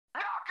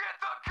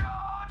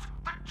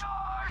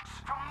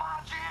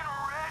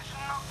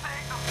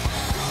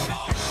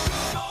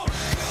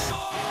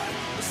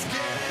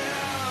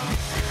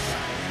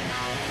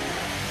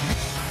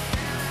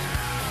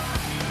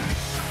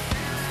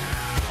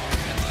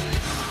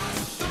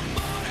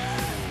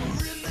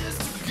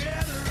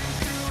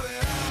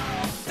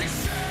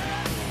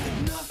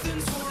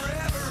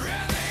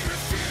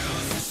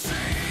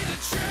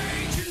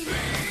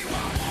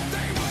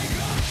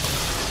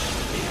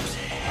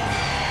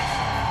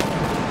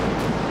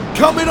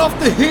Coming off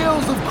the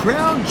heels of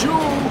Crown Jewel,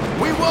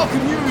 we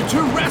welcome you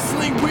to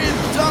Wrestling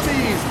with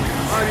Dummies.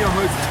 I'm your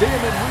host Tim,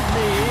 and with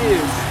me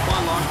is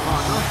my life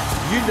partner.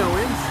 You know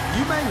him,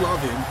 you may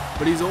love him,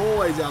 but he's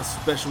always our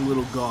special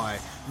little guy.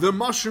 The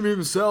mushroom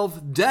himself,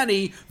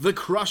 Danny, the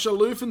Crusher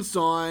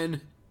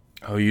Lufenstein.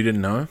 Oh, you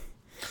didn't know?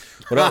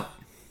 What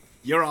up?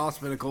 Your ass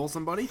better call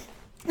somebody.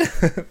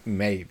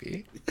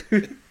 Maybe.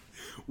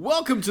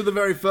 Welcome to the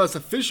very first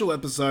official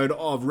episode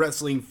of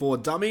Wrestling for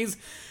Dummies,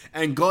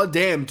 and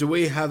goddamn do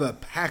we have a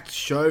packed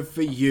show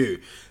for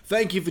you.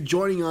 Thank you for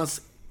joining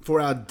us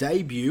for our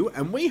debut,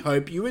 and we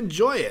hope you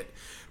enjoy it.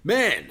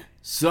 Man,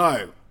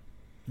 so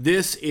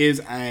this is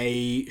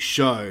a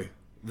show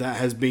that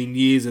has been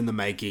years in the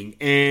making,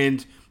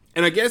 and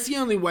I guess the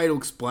only way to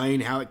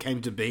explain how it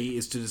came to be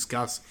is to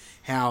discuss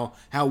how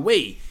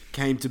we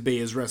came to be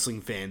as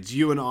wrestling fans.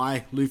 You and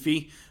I,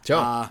 Luffy.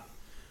 Sure.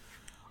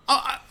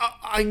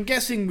 I'm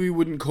guessing we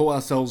wouldn't call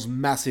ourselves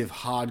massive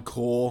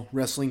hardcore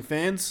wrestling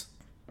fans.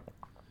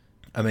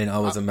 I mean, I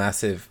was a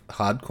massive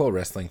hardcore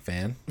wrestling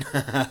fan.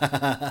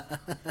 I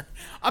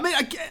mean,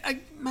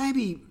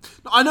 maybe...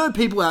 I know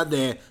people out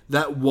there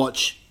that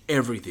watch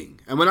everything.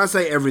 And when I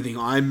say everything,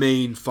 I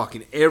mean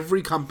fucking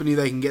every company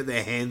they can get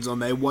their hands on.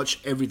 They watch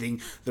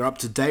everything. They're up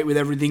to date with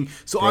everything.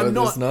 So Bro, I'm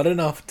not... There's not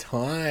enough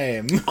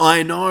time.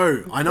 I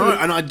know. And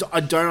I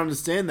don't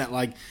understand that.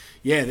 Like,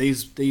 yeah,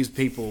 these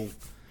people...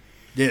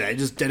 Yeah, they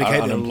just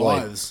dedicate their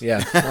lives.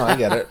 Yeah, no, I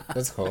get it.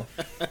 That's cool.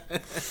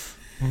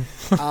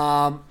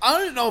 I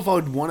don't know if I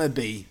would want to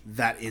be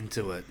that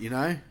into it, you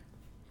know?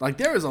 Like,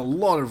 there is a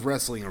lot of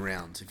wrestling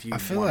around. If you, I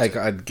feel like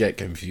I'd get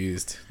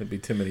confused. There'd be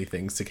too many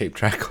things to keep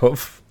track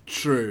of.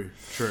 True.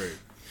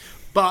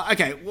 But,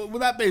 okay, well,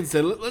 with that being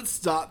said, let's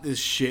start this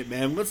shit,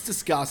 man. Let's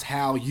discuss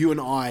how you and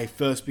I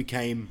first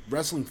became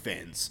wrestling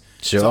fans.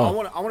 Sure. So I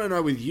want to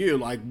know with you,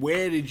 like,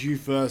 where did you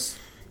first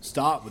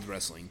start with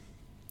wrestling?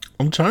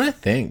 I'm trying to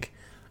think.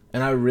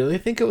 And I really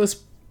think it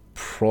was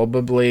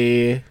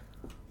probably...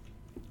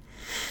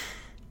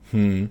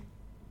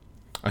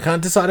 I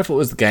can't decide if it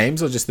was the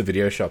games or just the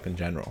video shop in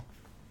general.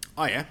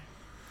 Oh, yeah?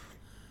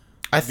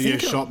 Video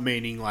shop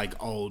meaning, like,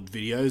 old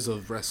videos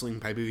of wrestling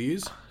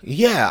pay-per-views?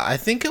 Yeah, I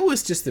think it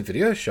was just the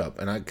video shop.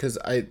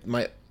 And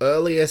my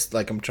earliest,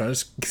 like, I'm trying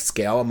to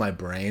scale my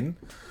brain.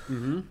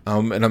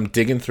 Mm-hmm. And I'm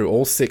digging through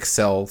all 6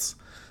 cells.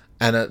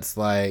 And it's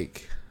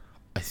like...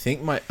 I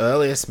think my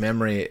earliest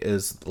memory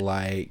is,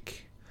 like...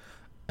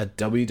 a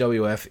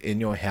WWF In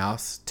Your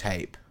House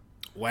tape.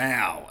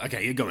 Wow.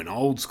 Okay, you're going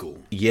old school.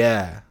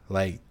 Yeah.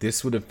 Like,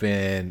 this would have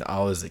been... I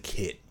was a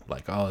kid.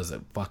 Like, I was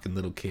a fucking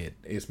little kid.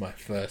 It was my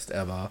first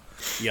ever.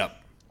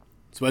 Yep.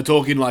 So we're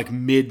talking, like,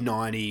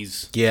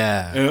 mid-90s.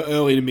 Yeah.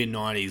 Early to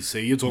mid-90s. So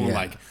you're talking,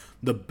 like,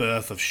 the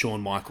birth of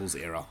Shawn Michaels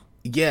era.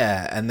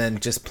 Yeah, and then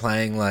just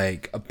playing,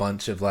 like, a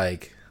bunch of,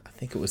 like... I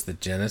think it was the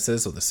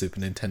Genesis or the Super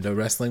Nintendo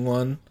wrestling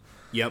one.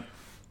 Yep.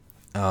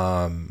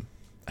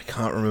 I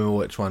can't remember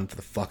which one for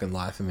the fucking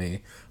life of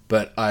me,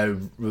 but I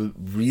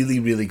really,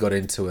 really got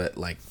into it,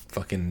 like,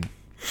 fucking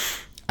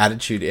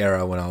Attitude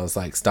Era when I was,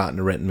 like, starting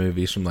to rent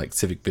movies from, like,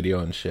 Civic Video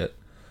and shit,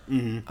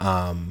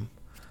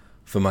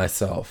 for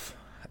myself,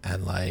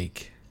 and,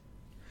 like,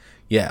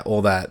 yeah,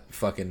 all that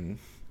fucking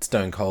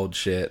Stone Cold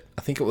shit.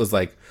 I think it was,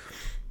 like,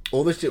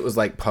 all the shit was,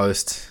 like,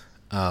 post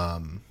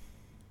King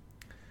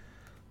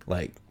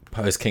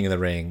of the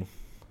Ring.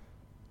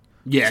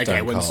 Yeah,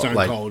 okay, when Stone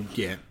Cold,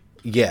 yeah.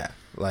 Yeah,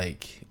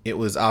 like, it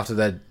was after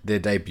their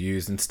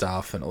debuts and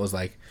stuff, and it was,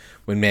 like,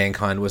 when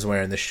Mankind was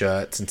wearing the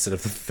shirts instead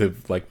of the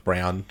like,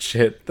 brown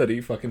shit that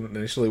he fucking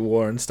initially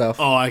wore and stuff.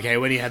 Oh, okay,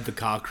 when he had the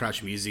car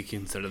crash music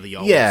instead of the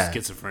old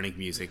schizophrenic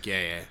music,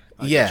 yeah.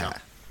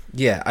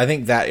 Yeah, I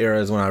think that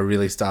era is when I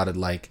really started,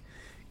 like,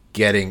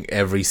 getting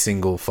every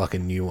single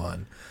fucking new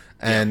one.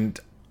 And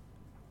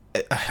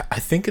I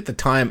think at the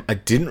time, I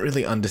didn't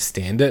really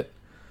understand it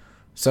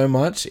so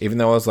much, even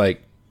though I was,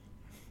 like,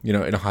 you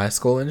know, in high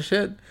school and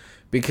shit,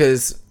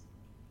 because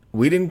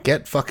we didn't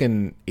get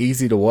fucking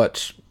easy to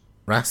watch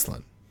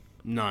wrestling.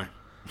 No.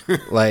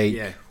 Like,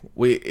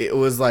 it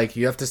was like,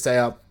 you have to stay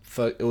up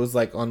for, it was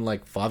like on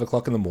like 5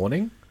 o'clock in the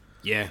morning.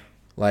 Yeah.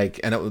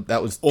 Like, and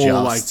that was or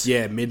just...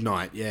 like,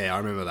 midnight. Yeah, I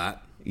remember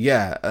that.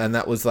 Yeah, and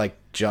that was like,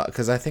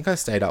 because I think I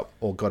stayed up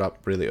or got up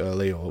really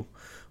early or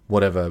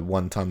whatever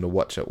one time to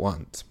watch it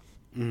once.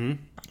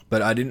 Mm-hmm.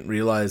 But I didn't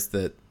realize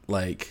that,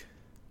 like,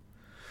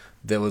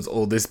 there was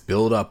all this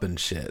build-up and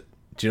shit.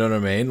 Do you know what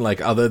I mean? Like,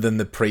 other than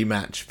the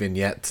pre-match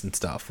vignettes and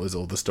stuff was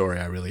all the story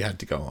I really had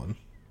to go on.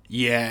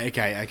 Yeah,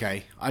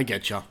 okay. I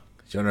getcha.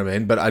 Do you know what I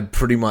mean? But I'd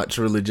pretty much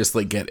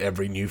religiously get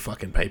every new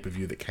fucking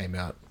pay-per-view that came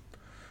out,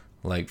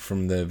 like,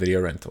 from the video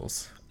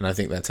rentals. And I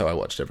think that's how I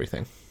watched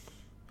everything.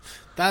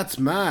 That's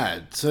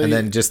mad. So and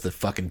then just the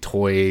fucking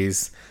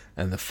toys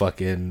and the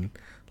fucking,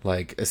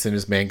 like, as soon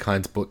as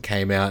Mankind's book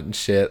came out and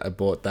shit, I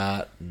bought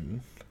that.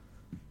 And...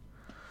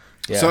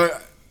 yeah. So...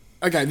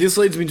 okay, this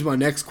leads me to my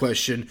next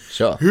question.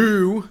 Sure.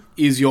 Who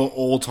is your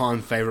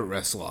all-time favorite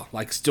wrestler?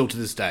 Like, still to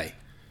this day?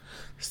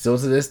 Still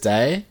to this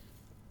day?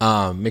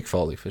 Mick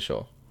Foley, for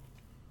sure.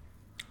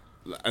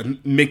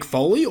 Mick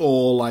Foley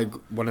or like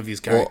one of his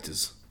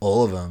characters?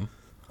 All of them.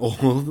 All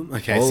of them.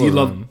 Okay, All so of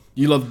them.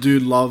 you love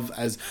Dude Love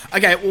as.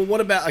 Okay, well,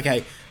 what about?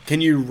 Okay,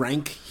 can you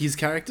rank his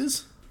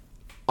characters?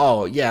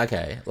 Oh yeah,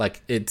 okay.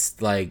 Like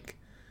it's like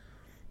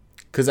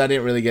because I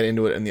didn't really get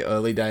into it in the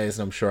early days,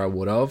 and I'm sure I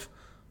would have.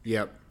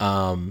 Yep.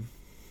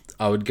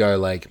 I would go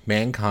like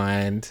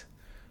Mankind,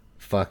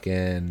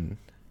 fucking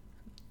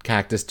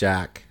Cactus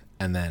Jack,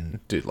 and then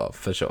Dude Love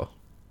for sure.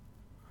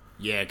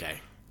 Yeah. Okay.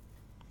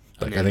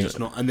 Like,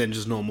 And then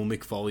just normal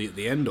Mick Foley at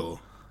the end, or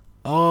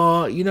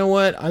Oh, you know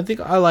what? I think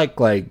I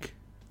like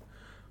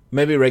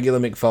maybe regular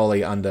Mick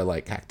Foley under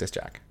like Cactus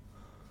Jack.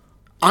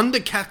 under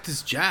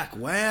Cactus Jack.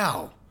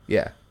 Wow.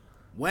 Yeah,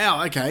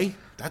 Wow. Okay.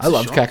 That's I a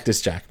love shock.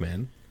 Cactus Jack,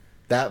 man.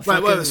 That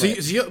Wait,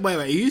 fucking, wait, wait.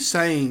 Are you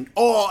saying?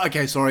 Oh,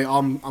 okay. Sorry,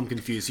 I'm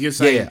confused. So you're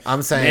saying? yeah,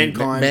 I'm saying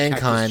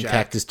Mankind,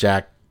 Cactus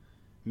Jack,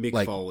 Mick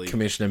like Foley.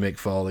 Commissioner Mick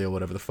Foley or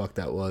whatever the fuck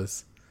that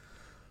was,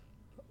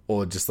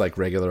 or just like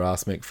regular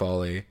ass Mick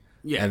Foley.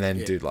 Yeah, and then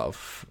yeah. Dude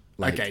Love.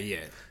 Like, Okay, yeah.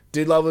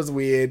 Dude Love was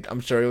weird.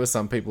 I'm sure it was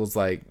some people's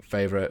like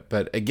favorite,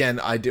 but again,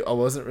 I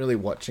wasn't really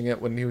watching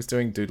it when he was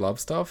doing Dude Love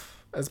stuff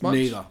as much.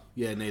 Neither.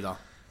 Yeah, neither.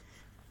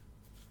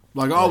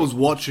 Like I was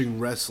watching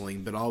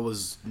wrestling, but I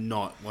was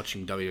not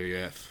watching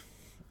WWF.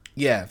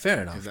 Yeah,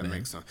 fair enough. If that man.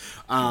 makes sense.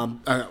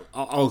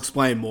 I'll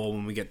explain more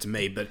when we get to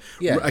me. But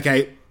Yeah.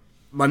 okay,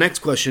 my next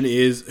question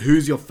is: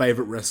 who's your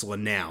favorite wrestler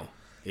now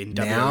in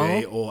Now?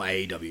 WWE or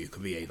AEW?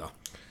 Could be either.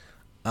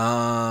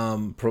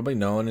 Probably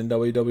no one in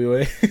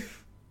WWE.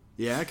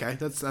 Yeah, okay,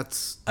 that's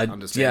Yeah,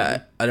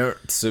 understandable. I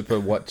don't super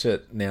watch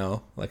it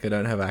now. Like I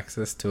don't have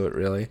access to it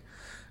really.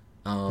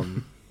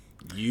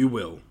 You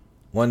will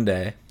One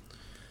day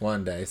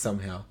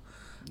somehow.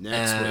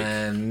 next week.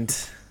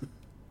 And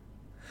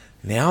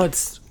now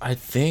it's I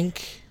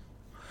think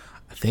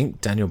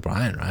Daniel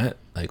Bryan, right?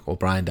 Like or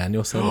Bryan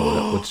Danielson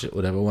or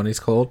whatever one he's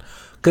called.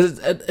 Because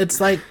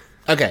it's like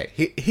okay,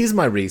 here's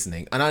my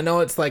reasoning, and I know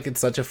it's like it's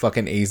such a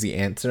fucking easy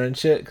answer and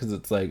shit because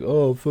it's like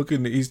oh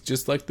fucking he's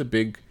just like the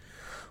big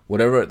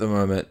whatever at the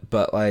moment,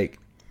 but like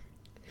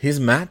his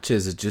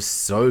matches are just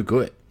so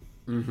good.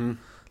 Mm-hmm.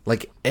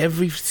 Like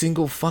every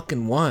single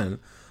fucking one,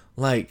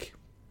 like.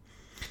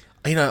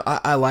 You know,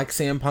 I like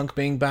CM Punk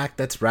being back.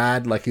 That's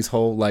rad. Like his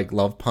whole like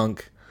love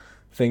punk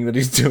thing that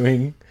he's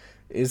doing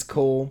is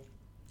cool,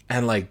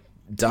 and like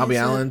Darby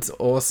Allin's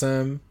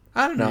awesome.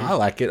 I don't know. I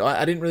like it.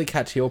 I didn't really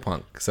catch heel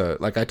Punk, so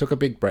like I took a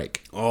big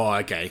break. Oh,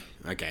 okay.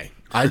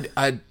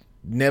 I'd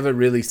never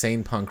really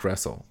seen Punk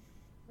wrestle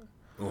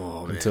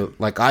Oh man. until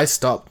like I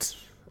stopped.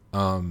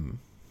 I'd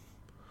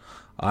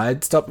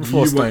stopped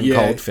before You were- Stone yeah.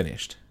 Cold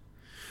finished.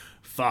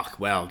 Fuck.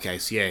 Wow. Okay.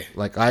 So yeah.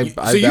 Like I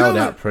So you bailed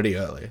haven't- out pretty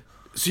early.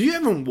 So you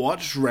haven't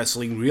watched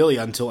wrestling really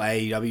until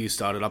AEW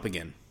started up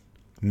again?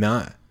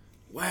 No.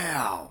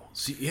 Wow.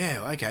 So,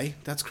 yeah. Okay.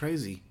 That's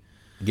crazy.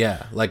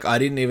 Yeah, like I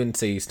didn't even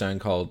see Stone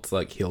Cold's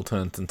like heel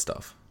turns and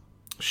stuff.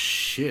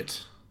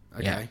 Shit.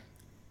 Okay.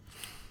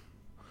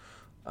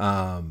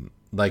 Yeah.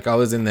 Like I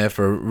was in there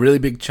for a really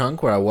big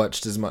chunk where I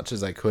watched as much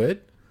as I could,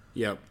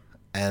 Yep.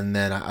 and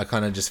then I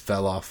kind of just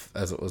fell off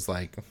as it was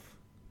like,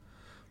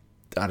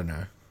 I don't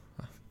know,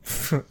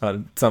 at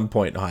some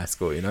point in high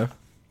school, you know.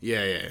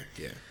 Yeah.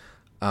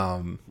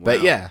 But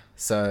Wow. yeah,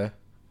 so,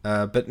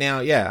 but now,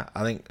 yeah,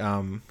 I think,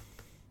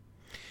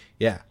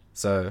 yeah,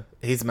 so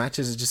his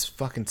matches are just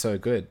fucking so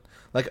good.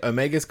 Like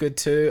Omega's good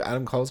too.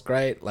 Adam Cole's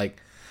great.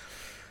 Like,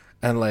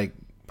 and like,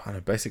 I don't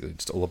know, basically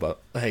just all about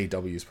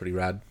AEW is pretty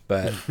rad.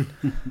 But,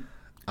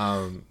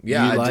 yeah, You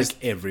I like just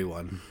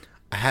everyone.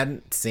 I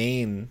hadn't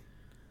seen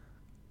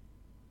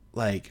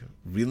like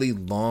really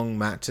long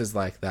matches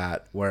like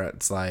that where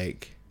it's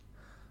like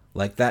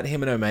that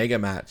him and Omega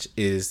match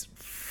is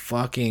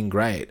fucking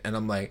great, and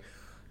I'm like,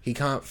 he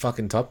can't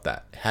fucking top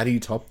that. How do you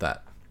top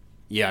that?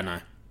 Yeah, I know.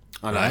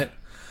 Right?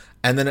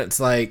 And then it's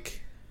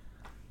like,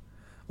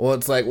 well,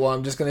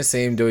 I'm just gonna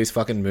see him do his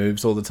fucking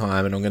moves all the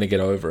time, and I'm gonna get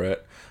over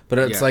it. But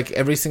it's Yeah. like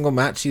every single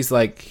match, he's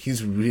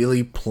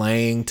really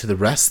playing to the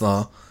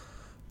wrestler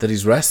that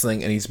he's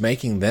wrestling, and he's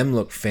making them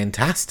look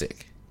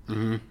fantastic.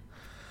 Mm-hmm.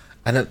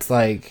 And it's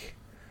like,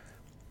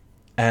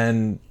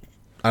 and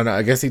I don't know.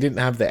 I guess he didn't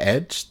have the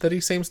edge that he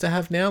seems to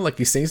have now. Like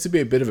he seems to be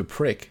a bit of a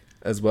prick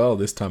as well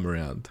this time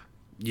around.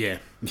 Yeah.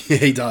 Yeah,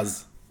 he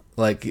does.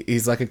 Like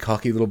he's like a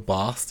cocky little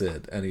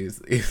bastard, and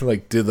he's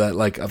like do that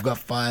like I've got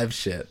 5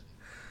 shit.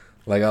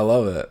 Like I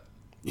love it,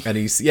 and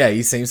he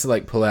seems to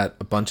like pull out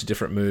a bunch of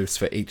different moves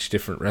for each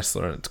different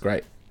wrestler, and it's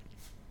great.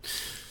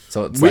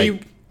 So it's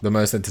like the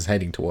most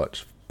entertaining to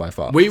watch by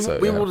far. We So,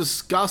 will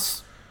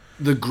discuss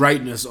the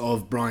greatness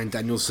of Bryan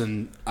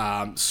Danielson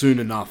soon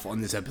enough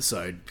on this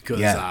episode because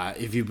Yeah.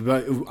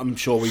 I'm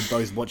sure we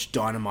both watched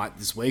Dynamite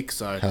this week,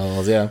 so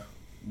Hells yeah.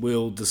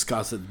 we'll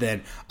discuss it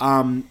then.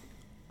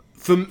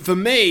 For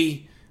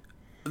me,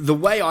 the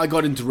way I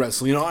got into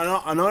wrestling,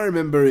 and I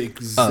remember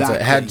exactly. Oh,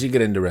 so how did you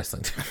get into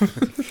wrestling?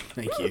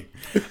 Thank you.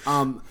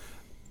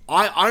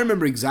 I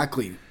remember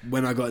exactly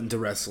when I got into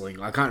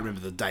wrestling. I can't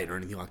remember the date or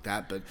anything like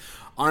that, but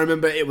I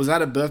remember it was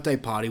at a birthday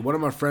party. One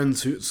of my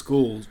friends'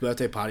 school's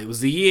birthday party. It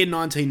was the year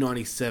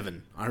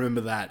 1997. I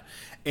remember that.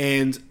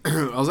 and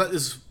I was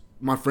at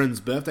my friend's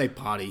birthday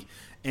party,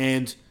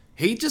 and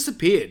he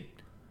disappeared.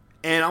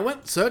 And I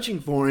went searching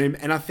for him,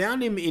 and I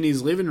found him in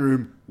his living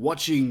room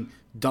watching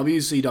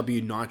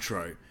WCW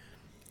Nitro.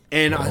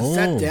 And I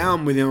sat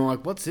down with him, I'm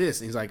like, what's this?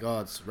 And he's like,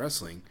 oh, it's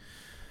wrestling.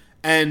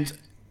 And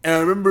I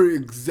remember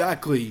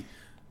exactly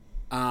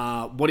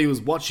what he was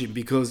watching,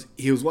 because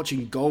he was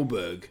watching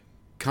Goldberg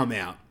come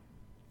out.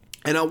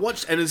 And I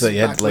watched, and it's so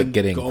you had back to, like, when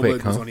get in Goldberg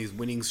quick, was huh? on his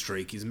winning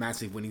streak, his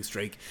massive winning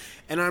streak.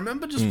 And I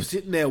remember just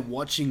sitting there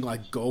watching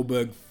like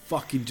Goldberg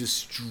fucking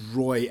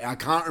destroy. I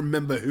can't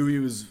remember who he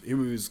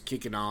was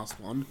kicking ass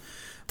on.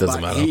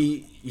 Doesn't matter.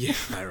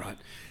 Right.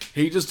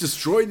 He just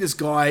destroyed this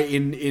guy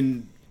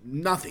in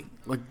nothing,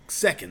 like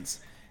seconds.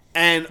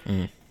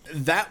 And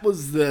that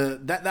was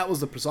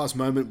the precise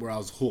moment where I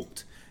was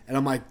hooked. And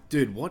I'm like,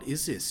 dude, what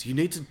is this? You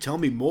need to tell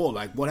me more.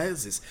 Like, what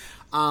is this?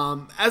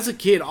 As a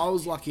kid, I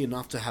was lucky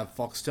enough to have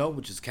Foxtel,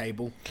 which is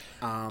cable.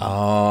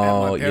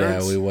 Oh,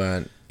 yeah, we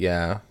weren't.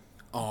 Yeah.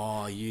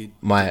 Oh, you.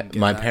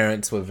 My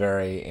parents were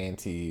very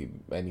anti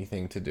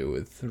anything to do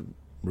with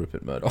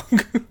Rupert Murdoch.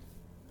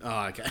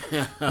 Oh,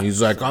 okay.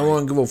 He's like, I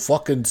won't give a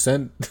fucking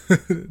cent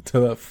to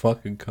that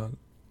fucking cunt.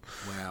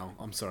 Wow,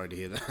 I'm sorry to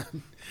hear that.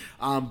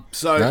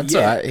 So That's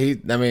yeah. alright.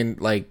 I mean,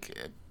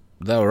 like,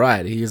 they were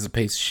right. He is a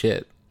piece of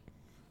shit.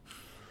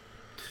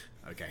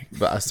 Okay.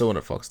 But I still want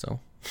a Foxtel.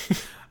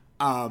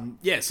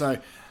 Yeah, so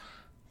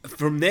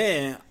from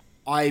there,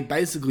 I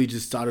basically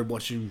just started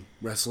watching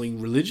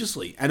wrestling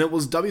religiously, and it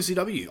was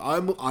WCW.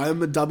 I'm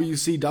a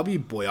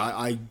WCW boy.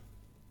 I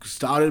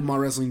started my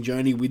wrestling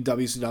journey with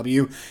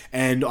WCW,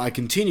 and I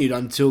continued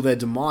until their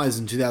demise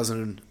in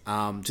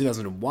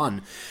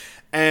 2001.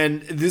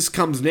 And this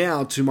comes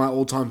now to my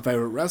all-time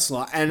favorite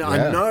wrestler, and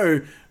I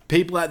know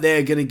people out there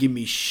are going to give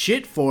me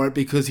shit for it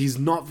because he's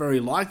not very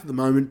liked at the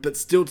moment, but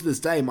still to this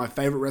day, my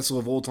favorite wrestler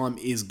of all time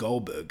is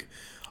Goldberg.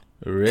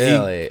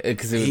 Really?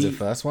 Because he was the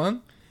first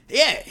one?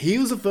 Yeah, he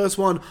was the first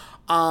one.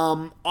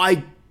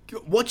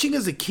 Watching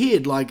as a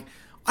kid, like,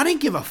 I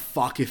didn't give a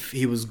fuck if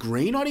he was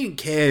green. I didn't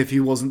care if he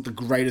wasn't the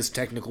greatest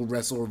technical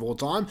wrestler of all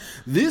time.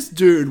 This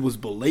dude was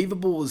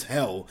believable as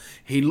hell.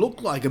 He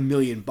looked like $1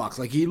 million.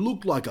 Like, he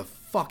looked like a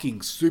fucking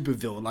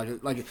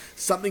supervillain, like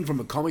something from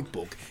a comic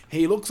book.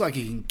 He looks like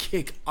he can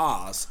kick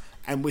ass,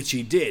 and which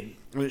he did,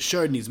 and it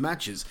showed in his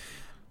matches.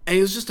 And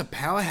he was just a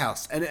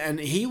powerhouse,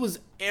 and he was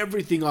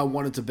everything I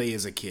wanted to be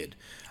as a kid.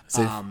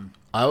 See,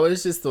 I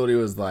always just thought he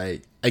was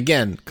like,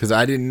 again, because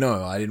I didn't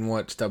know, I didn't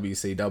watch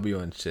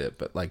WCW and shit,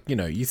 but like, you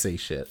know, you see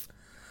shit.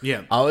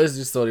 Yeah. I always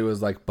just thought he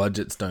was like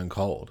budget Stone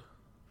Cold.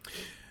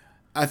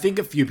 I think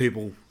a few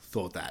people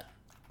thought that.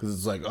 Because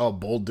it's like, oh,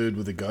 bald dude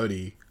with a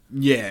goatee.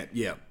 Yeah.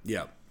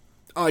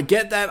 I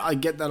get that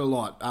a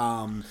lot.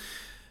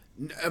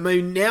 I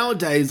mean,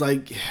 nowadays,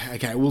 like,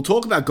 okay, we'll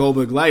talk about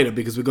Goldberg later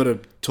because we've got to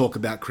talk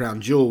about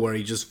Crown Jewel where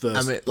he just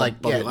first... I mean, like,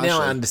 yeah,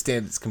 now I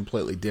understand it's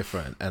completely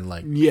different. And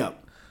like, yeah.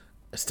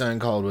 Stone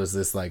Cold was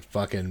this like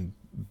fucking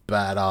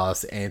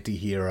badass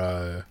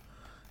anti-hero,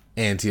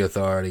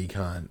 anti-authority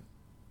cunt.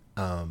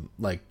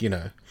 Like, you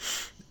know,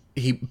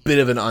 he bit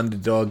of an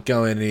underdog,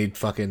 go in and he'd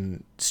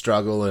fucking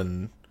struggle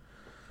and,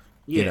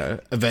 you know,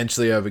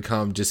 eventually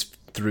overcome just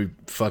through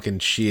fucking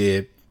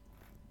sheer,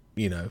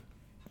 you know,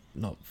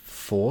 not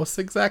force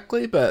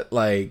exactly, but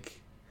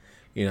like,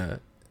 you know,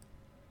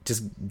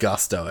 just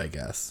gusto, I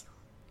guess.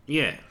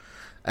 Yeah.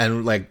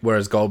 And like,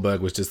 whereas Goldberg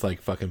was just like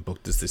fucking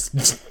booked as this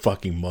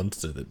fucking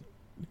monster that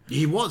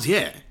He was,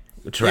 yeah.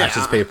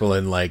 trashes people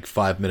in like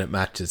 5-minute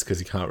matches because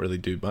he can't really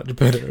do much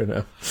better in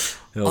a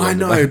I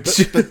know,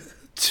 match. but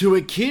to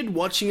a kid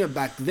watching it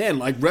back then,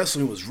 like,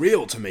 wrestling was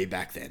real to me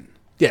back then.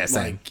 Yeah,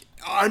 same. Like,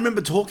 I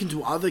remember talking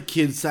to other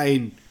kids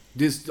saying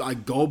this,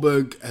 like,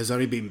 Goldberg has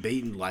only been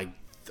beaten like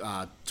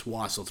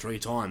twice or 3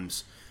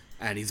 times,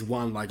 and he's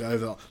won like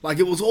over, like,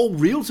 it was all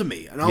real to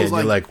me, and I was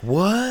you're like,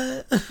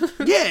 what?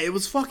 yeah, it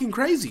was fucking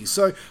crazy.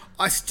 So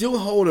I still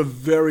hold a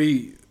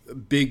very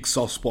big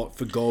soft spot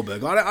for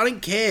Goldberg. I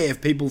don't care if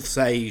people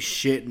say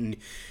shit and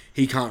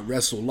he can't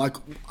wrestle. Like,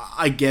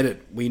 I get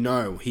it. We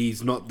know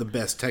he's not the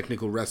best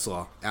technical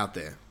wrestler out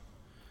there.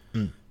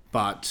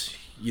 But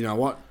you know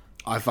what?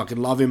 I fucking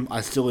love him.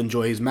 I still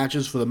enjoy his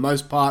matches for the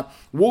most part.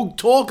 We'll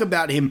talk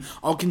about him.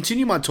 I'll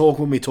continue my talk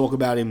when we talk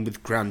about him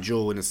with Crown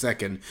Jewel in a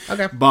second.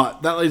 Okay.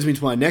 But that leads me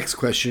to my next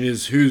question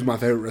is, who's my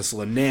favourite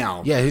wrestler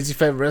now? Yeah, who's your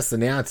favorite wrestler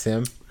now,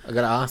 Tim? I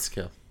gotta ask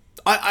you.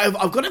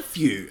 I've got a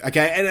few,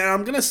 okay? And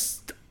I'm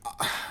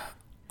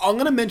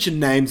gonna mention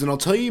names, and I'll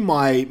tell you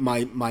my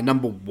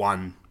number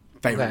one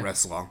favourite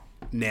wrestler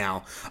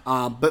now.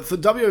 But for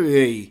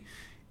WWE,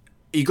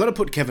 you got to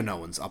put Kevin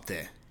Owens up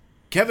there.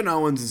 Kevin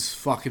Owens is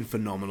fucking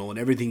phenomenal in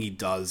everything he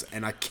does,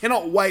 and I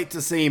cannot wait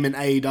to see him in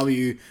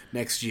AEW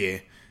next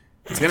year.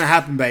 It's gonna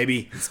happen,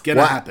 baby. It's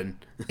gonna happen.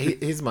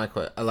 Here's my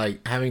question.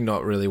 Like, having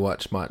not really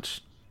watched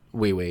much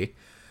Wee Wee,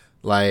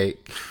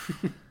 like,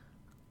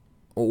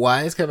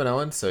 why is Kevin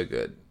Owens so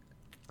good?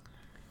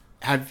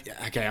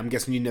 Okay, I'm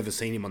guessing you've never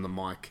seen him on the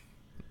mic.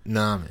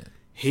 Nah, man.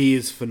 He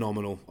is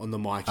phenomenal on the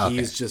mic. Okay. He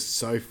is just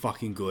so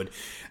fucking good.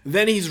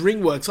 Then his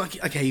ring works.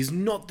 Like, okay, he's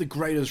not the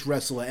greatest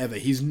wrestler ever.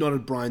 He's not a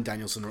Bryan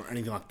Danielson or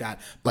anything like that.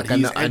 But Like,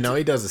 he's I know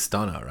he does a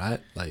stunner, right?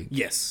 Like,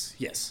 Yes.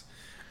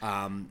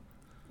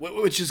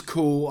 Which is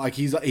cool. Like,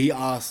 he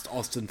asked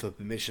Austin for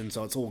permission,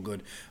 so it's all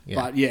good. Yeah.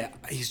 But yeah,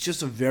 he's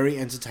just a very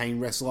entertaining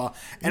wrestler.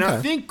 And I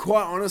Okay. think,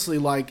 quite honestly,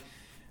 like,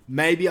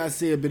 maybe I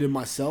see a bit of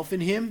myself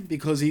in him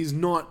because he's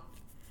not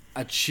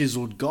a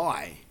chiseled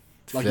guy.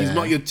 Like, he's Fair.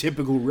 not your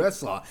typical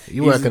wrestler.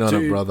 you're He's working a on it,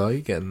 dude- brother. You're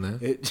getting there.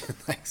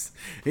 Thanks.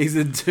 He's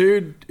a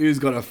dude who's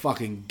got a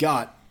fucking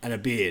gut and a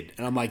beard.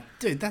 And I'm like,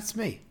 dude, that's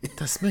me.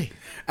 That's me.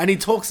 And he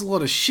talks a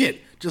lot of shit,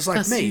 just like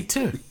That's me. you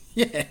too.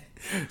 Yeah.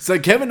 So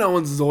Kevin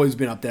Owens has always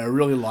been up there. I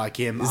really like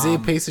him. Is he a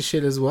piece of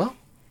shit as well?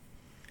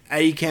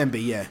 He can be,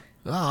 yeah.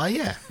 Oh,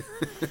 yeah.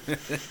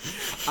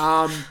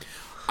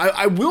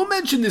 I will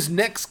mention this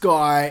next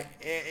guy,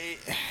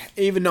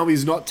 even though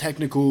he's not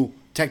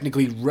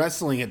technically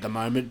wrestling at the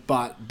moment,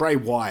 but Bray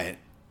Wyatt.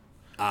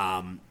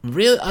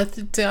 Really? I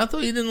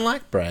thought you didn't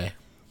like Bray.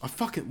 I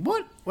fucking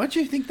what? Why'd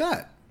you think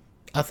that?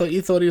 I thought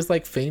you thought he was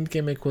like Fiend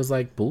gimmick was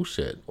like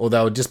bullshit, or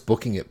they were just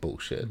booking it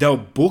bullshit. They were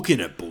booking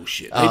it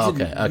bullshit. They Oh,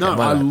 didn't- okay, No,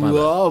 my I bad, my bad.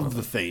 love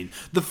the Fiend.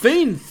 The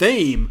Fiend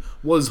theme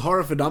was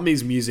Horror for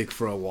Dummies music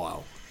for a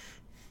while.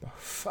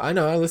 I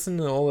know. I listened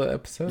to all the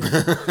episodes.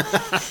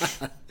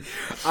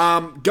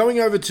 Going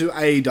over to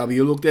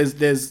AEW, look,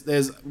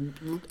 there's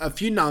a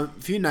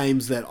few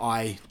names that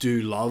I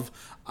do love.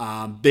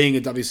 Being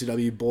a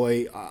WCW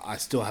boy, I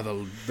still have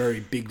a very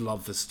big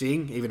love for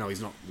Sting, even though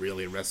he's not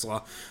really a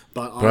wrestler.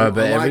 But Bro,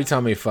 but I every like-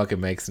 time he fucking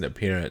makes an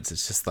appearance,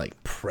 it's just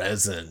like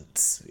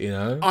presents, you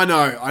know? I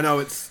know,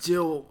 it's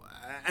still,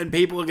 and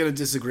people are going to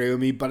disagree with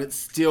me, but it's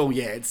still,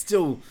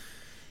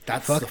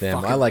 that's Fuck the them.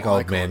 fucking I like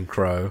Old icon. Man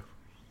Crow.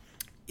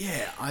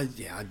 Yeah, I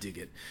dig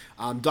it.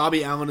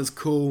 Darby Allin is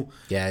cool.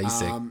 Yeah, he's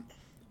sick.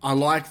 I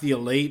like the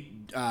Elite.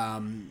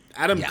 Adam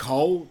Yeah.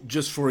 Cole,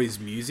 just for his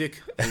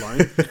music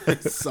alone,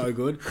 it's so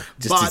good.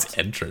 Just his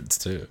entrance,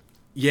 too.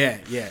 Yeah.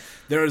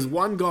 There is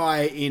one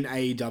guy in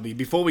AEW.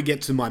 Before we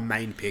get to my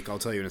main pick, I'll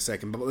tell you in a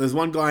second. But there's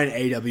one guy in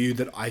AEW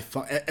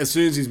that as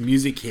soon as his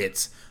music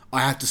hits, I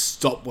have to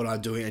stop what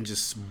I'm doing and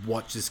just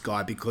watch this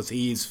guy because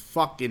he's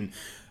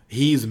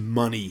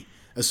money,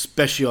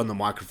 especially on the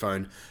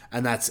microphone,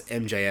 and that's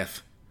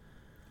MJF.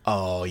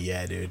 Oh,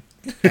 yeah, dude.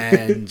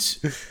 And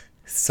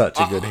Such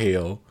a good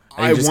heel.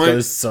 And I he just won't-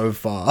 goes so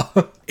far.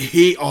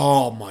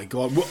 oh my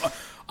god. Well,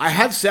 I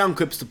have sound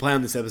clips to play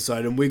on this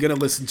episode, and we're going to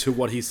listen to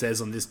what he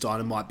says on this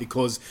Dynamite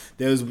because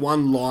there's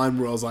one line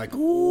where I was like,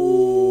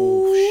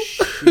 "Ooh,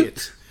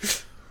 shit.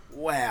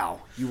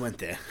 Wow, you went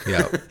there."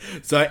 Yeah.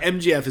 So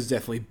MGF is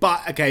definitely,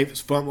 but okay,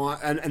 for my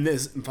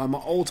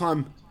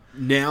all-time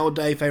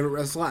nowadays favorite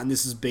wrestler, and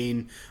this has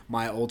been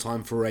my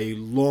all-time for a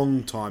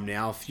long time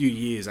now, a few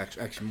years,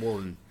 actually more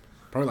than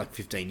probably like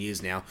 15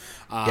 years now.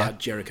 Yeah.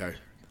 Jericho.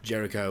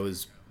 Jericho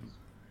is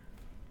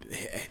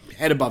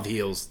head above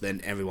heels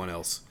than everyone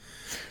else.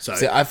 So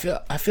See, I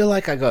feel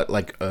like I got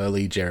like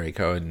early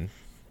Jericho in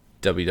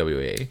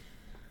WWE,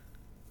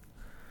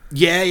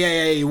 yeah,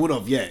 you would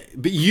have, yeah.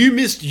 But you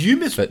missed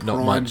but not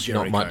prime much,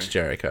 Jericho. not much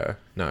Jericho.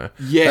 No.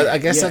 Yeah, But I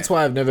guess yeah. that's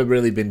why I've never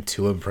really been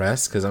too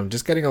impressed because I'm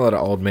just getting a lot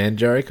of old man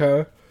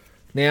Jericho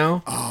now,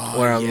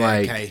 where I'm Yeah,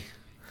 okay.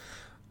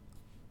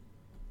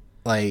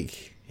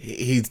 like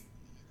he's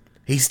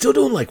still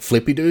doing like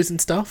flippy doos and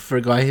stuff for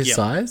a guy his Yep.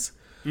 size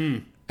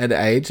and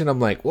age, and I'm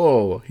like,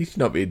 whoa, he should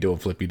not be doing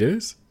flippy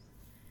doos.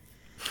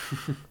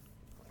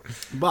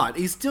 But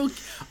he's still...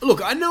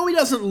 Look, I know he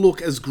doesn't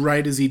look as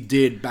great as he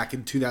did back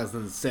in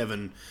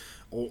 2007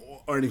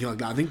 or anything like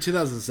that. I think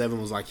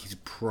 2007 was like his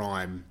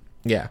prime.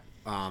 Yeah.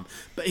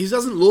 But he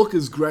doesn't look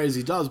as great as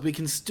he does, but he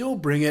can still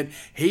bring it.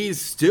 He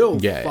is still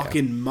Yeah,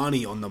 fucking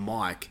money on the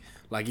mic.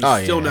 Like, he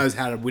Oh, still yeah. knows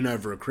how to win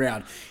over a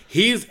crowd.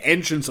 His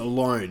entrance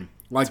alone,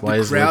 like why the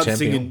he's world crowd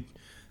champion.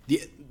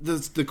 singing...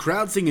 The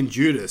crowd singing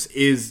Judas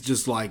is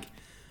just like...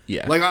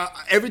 Yeah. Like,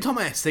 every time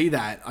I see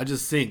that, I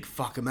just think,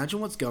 fuck,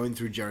 imagine what's going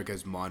through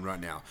Jericho's mind right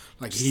now.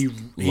 Like, he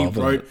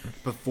loving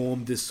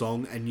performed this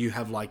song, and you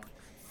have, like,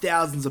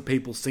 thousands of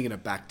people singing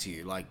it back to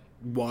you, like,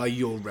 while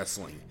you're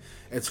wrestling.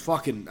 It's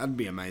fucking, that'd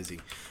be amazing.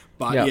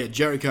 But, Yeah. yeah,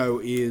 Jericho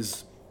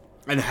is,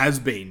 and has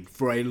been,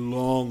 for a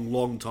long,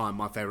 long time,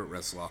 my favorite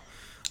wrestler.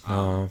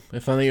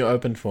 If only you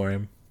opened for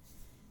him.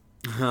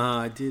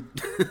 I did.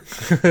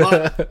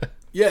 But,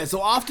 yeah,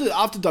 so after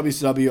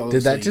WCW, obviously...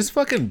 Did that just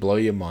fucking blow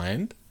your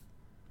mind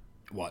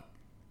What?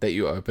 that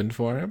you opened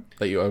for him?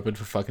 That you opened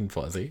for fucking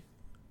Fozzy?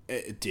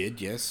 It did,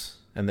 yes.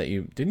 And that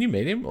you... Didn't you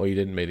meet him? Or you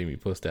didn't meet him, you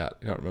pussed out?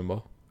 I can't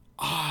remember.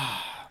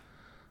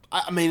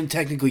 I mean,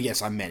 technically,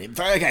 yes, I met him.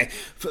 Okay,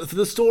 for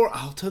the story,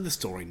 I'll tell the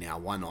story now.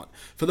 Why not?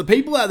 For the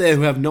people out there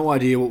who have no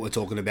idea what we're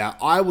talking about,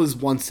 I was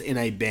once in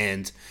a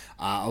band.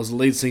 I was the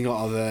lead singer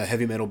of a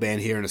heavy metal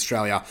band here in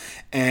Australia,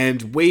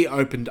 and we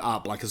opened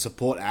up like a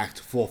support act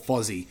for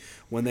Fozzy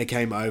when they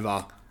came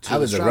over to I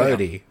was Australia. a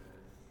roadie.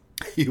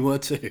 You were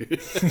too.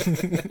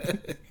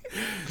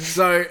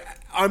 So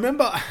I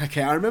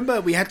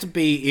remember we had to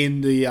be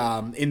in the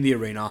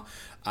arena.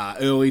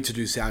 early to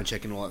do sound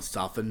check and all that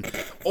stuff, and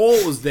all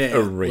it was there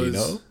Arena?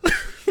 was...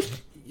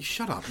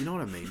 Shut up, you know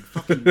what I mean?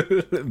 Fucking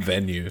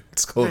Venue.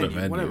 It's called a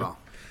venue. whatever.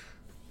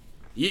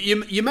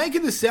 You're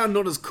making this sound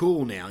not as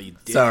cool now, you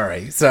dick.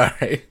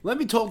 Sorry. Let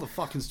me tell the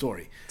fucking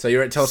story. So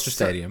you're at Telstra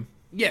Stadium.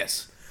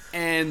 Yes,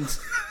 and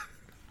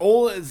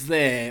all that's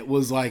there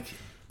was like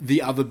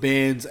the other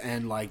bands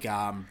and like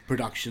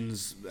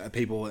productions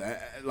people,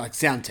 like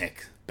sound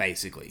tech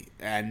basically,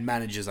 and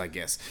managers, I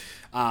guess.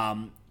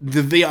 The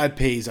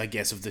VIPs, I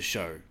guess, of the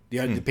show.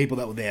 The people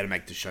that were there to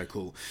make the show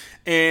cool.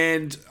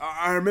 And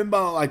I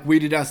remember like we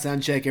did our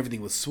sound check,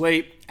 everything was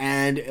sweet,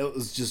 and it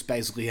was just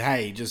basically,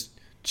 hey, just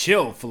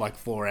chill for like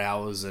 4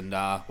 hours and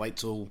wait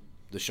till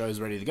the show's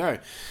ready to go.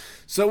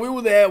 So we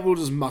were there, we were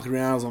just mucking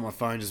around. I was on my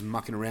phone just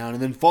mucking around.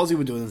 And then Fozzy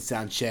were doing the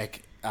sound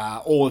check,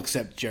 all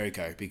except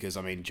Jericho, because,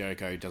 I mean,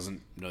 Jericho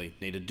doesn't really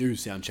need to do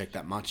sound check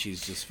that much.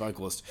 He's just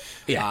vocalist.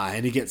 Yeah.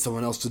 And he gets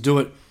someone else to do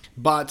it.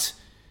 But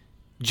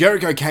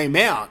Jericho came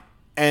out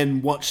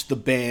and watched the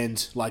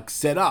band, like,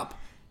 set up.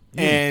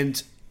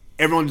 And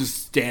everyone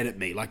just stared at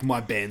me, like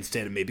my band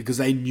stared at me, because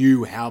they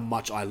knew how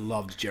much I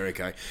loved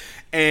Jericho.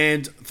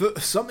 And for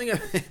something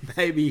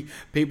maybe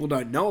people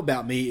don't know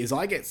about me is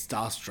I get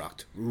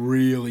starstruck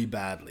really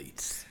badly.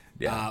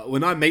 Yeah.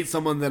 When I meet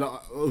someone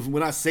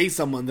when I see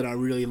someone that I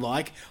really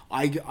like,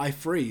 I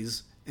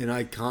freeze and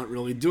I can't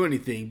really do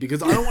anything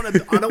because I don't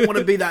want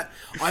to be that.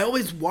 I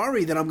always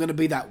worry that I'm going to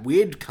be that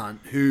weird cunt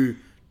who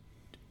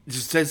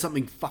just says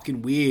something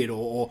fucking weird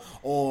or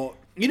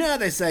you know how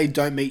they say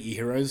don't meet your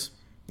heroes?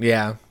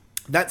 Yeah.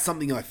 That's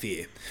something I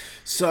fear.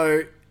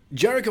 So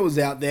Jericho was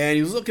out there and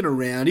he was looking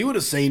around. He would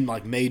have seen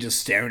like me just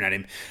staring at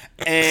him,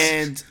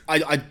 and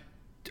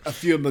a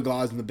few of the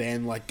guys in the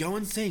band were like, go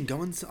and say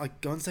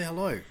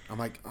hello. I'm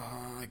like,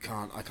 oh, I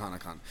can't.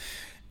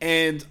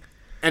 And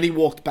he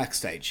walked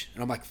backstage,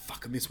 and I'm like,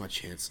 fuck, I missed my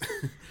chance.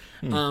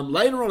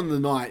 Later on in the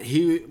night,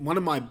 one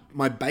of my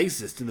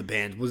bassists in the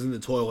band was in the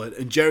toilet,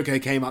 and Jericho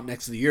came up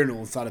next to the urinal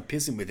and started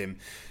pissing with him,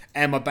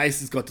 and my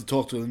bassist got to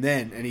talk to him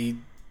then, and he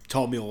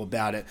told me all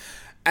about it.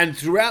 And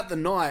throughout the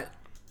night,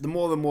 the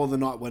more the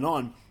night went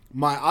on,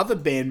 my other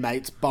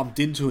bandmates bumped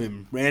into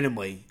him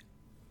randomly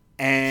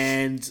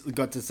and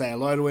got to say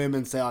hello to him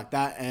and say like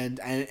that. And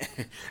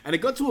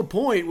it got to a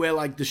point where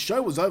like the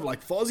show was over.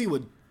 Like Fozzy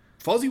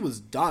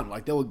was done.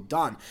 Like they were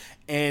done.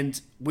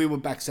 And we were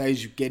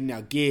backstage getting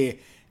our gear.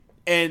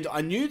 And I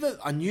knew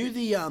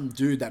the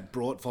dude that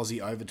brought Fozzy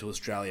over to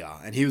Australia,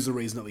 and he was the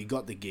reason that we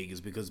got the gig,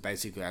 is because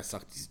basically I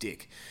sucked his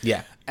dick.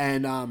 Yeah.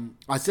 And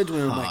I said to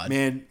him, I'm like,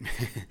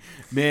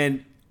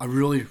 man, I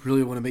really,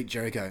 really want to meet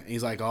Jericho. And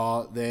he's like,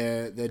 oh,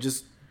 they're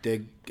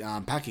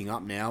packing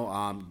up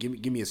now.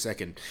 Give me a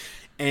second.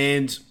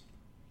 And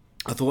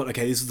I thought,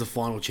 okay, this is the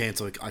final chance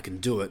I can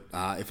do it.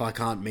 If I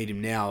can't meet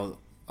him now,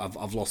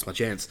 I've lost my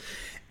chance.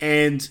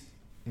 And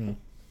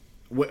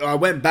I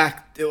went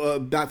back,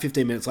 about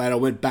 15 minutes later, I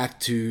went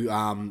back to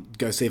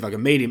go see if I could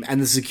meet him,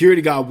 and the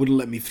security guard wouldn't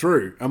let me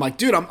through. I'm like,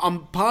 dude,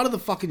 I'm part of the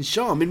fucking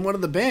show. I'm in one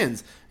of the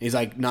bands. And he's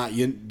like, nah,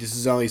 this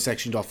is only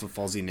sectioned off for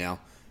Fozzy now.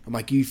 I'm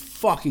like, you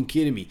fucking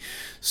kidding me?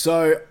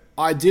 So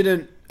I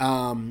didn't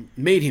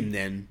meet him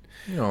then.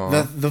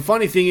 The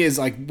funny thing is,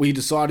 like, we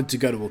decided to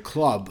go to a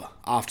club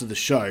after the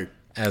show.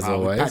 As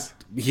always.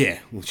 Yeah,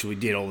 which we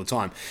did all the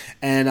time.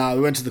 And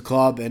we went to the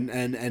club,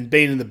 and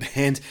being in the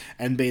band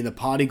and being the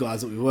party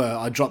guys that we were,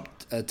 I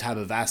dropped a tab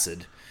of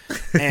acid.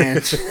 And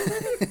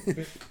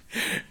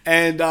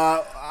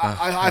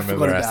I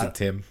forgot about acid, it.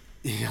 Tim.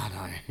 Yeah, I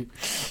know.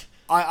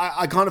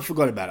 I kind of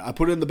forgot about it. I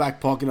put it in the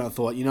back pocket and I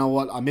thought, you know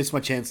what? I missed my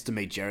chance to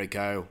meet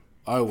Jericho.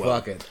 Oh, well.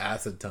 Fuck it.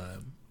 Acid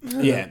time.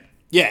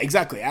 Yeah,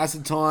 exactly.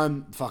 Acid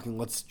time, fucking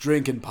let's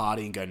drink and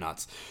party and go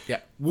nuts.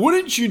 Yeah.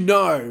 Wouldn't you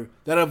know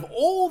that of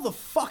all the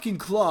fucking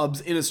clubs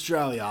in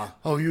Australia...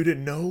 Oh, you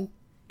didn't know?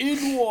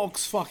 In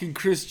walks fucking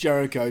Chris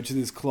Jericho to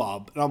this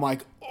club. And I'm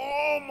like,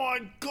 oh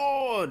my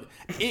God.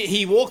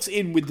 He walks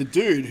in with the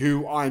dude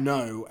who I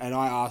know, and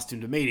I asked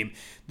him to meet him.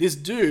 This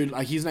dude,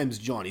 like his name's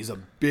John. He's a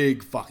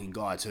big fucking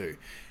guy too.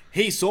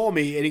 He saw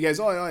me and he goes,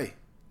 oi,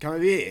 come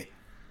over here.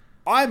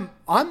 I'm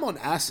on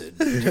acid.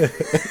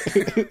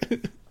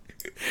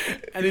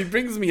 And he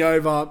brings me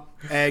over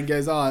and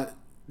goes,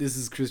 this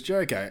is Chris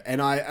Jericho.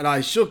 And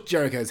I shook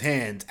Jericho's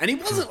hand. And he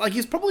wasn't, like,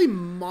 he's probably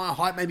my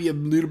height, maybe a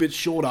little bit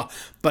shorter,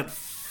 but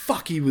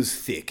fuck, he was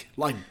thick.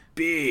 Like,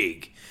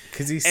 big.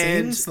 Because he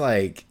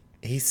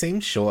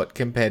seems short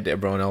compared to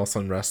everyone else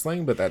on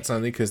wrestling, but that's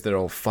only because they're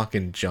all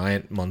fucking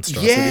giant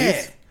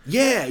monstrosities.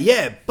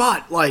 Yeah.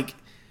 But, like,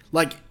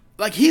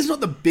 he's not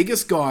the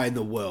biggest guy in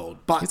the world.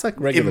 But he's like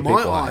regular in my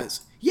people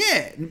eyes...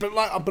 Yeah,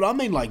 but I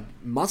mean, like,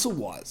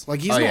 muscle-wise. Like,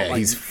 he's not, like...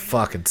 he's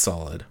fucking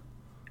solid.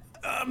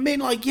 I mean,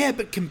 like, yeah,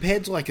 but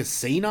compared to, like, a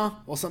Cena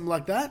or something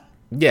like that?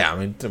 Yeah, I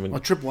mean... Or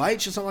Triple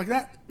H or something like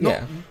that?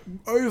 Yeah.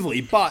 Not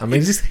overly, but... I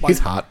mean, his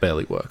heart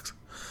barely works.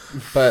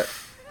 But...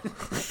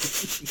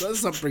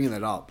 Let's not bringing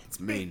that up. It's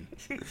mean.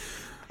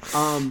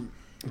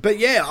 But,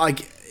 yeah, like,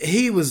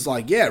 he was,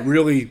 like, yeah,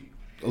 really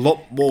a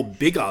lot more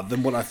bigger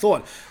than what I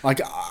thought.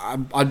 Like,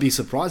 I'd be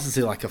surprised to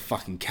see like a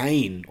fucking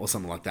Kane or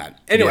something like that.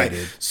 Anyway,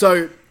 dude.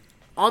 so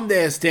I'm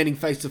there standing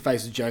face to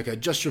face with Joker,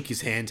 just shook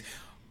his hand,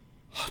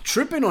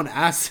 tripping on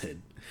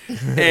acid,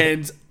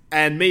 and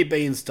me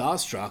being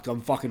starstruck,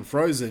 I'm fucking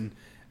frozen,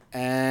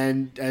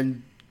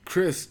 and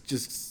Chris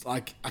just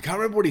like, I can't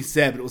remember what he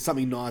said, but it was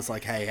something nice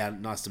like, "Hey,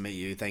 nice to meet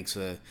you. Thanks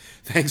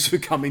for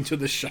coming to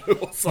the show,"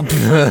 or something.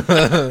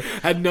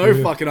 Had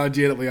no fucking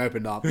idea that we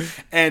opened up,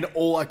 and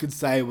all I could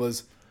say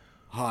was,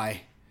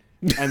 "Hi,"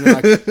 and then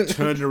I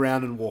turned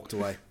around and walked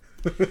away.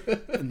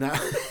 And that,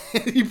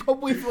 he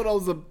probably thought I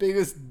was the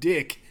biggest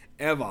dick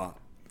ever.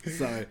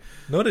 So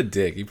Not a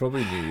dick. He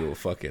probably knew you were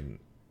fucking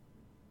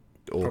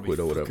awkward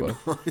or whatever.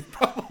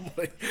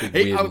 Probably.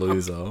 Big weird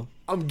loser.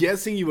 I'm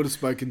guessing you would have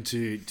spoken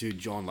to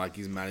John, like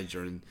his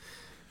manager, and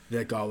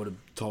that guy would have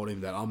told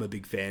him that I'm a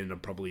big fan and I'm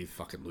probably a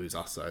fucking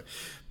loser. So,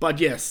 but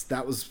yes,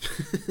 that was.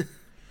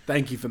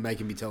 Thank you for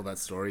making me tell that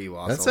story, you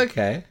arsehole. That's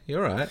okay.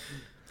 You're right.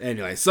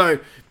 Anyway, so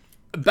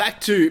back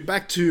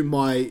to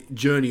my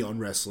journey on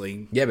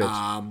wrestling. Yeah,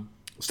 bitch.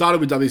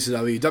 Started with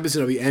WCW.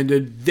 WCW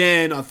ended.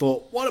 Then I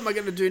thought, what am I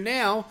going to do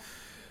now?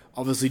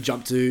 Obviously,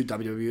 jumped to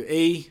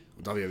WWE,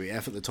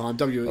 WWF at the time.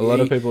 WWE. A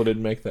lot of people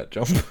didn't make that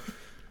jump.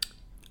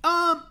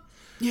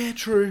 Yeah,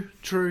 true.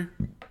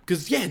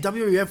 Because, yeah,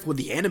 WWF were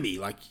the enemy,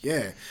 like,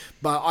 yeah.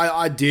 But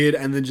I did,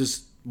 and then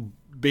just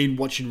been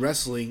watching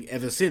wrestling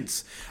ever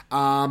since.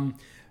 For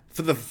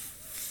the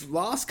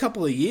last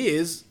couple of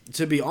years,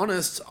 to be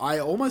honest, I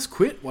almost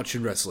quit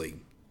watching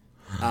wrestling.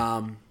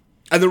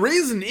 And the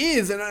reason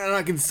is, and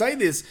I can say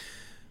this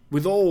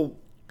with all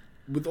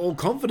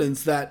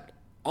confidence, that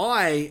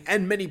I,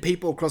 and many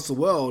people across the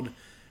world,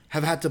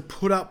 have had to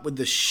put up with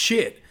the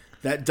shit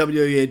that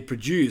WWE had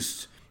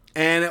produced.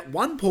 And at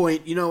one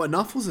point,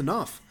 enough was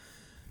enough.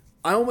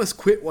 I almost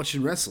quit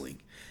watching wrestling.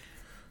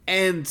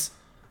 And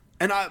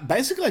I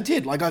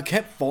did. Like, I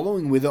kept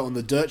following with it on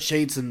the dirt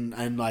sheets and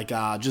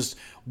just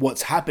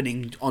what's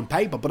happening on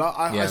paper. But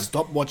I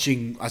stopped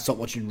watching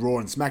Raw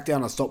and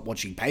SmackDown. I stopped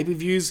watching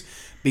pay-per-views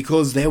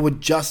because they were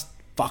just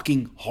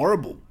fucking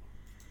horrible.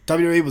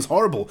 WWE was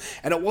horrible.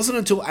 And it wasn't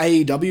until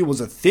AEW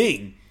was a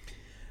thing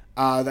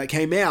that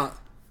came out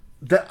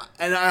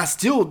and I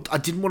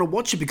didn't want to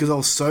watch it because I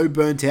was so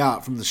burnt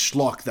out from the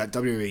schlock that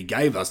WWE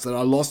gave us that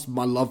I lost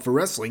my love for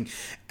wrestling.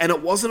 And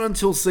it wasn't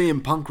until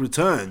CM Punk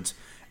returned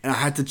and I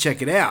had to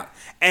check it out.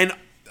 And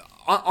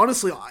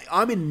honestly,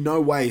 I'm in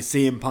no way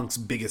CM Punk's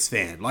biggest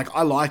fan. Like,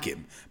 I like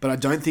him, but I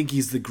don't think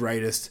he's the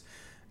greatest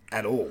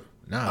at all.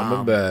 No, I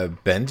remember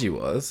Benji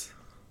was.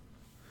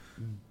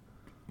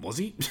 Was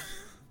he?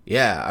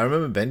 Yeah, I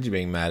remember Benji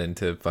being mad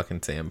into fucking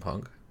CM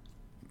Punk.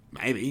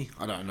 Maybe.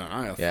 I don't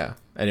know. Yeah,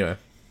 anyway.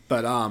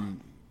 But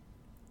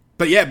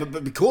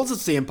because of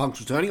CM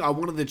Punk's returning, I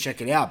wanted to check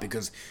it out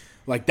because,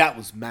 like, that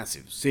was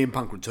massive. CM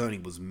Punk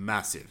returning was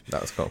massive. That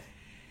was cool.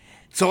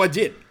 So I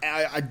did.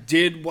 I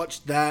did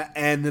watch that,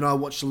 and then I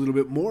watched a little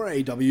bit more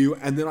AEW,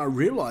 and then I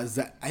realized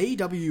that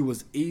AEW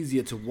was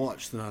easier to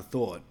watch than I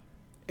thought.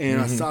 And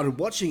I started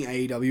watching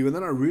AEW, and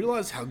then I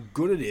realized how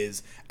good it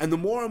is. And the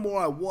more and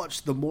more I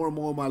watched, the more and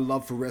more my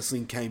love for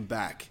wrestling came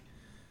back.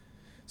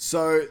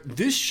 So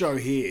this show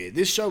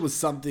was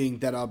something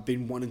that I've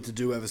been wanting to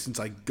do ever since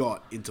I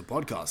got into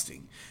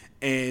podcasting.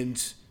 And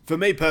for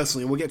me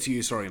personally, and we'll get to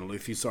you, sorry,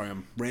 Luffy, sorry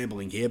I'm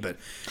rambling here, but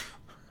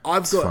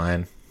It's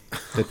fine.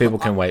 The people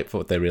can wait for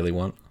what they really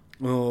want.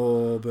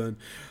 Oh, burn.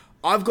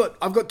 I've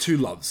got two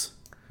loves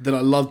that I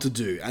love to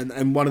do,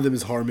 and one of them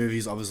is horror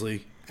movies,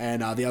 obviously,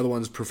 and the other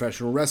one is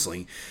professional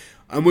wrestling.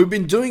 And we've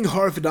been doing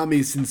Horror for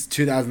Dummies since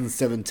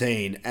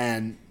 2017,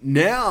 and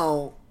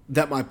now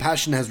that my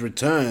passion has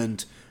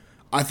returned,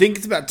 I think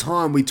it's about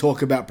time we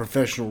talk about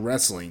professional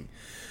wrestling.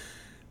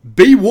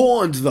 Be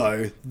warned,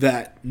 though,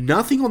 that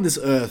nothing on this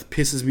earth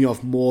pisses me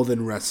off more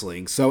than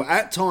wrestling. So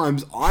at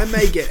times, I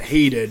may get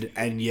heated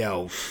and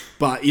yell.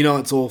 But,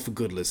 it's all for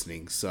good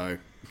listening. So,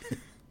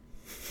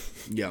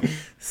 yeah.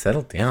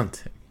 Settle down,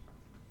 Tim.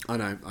 I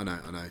know.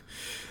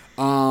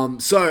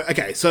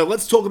 So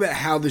let's talk about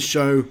how the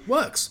show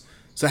works.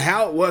 So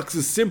how it works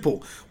is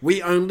simple.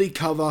 We only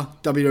cover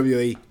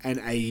WWE and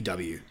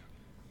AEW.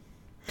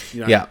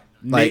 Yeah.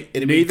 Like,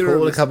 it'd be neither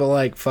cool of to cover,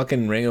 like,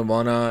 fucking Ring of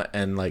Honor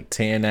and, like,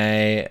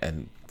 TNA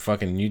and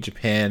fucking New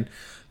Japan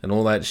and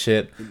all that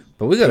shit.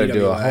 But we gotta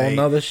do a whole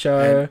nother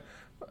show.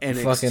 And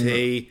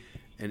NXT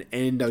and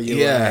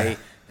NWA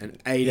and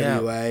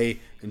AWA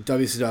and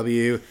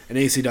WCW and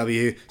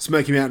ECW,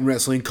 Smoky Mountain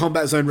Wrestling,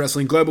 Combat Zone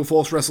Wrestling, Global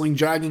Force Wrestling,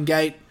 Dragon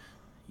Gate.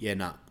 Yeah,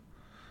 nah.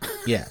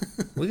 Yeah.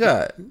 We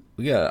got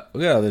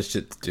other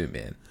shit to do,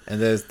 man. And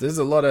there's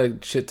a lot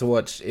of shit to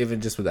watch,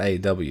 even just with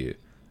AEW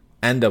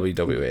and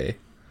WWE.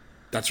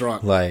 That's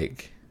right.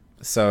 Like,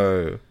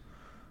 so,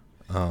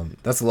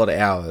 that's a lot of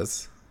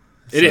hours.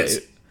 It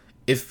is.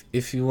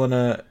 If you want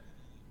us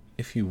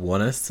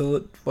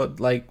to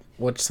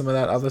watch some of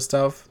that other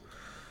stuff,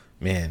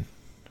 man,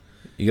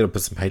 you got to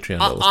put some Patreon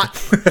dollars.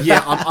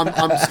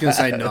 I'm just gonna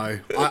say no.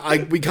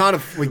 We can't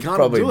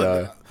Probably do no.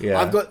 it. Yeah.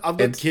 I've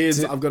got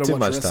kids. I've got to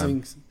watch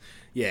wrestling.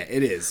 Yeah,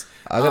 it is.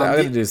 I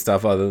gotta do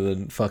stuff other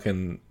than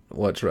fucking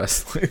watch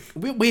wrestling.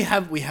 We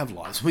have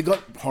lives. We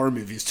got horror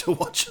movies to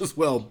watch as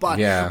well. But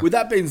Yeah. with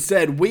that being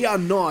said, we are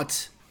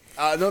not.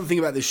 Another thing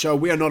about this show,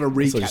 we are not a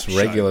recap So just show.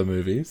 regular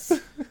movies.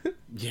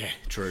 Yeah,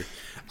 true.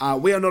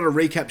 We are not a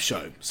recap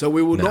show, so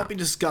we will not be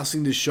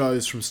discussing the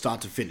shows from start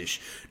to finish.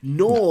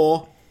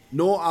 Nor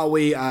are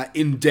we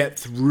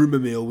in-depth rumor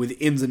mill with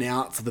ins and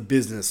outs of the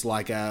business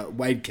like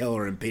Wade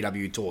Keller and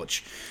PW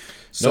Torch.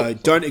 So Nope.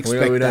 don't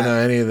expect we don't that. know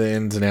any of the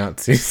ins and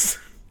outs.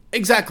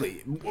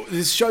 Exactly.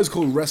 This show's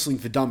called Wrestling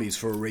for Dummies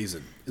for a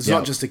reason. It's Yep.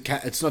 not just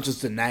it's not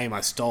just a name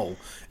I stole.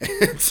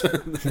 It's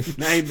a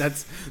name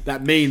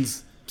that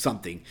means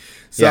something.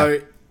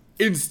 So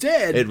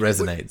instead, It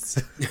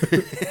resonates.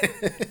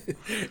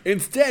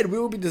 Instead, we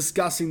will be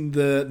discussing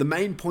the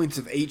main points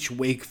of each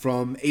week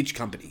from each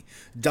company.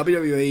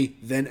 WWE,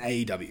 then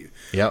AEW.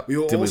 Yep. We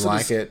will Did we also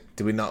like it?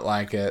 Did we not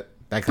like it?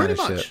 That kind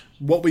Pretty of much. shit.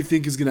 What we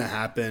think is going to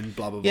happen,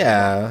 blah, blah, blah.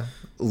 Yeah.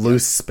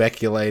 Loose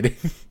speculating.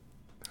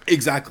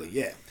 Exactly,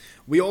 yeah.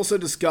 We also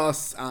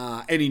discuss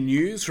any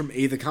news from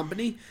either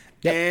company.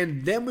 Yep.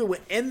 And then we will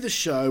end the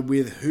show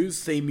with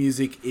Whose Theme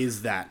Music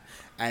Is That?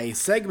 A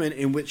segment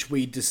in which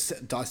we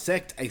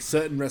dissect a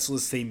certain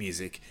wrestler's theme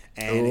music.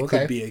 And it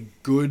could be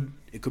good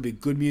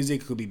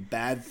music, it could be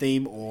bad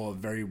theme, or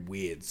very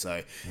weird.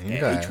 So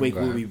each week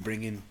we'll be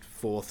bringing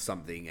forth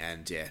something,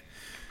 and yeah,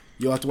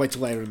 you'll have to wait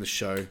till later in the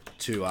show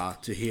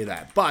to hear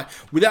that. But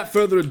without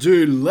further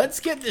ado, let's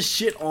get this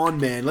shit on,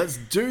 man. Let's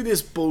do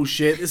this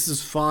bullshit. This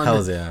is fun.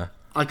 Hells yeah.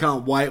 I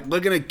can't wait. We're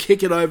gonna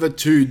kick it over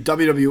to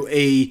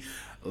WWE.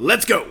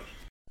 Let's go.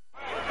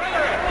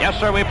 Yes,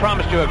 sir, we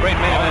promised you a great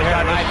main event here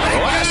tonight.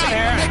 Look out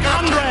here.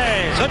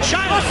 Andre, the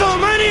China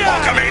WrestleMania.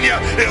 Hulkamania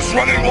is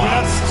running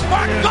wild.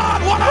 My God,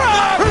 what a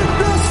run!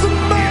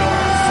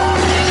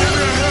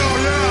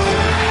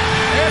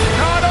 It's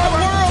not the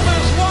world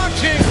is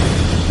watching.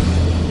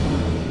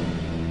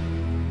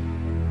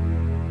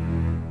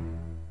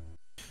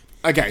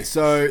 Okay,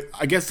 so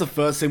I guess the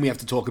first thing we have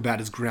to talk about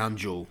is Crown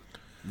Jewel,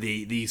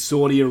 the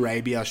Saudi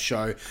Arabia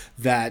show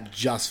that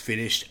just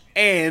finished.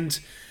 And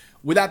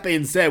with that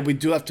being said, we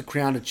do have to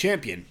crown a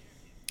champion.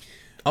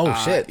 Oh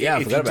shit! Yeah, I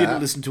if forgot you about didn't that.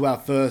 listen to our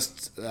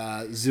first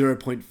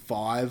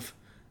 0.5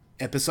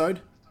 episode,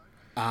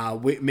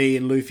 me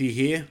and Luffy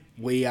here,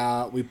 we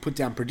put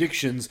down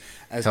predictions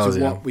as Hells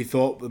to yeah. what we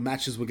thought the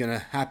matches were going to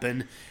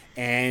happen,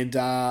 and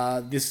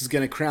this is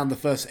going to crown the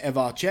first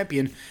ever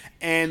champion.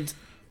 And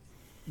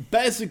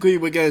basically,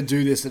 we're going to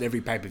do this at every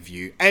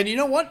pay-per-view. And you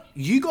know what?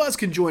 You guys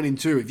can join in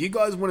too. If you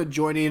guys want to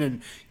join in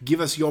and give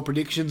us your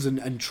predictions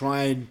and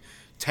try and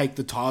take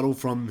the title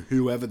from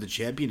whoever the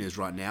champion is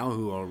right now,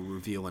 who I'll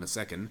reveal in a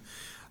second.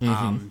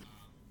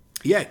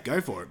 Yeah,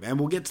 go for it, man.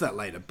 We'll get to that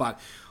later. But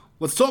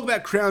let's talk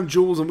about Crown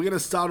Jewels, and we're going to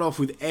start off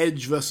with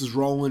Edge versus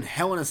Rollins,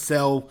 Hell in a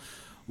Cell.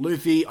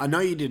 Luffy, I know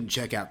you didn't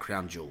check out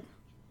Crown Jewel.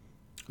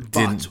 But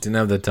Didn't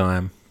have the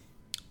time.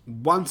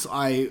 once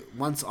I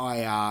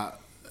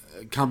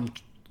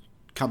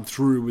come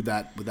through with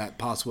that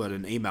password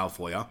and email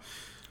for you,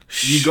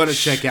 you got to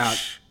check out.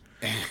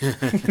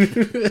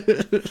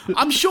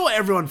 I'm sure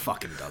everyone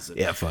fucking does it.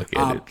 Yeah, fuck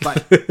it.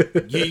 But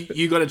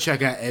you got to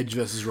check out Edge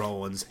versus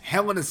Rollins,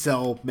 Hell in a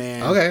Cell,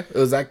 man. Okay, it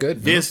was that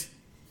good. This,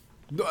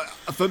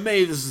 for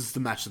me, this is the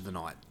match of the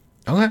night.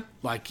 Okay.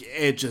 Like,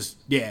 it just,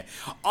 yeah.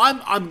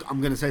 I'm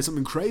gonna say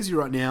something crazy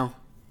right now.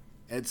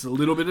 It's a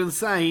little bit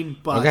insane,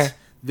 but Okay.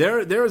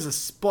 there is a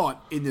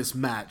spot in this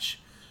match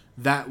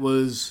that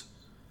was,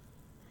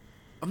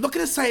 I'm not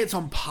gonna say it's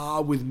on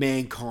par with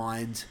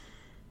Mankind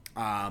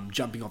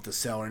jumping off the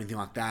cell or anything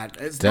like that.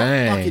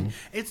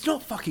 It's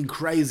not fucking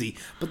crazy,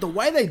 but the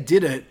way they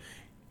did it,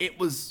 it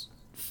was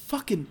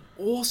fucking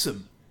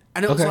awesome.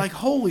 And it was Okay. like,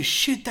 holy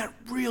shit, that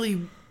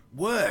really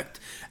worked.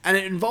 And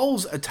it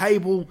involves a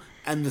table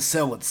and the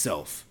cell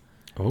itself.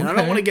 And I don't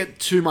Okay. want to get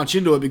too much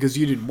into it because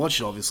you didn't watch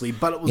it, obviously,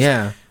 but it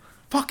was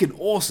fucking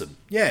awesome.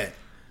 Yeah.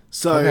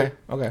 So,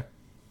 Okay.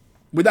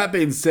 with that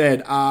being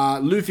said,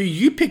 Luffy,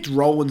 you picked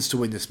Rollins to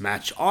win this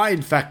match. I,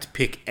 in fact,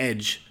 pick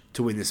Edge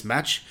to win this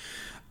match.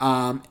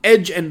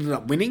 Edge ended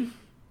up winning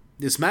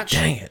this match.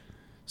 Dang it.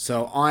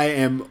 So I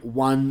am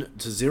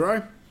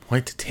 1-0.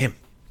 Point to Tim.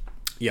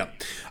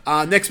 Yep.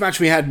 Next match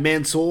we had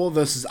Mansoor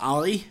versus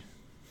Ali.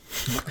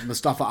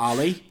 Mustafa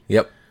Ali.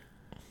 Yep.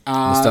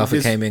 Mustafa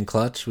this- came in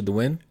clutch with the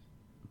win.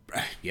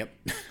 Yep.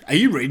 Are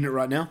you reading it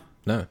right now?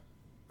 No.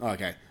 Oh,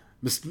 okay.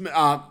 Wait,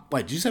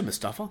 did you say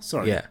Mustafa?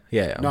 Sorry.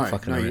 Yeah. I'm No,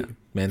 fucking no, around. you-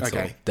 Mansoor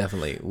okay.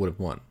 definitely would have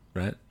won,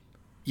 right?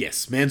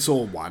 Yes,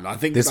 Mansoor won. I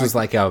think This was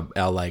like our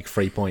like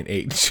 3 point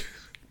each.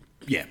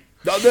 Yeah.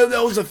 There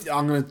was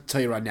I'm going to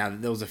tell you right now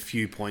that there was a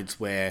few points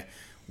where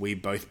we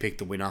both picked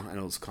the winner and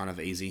it was kind of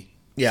easy.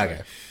 Yeah. So,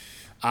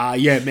 Okay.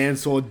 yeah,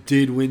 Mansoor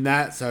did win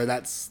that, so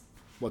that's...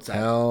 What's that?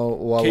 Hell, Keep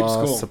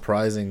voila, score.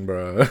 surprising,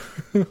 bro.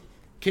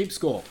 Keep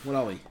score. What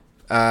are we?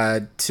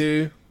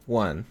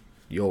 2-1,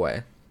 your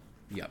way.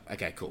 Yep.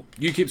 Okay, cool.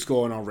 You keep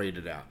score and I'll read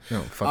it out.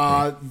 Oh,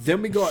 fuck me.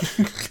 Then we got...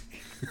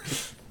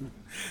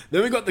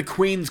 then we got the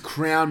Queen's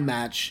Crown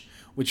match,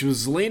 which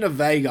was Zelina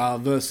Vega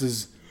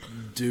versus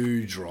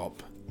Doudrop.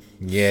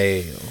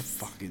 Yay.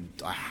 Fucking,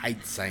 I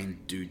hate saying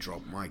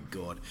Dewdrop. My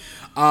God.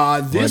 Why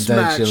This don't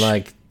match, you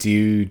like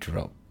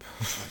Dewdrop?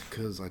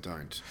 because I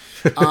don't.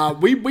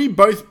 We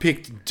both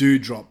picked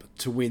Dewdrop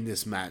to win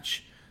this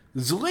match.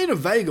 Zelina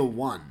Vega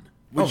won,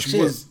 which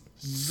shit. was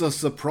the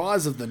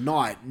surprise of the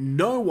night.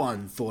 No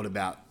one thought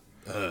about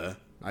her,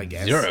 I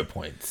guess. 0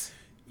 points.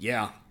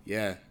 Yeah.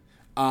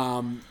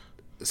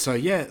 So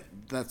yeah,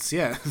 that's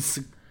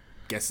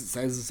guess it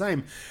stays the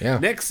same. Yeah.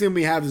 Next thing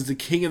we have is the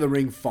King of the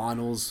Ring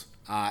finals.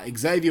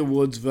 Xavier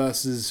Woods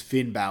versus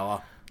Finn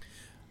Balor.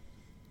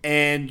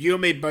 And you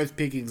and me both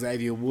pick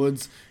Xavier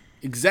Woods.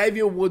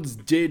 Xavier Woods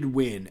did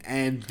win,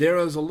 and there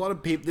is a lot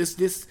of people. This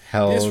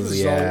result,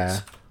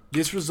 yeah.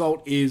 This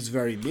result is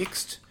very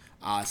mixed.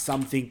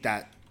 Some think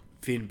that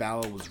Finn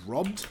Balor was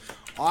robbed.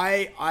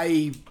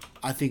 I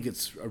think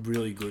it's a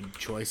really good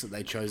choice that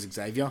they chose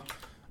Xavier.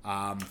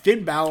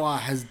 Finn Balor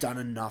has done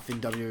enough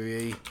in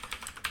WWE,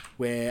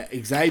 where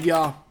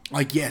Xavier,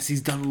 like, yes,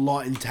 he's done a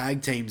lot in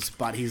tag teams,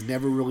 but he's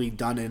never really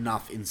done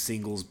enough in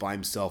singles by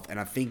himself, and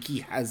I think he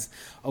has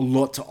a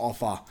lot to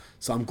offer,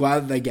 so I'm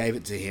glad that they gave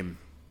it to him.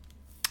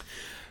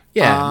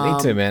 Yeah,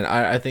 me too, man.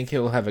 I think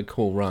he'll have a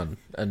cool run,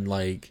 and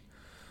like,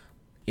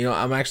 you know,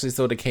 I'm actually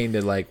sort of keen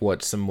to like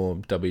watch some more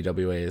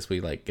WWE as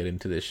we like get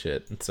into this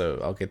shit, and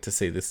so I'll get to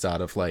see the start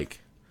of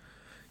like,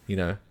 you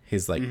know,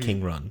 his like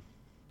king run.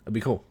 It'd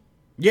be cool.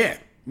 Yeah,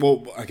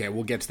 well, okay,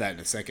 we'll get to that in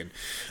a second.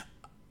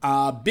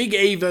 Big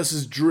E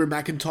versus Drew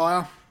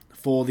McIntyre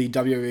for the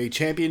WWE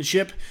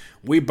Championship.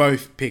 We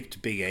both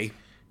picked Big E.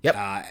 Yep.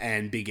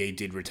 And Big E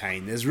did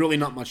retain. There's really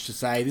not much to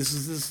say.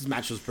 This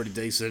match was pretty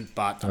decent,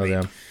 but I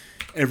mean,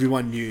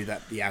 everyone knew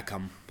that the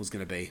outcome was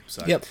going to be.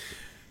 So, Yep.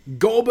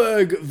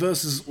 Goldberg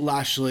versus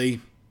Lashley.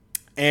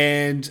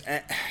 And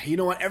you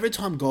know what? Every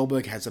time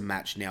Goldberg has a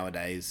match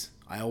nowadays,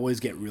 I always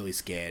get really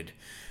scared.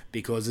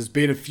 Because there's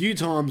been a few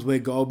times where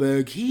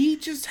Goldberg, he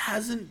just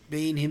hasn't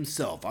been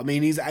himself. I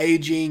mean, he's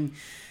aging,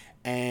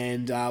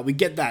 and we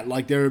get that.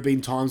 Like, there have been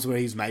times where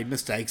he's made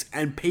mistakes,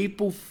 and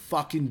people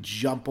fucking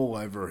jump all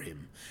over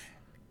him.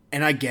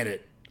 And I get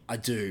it. I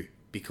do.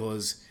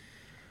 Because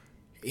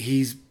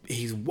he's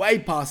way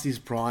past his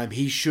prime.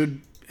 He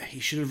should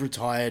have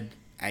retired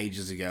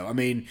ages ago. I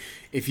mean,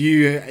 if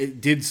you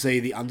did see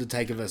the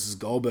Undertaker versus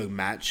Goldberg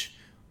match,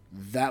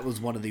 that was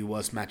one of the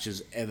worst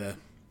matches ever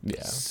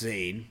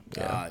seen.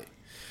 Yeah.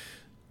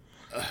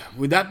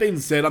 With that being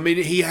said, I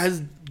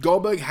mean,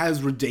 Goldberg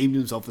has redeemed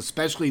himself,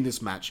 especially in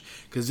this match,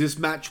 because this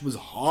match was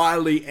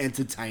highly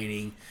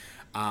entertaining.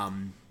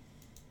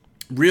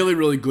 Really,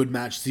 really good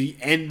match. The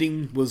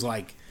ending was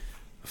like,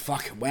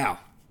 fucking wow,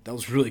 that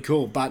was really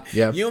cool. But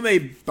you and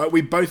me,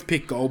 we both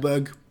picked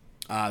Goldberg.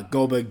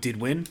 Goldberg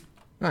did win.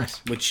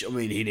 Nice. Which, I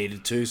mean, he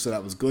needed to, so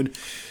that was good.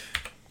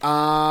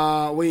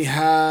 We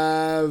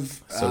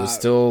have... So it's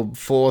still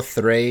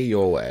 4-3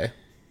 your way.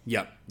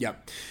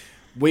 Yep.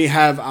 We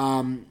have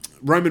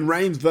Roman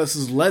Reigns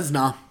versus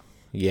Lesnar.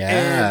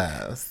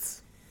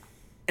 Yes.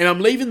 And I'm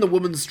leaving the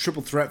women's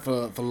triple threat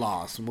for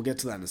last, and we'll get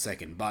to that in a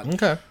second. But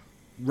Okay.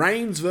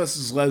 Reigns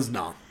versus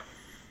Lesnar.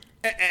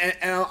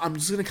 And I'm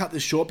just going to cut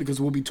this short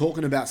because we'll be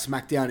talking about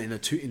SmackDown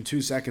in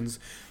 2 seconds.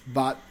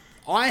 But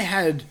I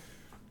had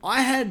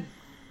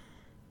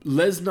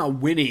Lesnar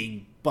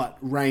winning, but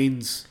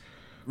Reigns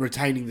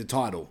retaining the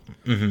title.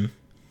 Mm-hmm.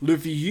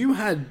 Luffy, you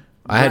had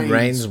I had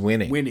Reigns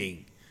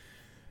winning.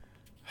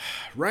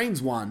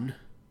 Reigns won.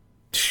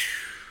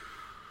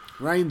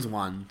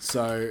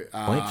 So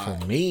Point for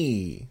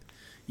me.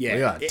 yeah,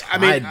 We are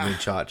tied,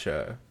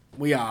 muchacho.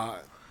 we are.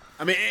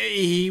 I mean,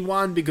 he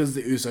won because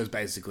the Usos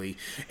basically.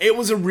 It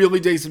was a really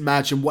decent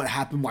match, and what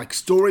happened, like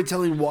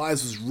storytelling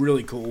wise, was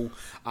really cool.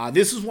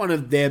 This is one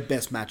of their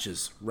best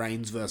matches,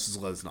 Reigns versus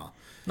Lesnar.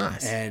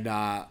 Nice. And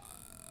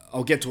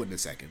I'll get to it in a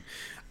second.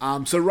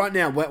 So right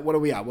now, what are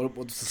we at?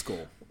 What's the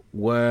score?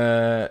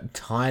 We're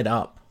tied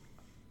up.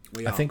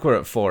 I think we're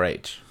at 4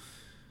 each.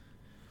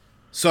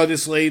 So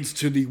this leads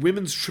to the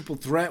women's triple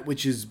threat,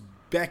 which is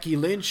Becky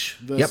Lynch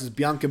versus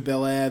Bianca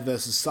Belair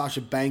versus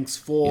Sasha Banks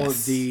for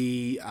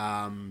the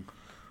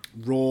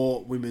Raw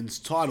Women's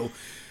title.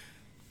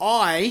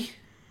 I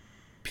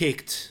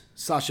picked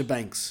Sasha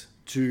Banks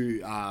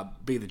to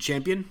be the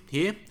champion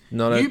here.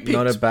 Not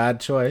a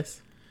bad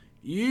choice.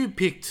 You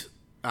picked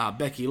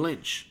Becky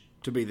Lynch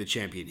to be the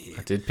champion here.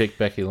 I did pick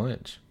Becky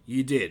Lynch.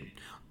 You did.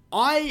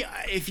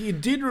 If you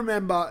did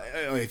remember,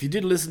 if you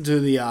did listen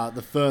to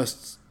the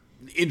first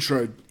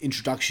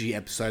introductory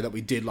episode that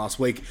we did last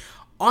week,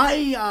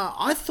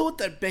 I thought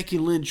that Becky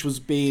Lynch was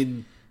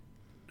being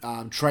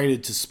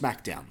traded to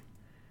SmackDown.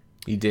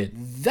 You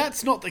did.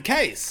 That's not the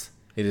case.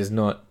 It is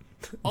not.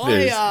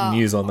 There's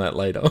news on that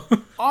later.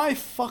 I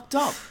fucked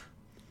up.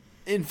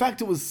 In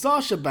fact, it was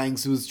Sasha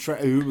Banks who was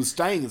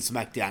staying at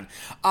SmackDown.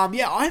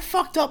 I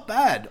fucked up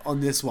bad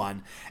on this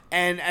one.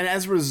 And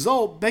as a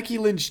result, Becky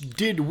Lynch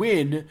did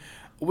win,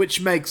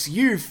 which makes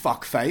you,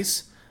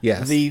 fuckface,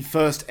 the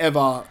first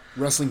ever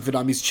Wrestling for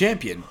Dummies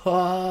champion.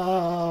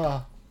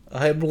 I'm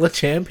the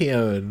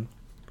champion.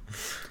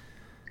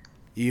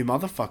 You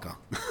motherfucker.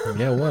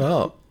 Yeah, what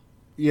up?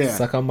 Yeah.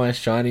 Suck on my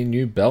shiny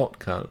new belt,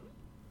 cunt.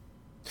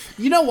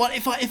 You know what?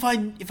 If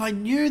I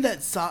knew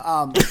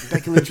that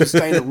Becky Lynch was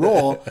staying at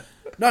Raw,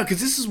 no, because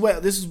this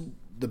is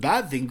the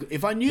bad thing.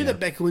 If I knew that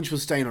Becky Lynch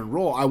was staying on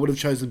Raw, I would have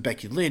chosen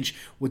Becky Lynch,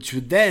 which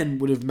would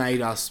have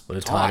made us Would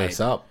have tied us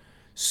up.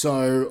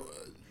 So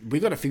we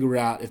got to figure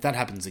out if that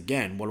happens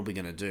again. What are we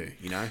going to do?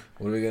 You know,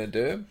 What are we going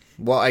to do?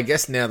 Well, I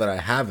guess now that I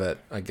have it,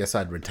 I guess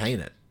I'd retain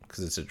it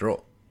because it's a draw.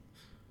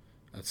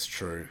 that's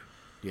true.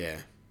 Yeah,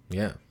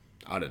 Yeah.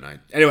 I don't know.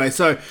 Anyway,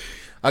 so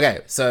Okay,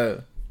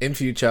 so in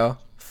future,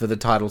 for the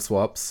title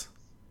swaps,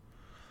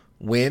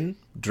 win,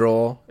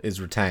 draw is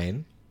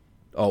retain.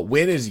 Oh,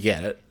 win is you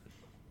get it.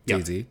 Yep.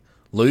 Easy.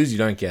 Lose, you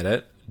don't get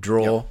it.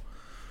 Draw,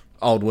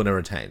 old winner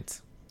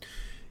retains.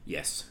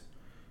 yes,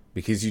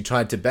 Because you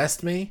tried to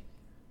best me,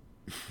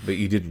 but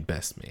you didn't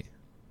best me.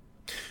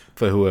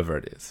 For whoever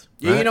it is.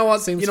 yeah. Right? You know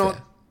what? Seems you know fair.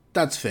 what?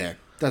 That's fair.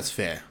 That's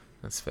fair.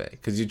 That's fair.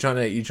 Because you're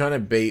trying to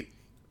beat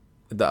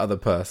the other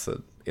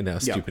person in our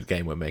stupid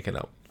game we're making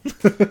up.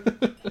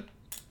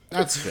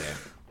 That's fair.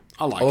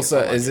 I like Also,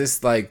 it. I like is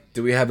this like,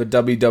 do we have a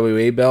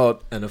WWE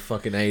belt and a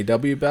fucking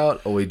AEW belt,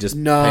 or we just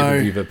No.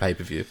 pay-per-view for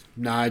pay-per-view?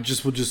 No,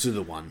 we'll just do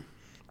the one.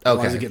 Okay.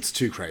 Otherwise it gets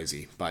too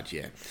crazy. But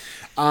yeah.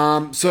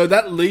 So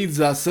that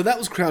leads us. So that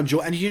was Crown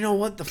Jewel. And you know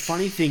what? The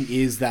funny thing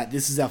is that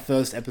this is our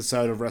first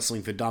episode of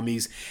Wrestling for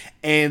Dummies.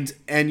 And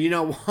you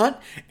know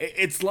what?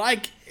 It's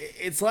like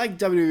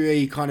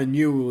WWE kind of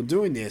knew we were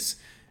doing this.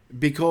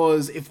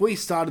 Because if we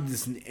started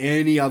this in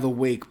any other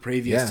week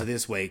previous Yeah. to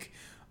this week,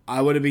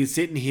 I would have been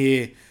sitting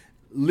here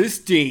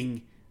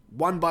listing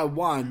one by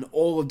one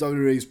all of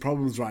WWE's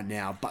problems right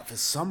now. But for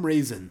some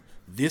reason,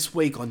 this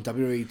week on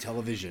WWE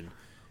television,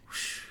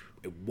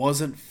 it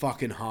wasn't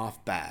fucking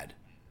half bad.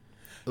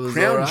 was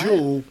Crown alright.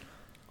 Jewel,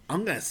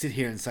 I'm going to sit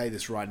here and say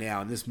this right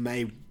now, and this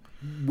may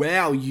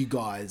wow you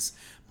guys,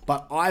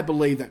 but I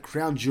believe that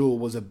Crown Jewel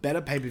was a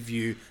better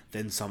pay-per-view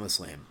than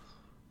SummerSlam.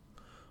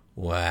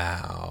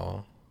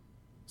 Wow.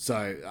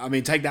 So, I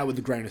mean, take that with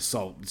a grain of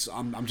salt.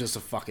 I'm just a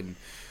fucking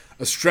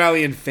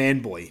Australian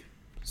fanboy.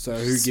 So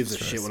who gives a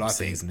shit what I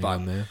think? Seasoning But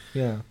on there.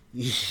 Yeah.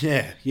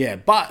 yeah.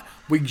 But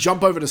we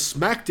jump over to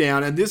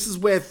SmackDown, and this is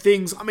where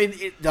things, I mean,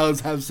 it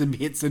does have some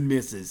hits and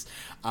misses.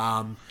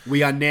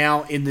 We are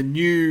now in the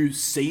new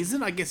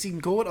season, I guess you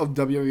can call it, of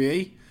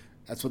WWE.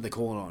 That's what they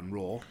call it on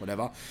Raw,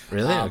 whatever.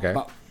 Really? Okay.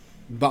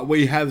 But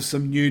we have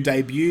some new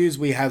debuts.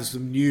 We have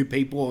some new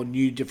people on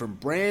new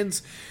different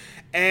brands.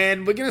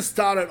 And we're going to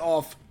start it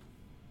off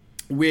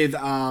with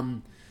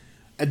a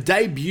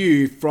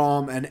debut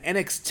from an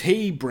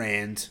NXT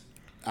brand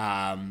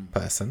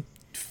Person.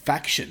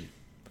 faction.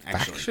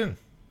 Actually. Faction.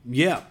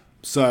 Yeah.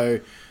 So,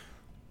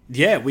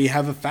 yeah, we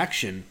have a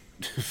faction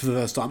for the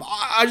first time.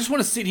 I just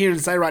want to sit here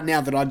and say right now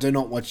that I do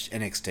not watch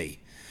NXT.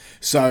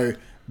 So,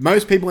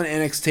 most people in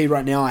NXT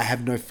right now, I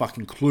have no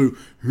fucking clue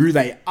who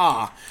they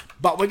are.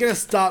 But we're going to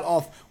start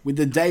off with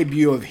the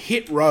debut of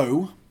Hit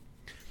Row,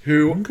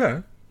 who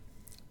Okay.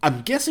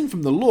 I'm guessing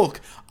from the look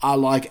are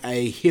like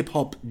a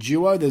hip-hop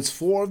duo. There's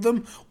 4 of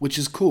them, which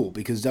is cool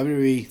because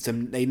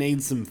WWE, they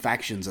need some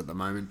factions at the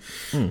moment.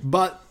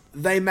 But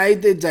they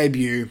made their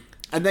debut,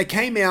 and they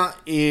came out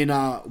in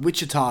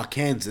Wichita,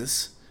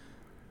 Kansas.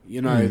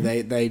 You know,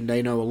 they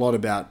know a lot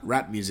about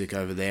rap music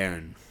over there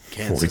in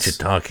Kansas.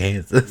 Wichita,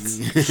 Kansas.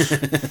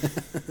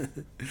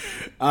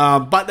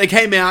 But they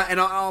came out, and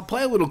I'll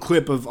play a little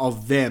clip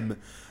of them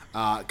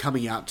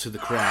coming out to the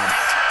crowd.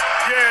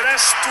 Yeah,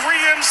 that's 3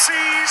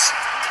 MCs,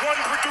 1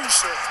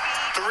 producer.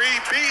 3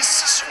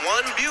 beasts,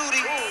 1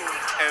 beauty.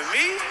 And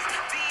me,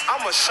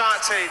 I'm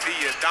Ashante the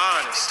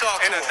Adonis.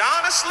 And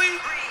honestly,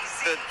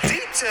 the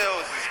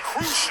details is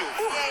crucial.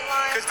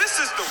 Because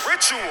this is the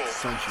ritual.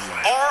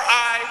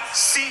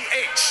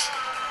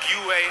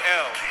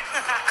 RICHUAL.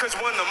 Because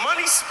when the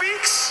money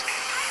speaks,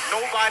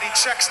 nobody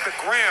checks the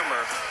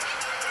grammar.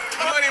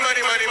 Money, money,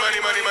 money, money,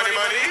 money, money,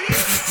 money.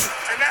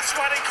 And that's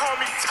why they call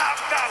me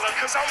top dollar,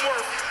 because I'm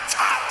worth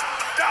top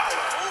dollar.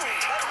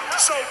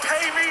 So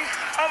pay me,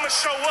 I'ma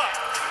show up.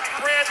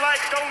 Bread like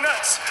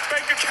donuts,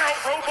 bank account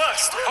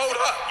robust. Hold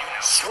up.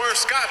 Swerve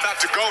Scott about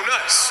to go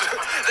nuts.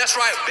 That's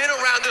right. Been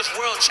around this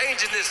world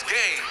changing this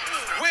game.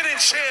 Winning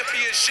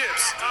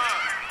championships.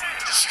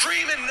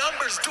 Streaming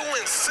numbers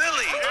doing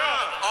silly.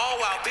 All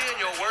while being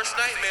your worst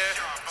nightmare.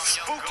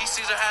 Spooky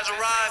Caesar has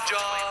arrived,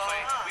 y'all.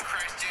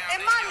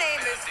 And my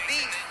name is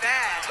Big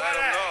Bad. Let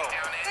 'em know.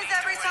 Because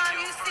every time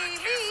you see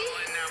me,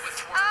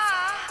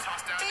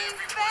 be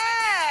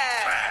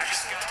bad.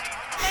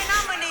 And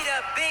I'ma need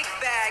a big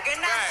bag, and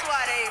that's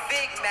why they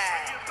big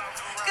mad.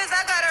 Because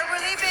I got a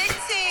really big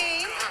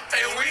team.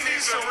 And we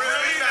need some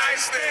really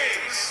nice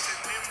things.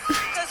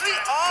 Because we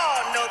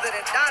all know that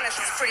Adonis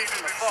is pretty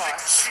from afar.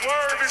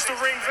 Swerve is the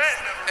ring vet.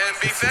 And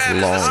be fat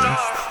is the long.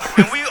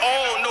 star. And we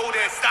all know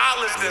that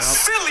Dollar's the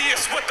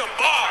silliest with the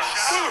bars.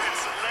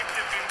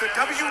 The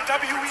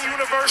WWE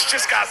Universe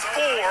just got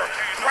 4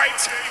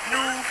 bright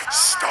new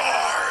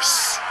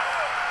stars.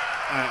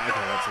 Okay,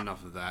 that's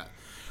enough of that.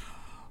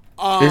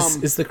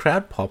 Is the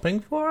crowd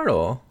popping for it,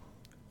 or?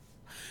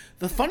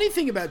 The funny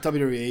thing about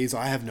WWE is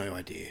I have no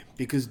idea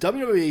because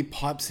WWE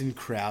pipes in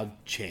crowd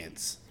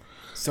chants.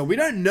 So we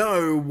don't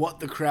know what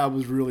the crowd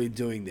was really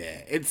doing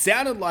there. It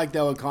sounded like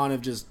they were kind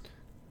of just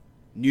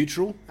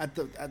neutral at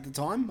the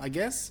time, I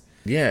guess.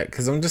 Yeah,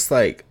 because I was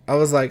like,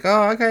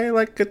 oh, okay,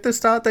 like at the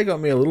start they got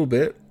me a little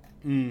bit.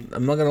 I'm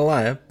not gonna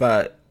lie,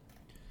 but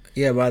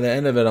yeah, by the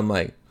end of it, I'm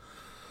like,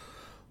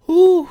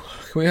 ooh,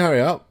 can we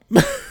hurry up?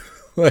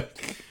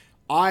 Like,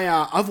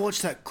 I've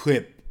watched that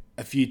clip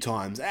a few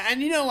times,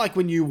 and you know, like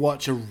when you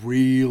watch a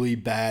really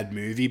bad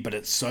movie, but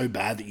it's so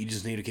bad that you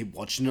just need to keep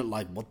watching it.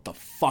 Like, what the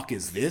fuck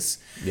is this?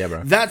 Yeah,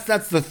 bro.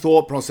 That's the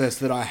thought process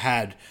that I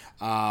had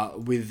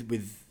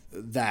with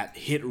that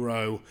Hit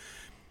Row.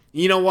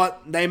 You know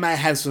what? They may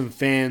have some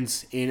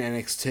fans in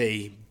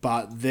NXT,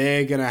 but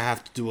they're gonna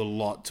have to do a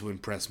lot to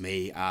impress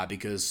me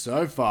because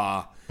so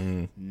far,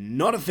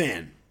 not a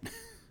fan.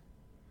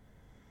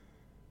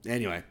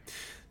 Anyway,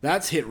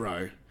 that's Hit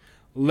Row.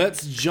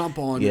 Let's jump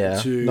on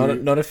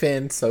to... Not a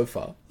fan so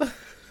far.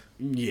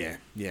 Yeah.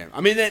 I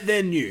mean,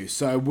 they're new,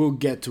 so we'll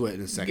get to it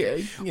in a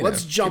second. Yeah,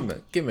 Let's jump...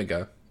 Give him a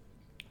go.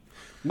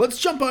 Let's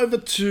jump over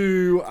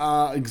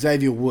to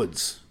Xavier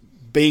Woods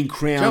being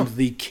crowned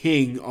the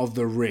king of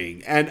the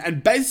ring.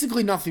 And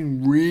basically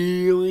nothing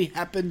really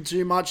happened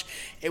too much.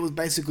 It was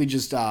basically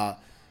just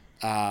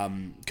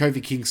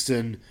Kofi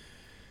Kingston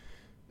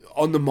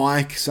on the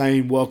mic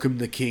saying, welcome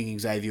the king,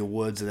 Xavier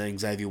Woods, and then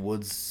Xavier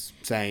Woods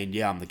saying,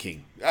 yeah, I'm the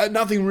king.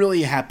 Nothing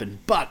really happened,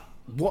 but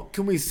what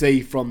can we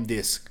see from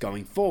this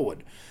going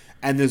forward?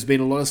 And there's been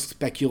a lot of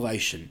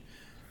speculation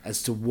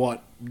as to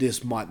what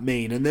this might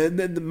mean. And then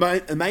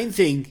the main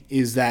thing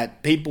is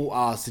that people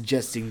are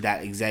suggesting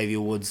that Xavier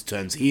Woods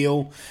turns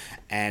heel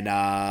and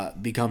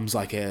becomes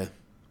like a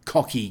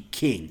cocky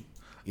king,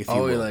 if you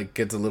will. He like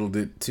gets a little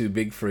bit too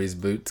big for his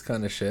boots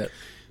kind of shit.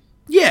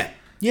 Yeah.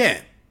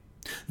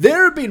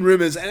 There have been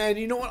rumors, and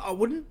you know what? I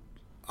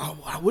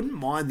wouldn't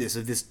mind this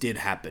if this did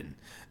happen.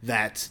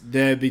 That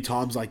there'd be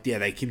times like, yeah,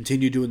 they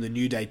continue doing the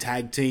New Day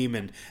tag team,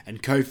 and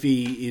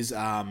Kofi is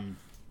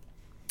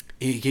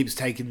he keeps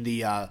taking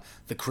the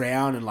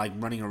crown and like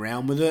running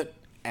around with it,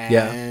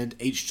 and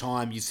each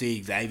time you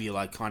see Xavier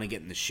like kind of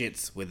getting the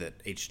shits with it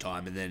each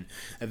time, and then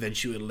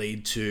eventually it would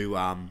lead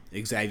to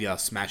Xavier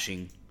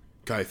smashing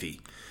Kofi.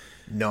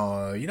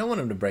 No, you don't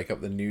want him to break up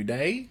the New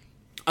Day.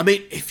 I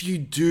mean, if you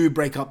do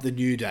break up the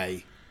New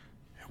Day,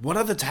 what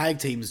other tag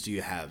teams do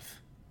you have?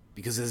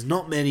 Because there's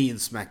not many in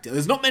SmackDown.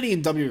 There's not many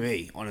in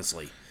WWE,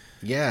 honestly.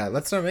 Yeah,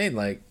 that's what I mean.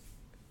 Like,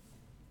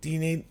 do you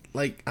need,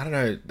 like, I don't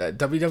know,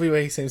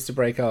 WWE seems to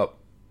break up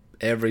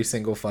every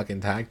single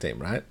fucking tag team,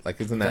 right?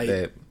 Like, isn't that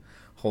their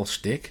whole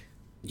shtick?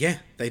 Yeah,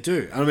 they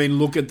do. I mean,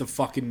 look at the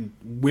fucking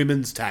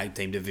women's tag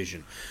team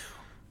division.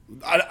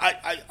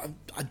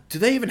 Do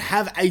they even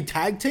have a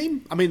tag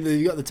team? I mean,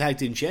 you got the tag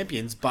team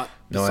champions, but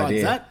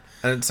besides that...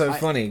 And it's so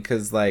funny,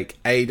 because, like,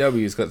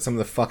 AEW's got some of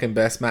the fucking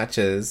best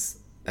matches,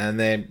 and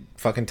they're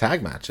fucking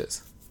tag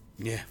matches.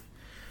 Yeah.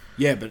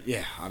 Yeah, but,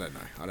 yeah, I don't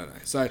know.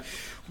 So,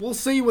 we'll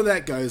see where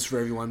that goes for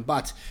everyone,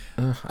 but...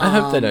 I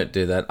hope they don't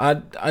do that.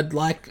 I'd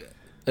like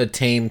a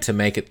team to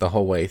make it the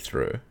whole way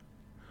through.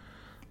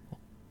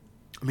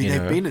 I mean,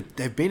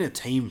 they've been a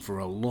team for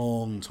a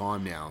long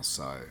time now,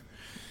 so...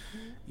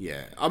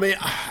 Yeah. I mean,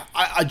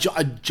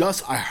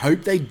 I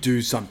hope they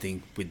do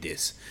something with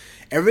this.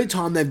 Every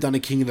time they've done a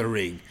King of the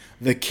Ring,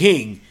 the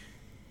King,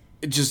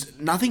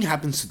 nothing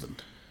happens to them.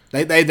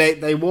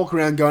 They walk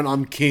around going,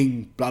 I'm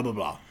king, blah, blah,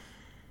 blah.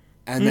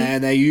 And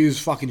then they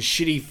use fucking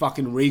shitty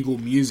fucking Regal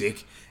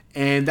music,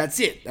 and that's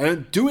it. They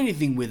don't do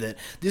anything with it.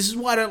 This is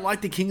why I don't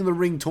like the King of the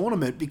Ring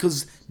tournament,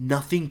 because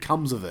nothing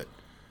comes of it.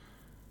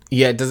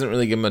 Yeah, it doesn't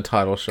really give them a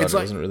title shot. It's It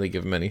like, doesn't really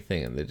give them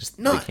anything, and they're just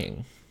the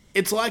king.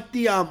 It's like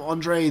the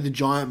Andre the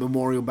Giant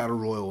Memorial Battle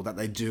Royal that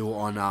they do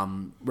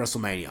on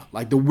WrestleMania.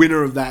 Like, the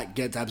winner of that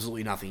gets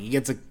absolutely nothing. He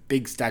gets a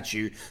big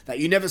statue that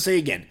you never see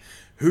again.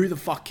 Who the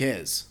fuck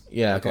cares?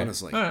 Yeah, like, okay.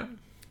 Honestly. All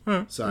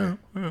right. So...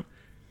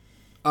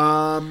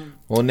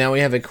 well, now we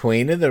have a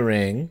Queen of the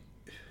Ring.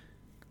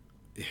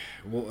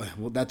 Well,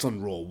 that's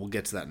on Raw. We'll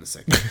get to that in a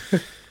second.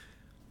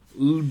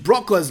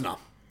 Brock Lesnar.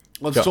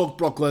 Let's talk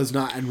Brock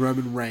Lesnar and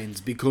Roman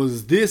Reigns,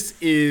 because this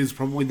is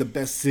probably the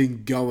best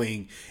thing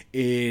going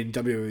in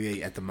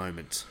WWE at the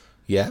moment.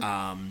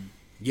 Yeah.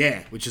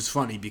 Yeah, which is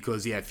funny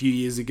because, a few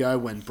years ago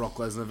when Brock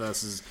Lesnar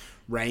versus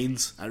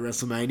Reigns at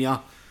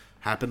WrestleMania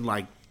happened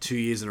like 2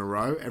 years in a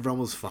row, everyone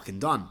was fucking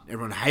done.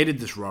 Everyone hated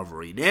this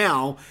rivalry.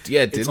 Now...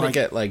 Yeah, didn't it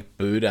get, like,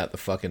 booed out the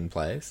fucking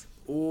place?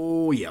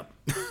 Oh, yeah.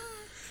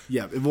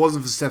 Yeah, if it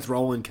wasn't for Seth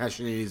Rollins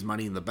cashing in his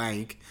Money in the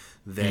Bank,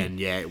 then,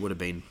 it would have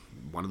been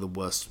one of the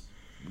worst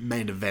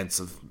main events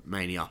of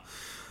Mania.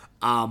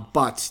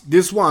 But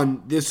this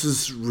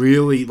is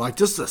really, like,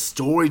 just a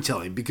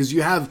storytelling, because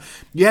you have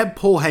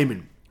Paul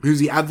Heyman, who's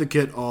the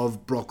advocate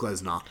of Brock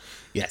Lesnar.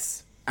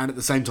 Yes. And at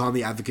the same time,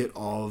 the advocate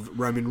of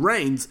Roman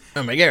Reigns.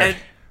 Oh my God. And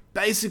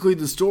basically,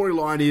 the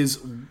storyline is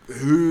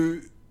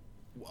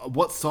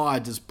what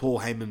side does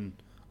Paul Heyman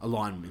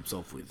align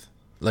himself with?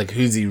 Like,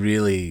 who's he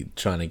really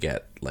trying to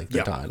get, like,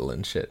 the title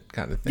and shit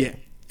kind of thing? Yeah,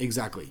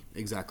 exactly.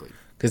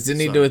 Because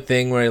didn't he do a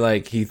thing where,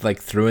 he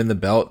threw in the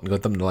belt and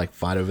got them to, like,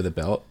 fight over the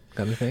belt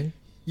kind of thing?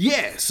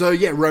 Yeah, so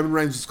Roman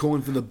Reigns was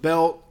calling for the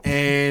belt,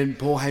 and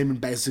Paul Heyman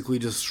basically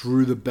just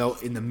threw the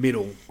belt in the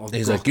middle of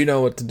He's Brock. like, you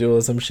know what to do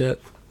or some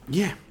shit.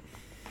 Yeah.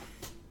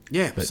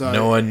 Yeah, But so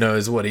no one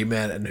knows what he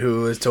meant and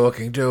who he was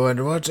talking to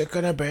and what's it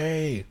gonna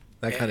be.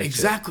 That kind of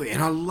exactly,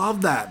 and I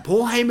love that.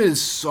 Paul Heyman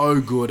is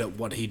so good at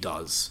what he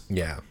does. shit.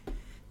 Yeah.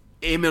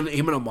 Him on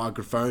a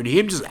microphone,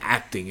 him just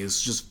acting is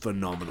just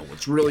phenomenal.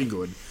 It's really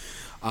good.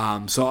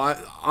 So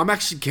I'm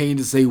actually keen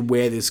to see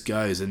where this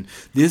goes, and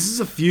this is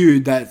a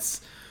feud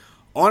that's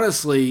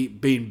honestly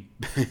been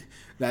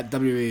that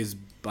WWE is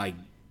like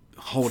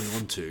holding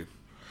on to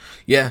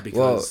Yeah, because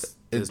well,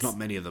 there's not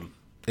many of them.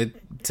 it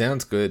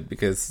sounds good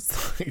because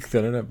like,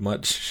 they don't have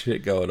much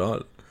shit going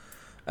on.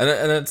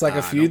 And it's like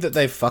a feud that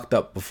they fucked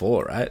up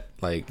before, right?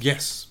 Like,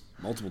 Yes,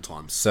 multiple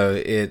times. so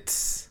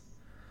it's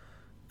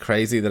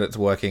crazy that it's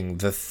working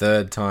the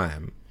third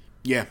time.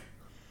 Yeah,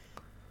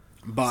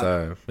 but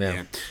So,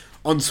 yeah.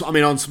 On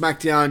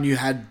SmackDown you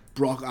had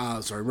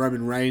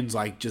Roman Reigns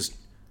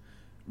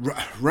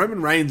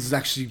Roman Reigns is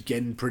actually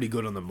getting pretty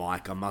good on the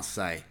mic, I must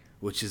say,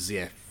 which is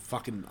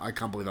fucking I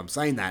can't believe I'm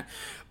saying that,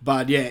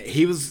 but yeah,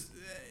 he was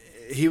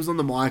on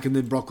the mic, and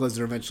then Brock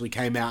Lesnar eventually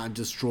came out and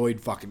destroyed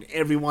fucking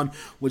everyone,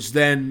 which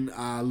then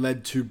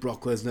led to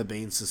Brock Lesnar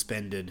being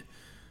suspended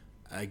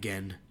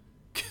again,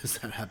 because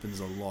that happens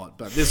a lot.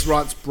 But this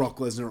writes Brock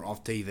Lesnar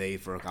off TV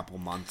for a couple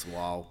of months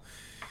while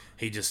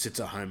he just sits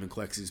at home and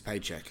collects his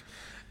paycheck.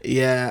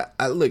 Yeah,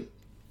 look,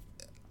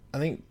 I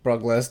think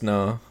Brock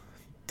Lesnar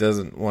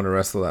doesn't want to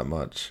wrestle that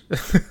much,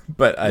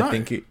 but I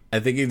think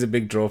he's a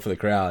big draw for the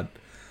crowd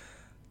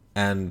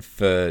and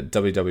for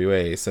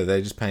WWE. So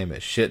they just pay him a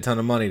shit ton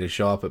of money to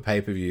show up at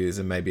pay-per-views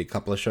and maybe a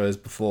couple of shows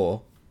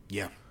before,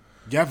 Yeah,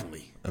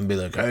 definitely. and be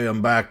like, "Hey,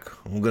 I'm back.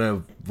 I'm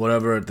gonna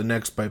whatever at the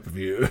next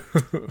pay-per-view,"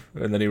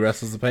 and then he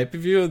wrestles the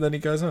pay-per-view and then he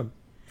goes home.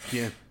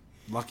 Yeah,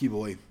 lucky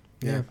boy.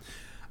 Yeah.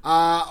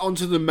 On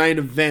to the main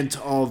event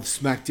of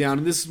SmackDown,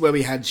 and this is where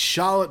we had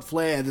Charlotte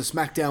Flair, the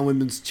SmackDown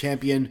Women's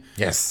Champion.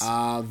 Yes.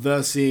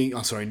 Actually,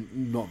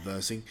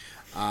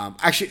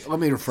 let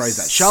me rephrase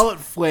that. Charlotte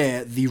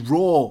Flair, the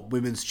Raw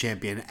Women's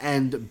Champion,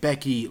 and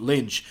Becky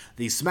Lynch,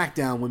 the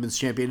SmackDown Women's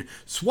Champion,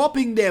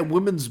 swapping their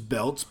women's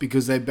belts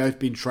because they've both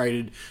been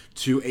traded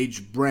to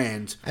each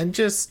brand. And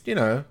just,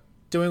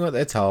 doing what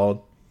they're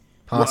told,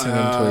 passing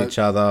them to each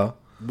other.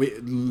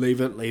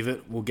 Leave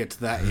it. We'll get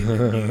to that in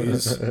the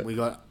news. We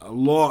got a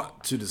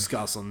lot to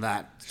discuss on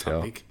that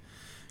topic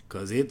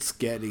because it's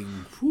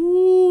getting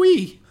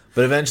whoo-wee.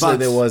 But eventually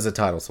there was a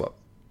title swap.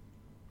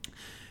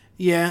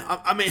 Yeah,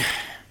 I mean,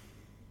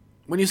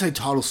 when you say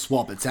title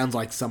swap, it sounds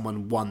like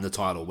someone won the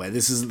title, where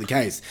this isn't the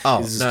case.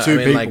 Oh, this is no, two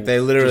people. like they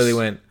literally just-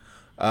 went,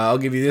 I'll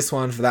give you this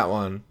one for that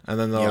one. And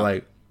then they were Yeah.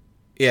 like,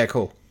 yeah,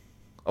 cool.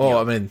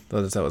 Oh, I mean,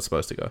 that's how it's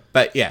supposed to go.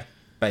 But yeah,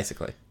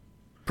 basically.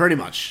 Pretty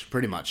much.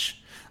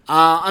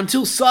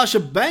 Until Sasha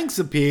Banks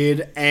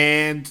appeared,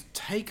 and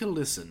take a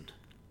listen.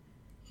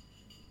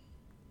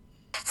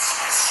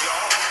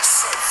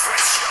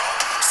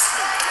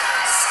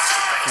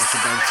 Sasha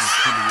Banks is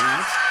coming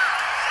out.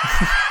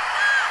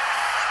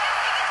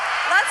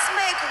 Let's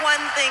make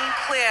one thing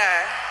clear.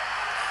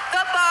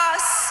 The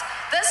boss,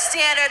 the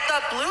standard,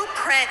 the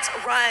blueprint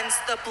runs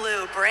the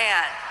blue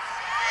brand.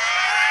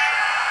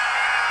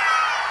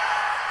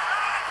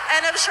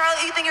 And if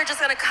Charlotte, you think you're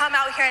just gonna come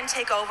out here and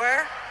take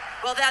over,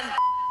 well then,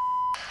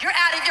 you're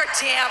out of your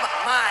damn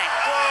mind.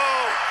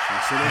 She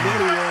said a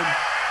naughty word.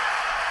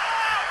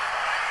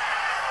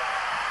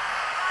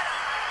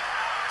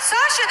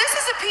 Sasha, this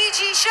is a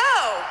PG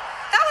show.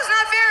 That was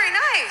not very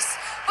nice.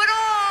 But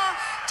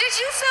did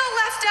you feel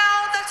left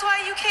out? That's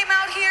why you came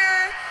out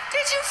here?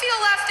 Did you feel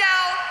left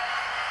out?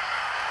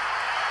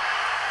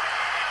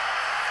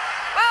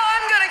 Well,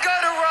 I'm gonna go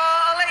to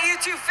Raw. I'll let you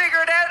two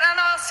figure it out, and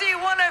I'll see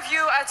one of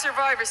you at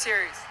Survivor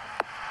Series.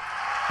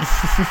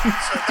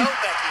 So no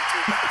Becky,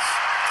 2 belts.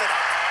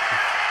 Tonight.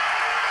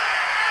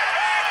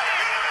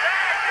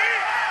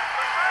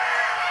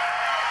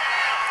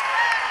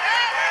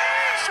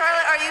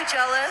 Charlotte, are you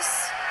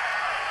jealous?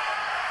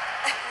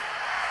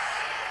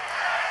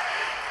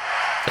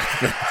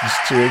 Just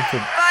cheering for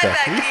Bye,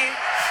 Becky.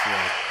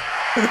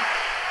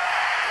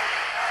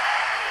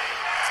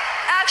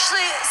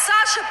 Actually,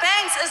 Sasha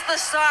Banks is the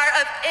star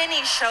of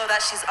any show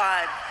that she's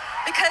on.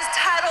 Because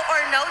title or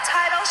no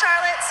title,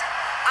 Charlotte,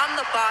 I'm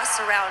the boss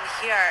around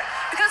here.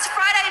 Because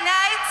Friday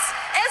nights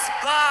is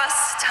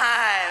boss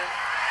time.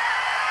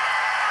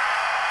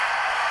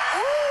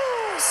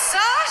 Ooh,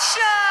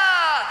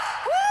 Sasha!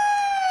 Woo!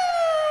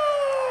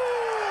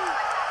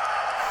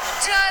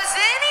 Does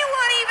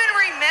anyone even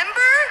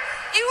remember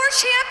you were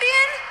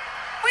champion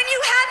when you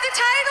had the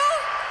title?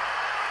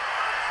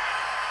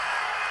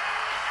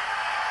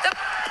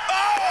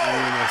 And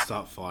then they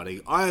start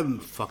fighting. I am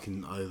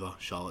fucking over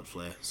Charlotte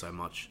Flair so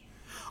much.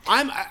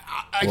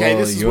 Okay, Well,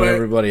 this is you and where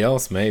everybody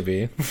else,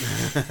 maybe.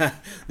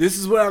 this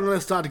is where I'm going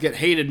to start to get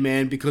heated,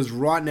 man, because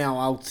right now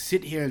I'll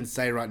sit here and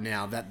say right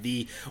now that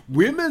the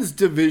women's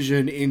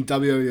division in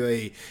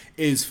WWE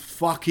is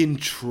fucking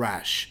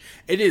trash.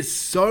 It is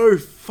so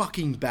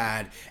fucking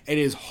bad. It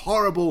is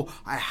horrible.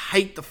 I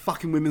hate the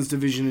fucking women's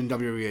division in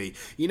WWE.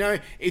 You know,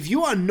 if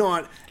you are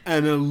not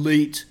an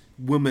elite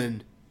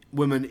woman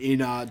in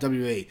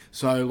WWE,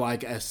 so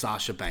like a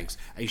Sasha Banks,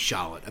 a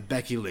Charlotte, a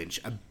Becky Lynch,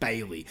 a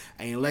Bayley,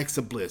 a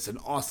Alexa Bliss, an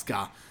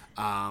Asuka.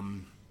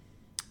 I'm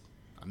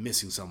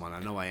missing someone. I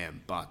know I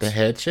am, but The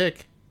hair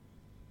chick?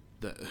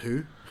 the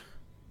who?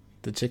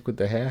 The chick with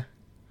the hair?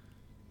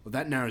 Well,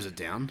 that narrows it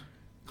down.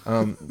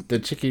 The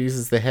chick who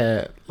uses the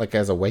hair like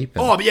as a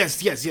weapon. Oh,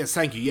 yes,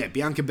 thank you. Yeah,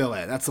 Bianca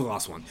Belair. That's the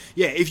last one.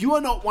 Yeah, if you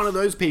are not one of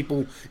those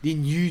people,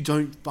 then you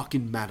don't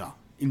fucking matter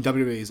in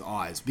WWE's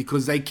eyes,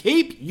 because they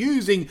keep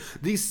using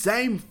these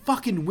same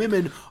fucking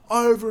women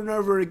over and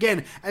over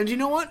again. And you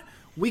know what?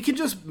 We can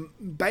just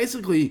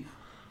basically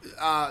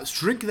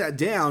shrink that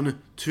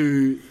down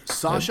to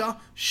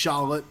Sasha,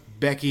 Charlotte,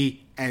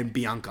 Becky, and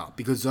Bianca,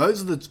 because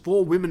those are the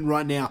 4 women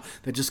right now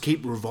that just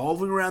keep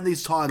revolving around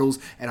these titles,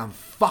 and I'm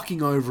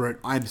fucking over it.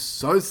 I'm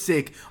so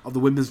sick of the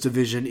women's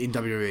division in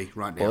WWE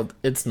right now. Well,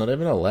 it's not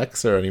even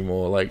Alexa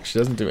anymore. Like, she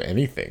doesn't do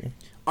anything.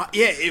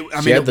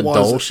 She had the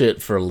doll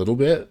shit for a little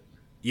bit.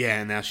 Yeah,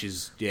 and now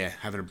she's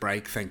having a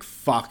break. Thank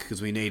fuck,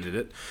 because we needed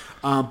it.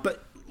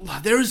 But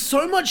there is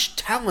so much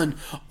talent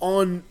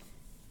in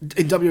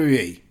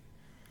WWE,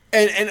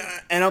 and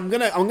I'm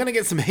gonna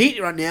get some heat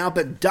right now.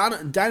 But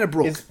Dana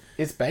Brooke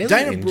Is Bayley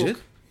Dana injured,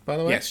 Brooke, by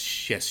the way? yes,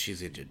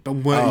 she's injured.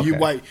 But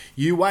okay.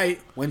 you wait.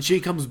 When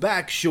she comes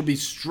back, she'll be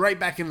straight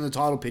back into the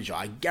title picture.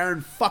 I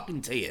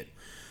guarantee it.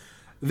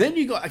 Then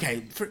you got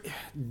for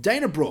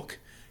Dana Brooke.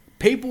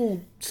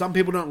 Some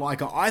people don't like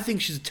her. I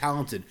think she's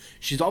talented.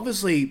 She's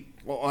obviously.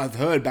 Well, I've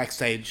heard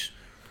backstage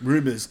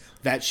rumors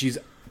that she's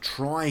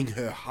trying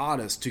her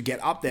hardest to get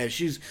up there.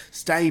 She's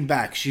staying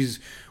back. She's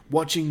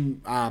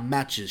watching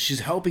matches.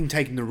 She's helping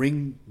taking the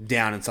ring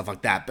down and stuff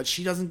like that. But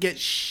she doesn't get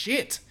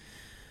shit.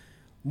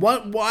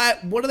 What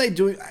are they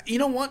doing? You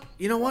know what?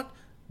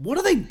 What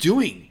are they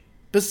doing?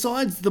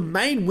 Besides the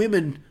main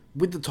women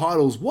with the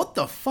titles, what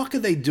the fuck are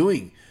they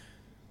doing?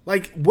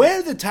 Like,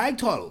 where are the tag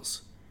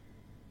titles?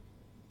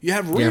 You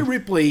have Rhea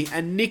Ripley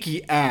and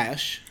Nikki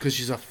Ash, because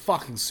she's a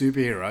fucking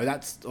superhero.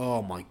 That's,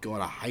 oh my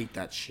god, I hate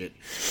that shit.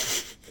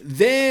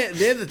 They're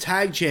the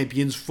tag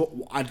champions for,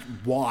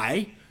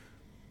 why?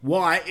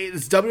 Why?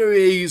 It's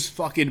WWE's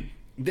fucking,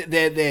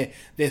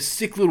 they're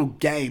sick little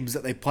games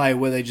that they play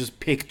where they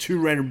just pick 2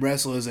 random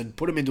wrestlers and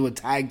put them into a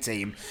tag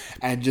team,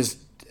 and just,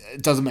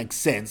 it doesn't make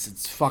sense.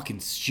 It's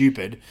fucking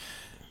stupid.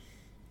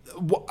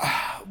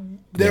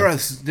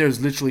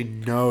 There's literally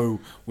no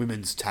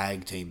women's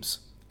tag teams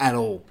at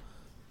all.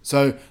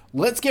 So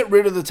let's get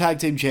rid of the tag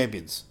team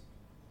champions.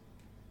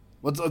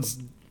 Let's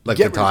like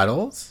get the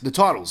titles? The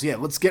titles, yeah.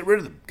 Let's get rid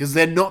of them because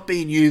they're not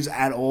being used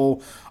at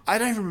all. I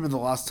don't even remember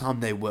the last time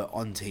they were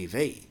on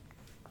TV.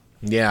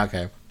 Yeah,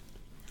 okay.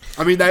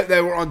 I mean,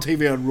 they were on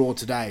TV on Raw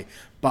today,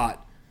 but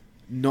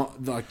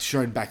not like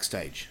shown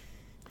backstage.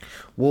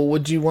 Well,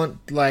 would you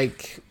want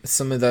like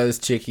some of those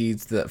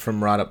chickies that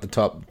from right up the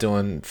top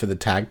doing for the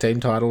tag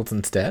team titles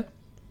instead?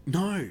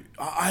 No,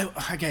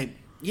 okay,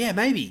 yeah,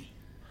 maybe.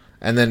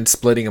 And then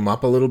splitting them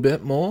up a little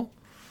bit more?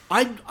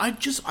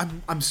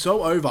 I'm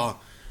so over.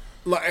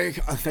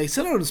 Like, they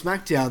said on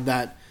SmackDown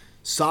that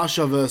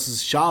Sasha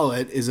versus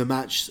Charlotte is a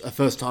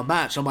first-time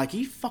match. I'm like, are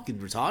you fucking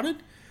retarded?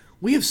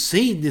 We have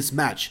seen this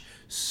match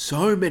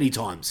so many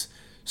times.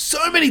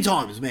 So many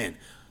times, man.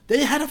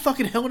 They had a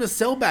fucking Hell in a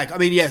Cell back. I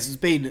mean, yes, it's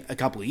been a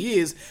couple of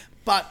years,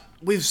 but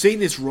we've seen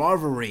this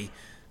rivalry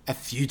a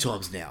few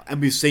times now.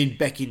 And we've seen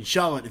Becky and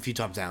Charlotte a few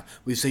times now.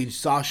 We've seen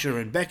Sasha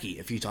and Becky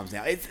a few times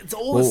now. It's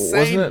all the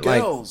same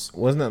girls.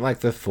 Wasn't it like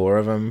the 4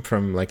 of them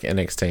from like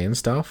NXT and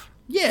stuff?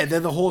 Yeah,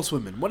 they're the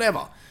horsewomen,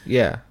 whatever.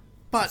 Yeah.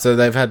 But so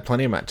they've had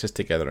plenty of matches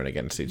together and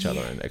against each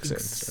other in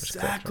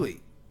NXT.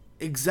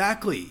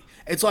 Exactly.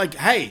 It's like,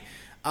 hey,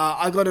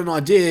 I got an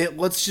idea.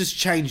 Let's just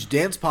change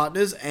dance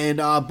partners and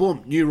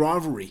boom, new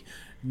rivalry.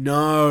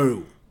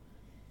 No.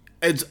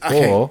 It's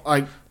okay.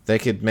 Or they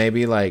could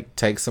maybe like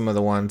take some of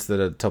the ones that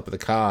are top of the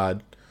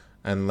card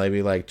and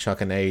maybe like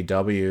chuck an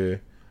AEW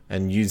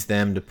and use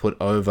them to put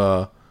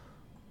over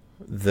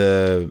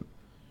the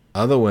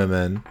other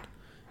women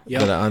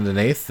that are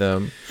underneath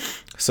them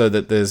so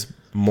that there's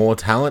more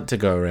talent to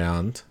go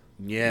around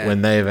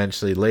when they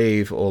eventually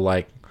leave or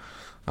like,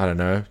 I don't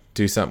know,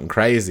 do something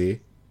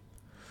crazy.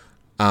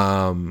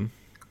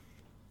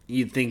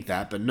 You'd think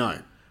that, but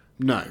no.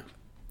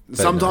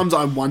 Sometimes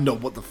I wonder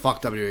what the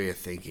fuck WWE are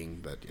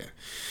thinking, but yeah.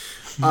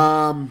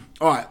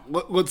 Alright,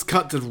 let's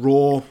cut to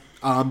Raw.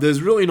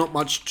 There's really not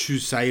much to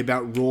say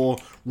about Raw.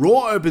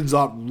 Raw opens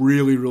up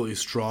really, really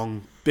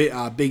strong.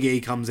 Big E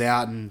comes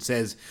out and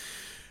says,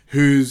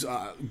 "Who's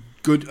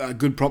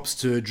good props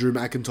to Drew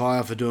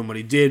McIntyre for doing what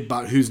he did,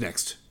 but who's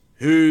next?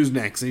 Who's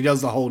next?" And he does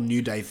the whole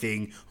New Day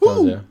thing.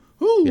 Woo!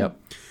 Yep.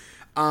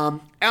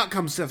 Out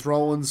comes Seth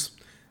Rollins.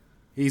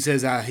 He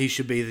says he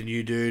should be the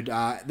new dude.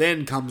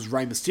 Then comes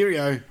Rey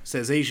Mysterio,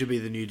 says he should be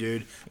the new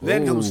dude.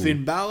 Then comes Ooh.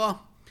 Finn Balor,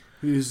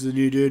 who's the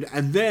new dude.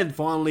 And then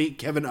finally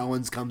Kevin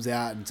Owens comes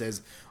out and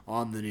says,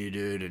 I'm the new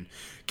dude. And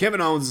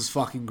Kevin Owens is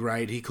fucking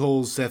great. He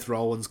calls Seth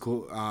Rollins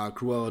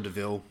Cruella de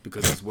Vil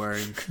because he's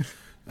wearing...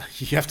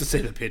 You have to see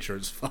the picture.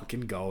 It's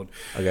fucking gold.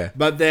 Okay.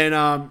 But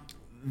then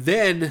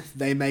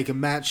they make a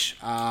match,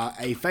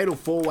 a fatal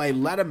 4-way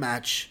ladder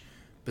match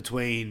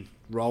between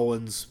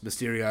Rollins,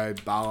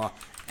 Mysterio, Balor,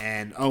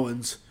 and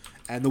Owens,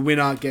 and the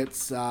winner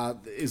gets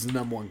is the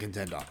number one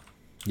contender.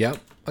 Yep.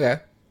 Okay.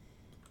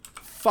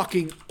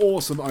 Fucking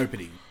awesome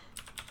opening.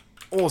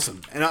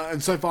 Awesome.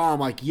 And so far I'm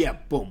like, yeah,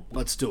 boom,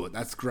 let's do it.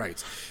 That's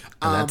great.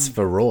 And that's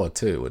for Raw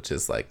too, which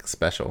is like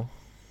special.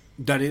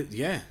 That is,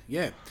 yeah.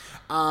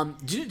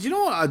 Do you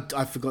know what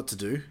I forgot to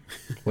do?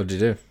 What did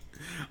you do?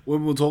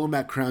 When we were talking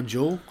about Crown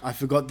Jewel, I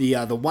forgot the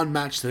one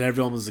match that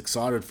everyone was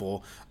excited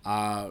for.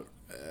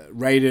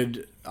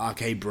 Rated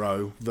RK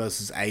Bro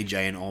versus AJ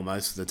and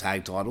Almost for the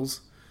tag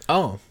titles.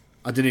 Oh.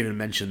 I didn't even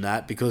mention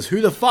that because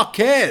who the fuck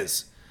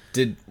cares?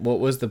 What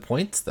was the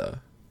points though?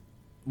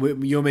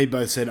 You and me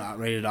both said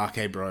rated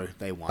RK Bro.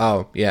 They won.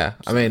 Oh, yeah.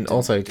 I mean,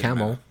 also didn't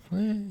Camel.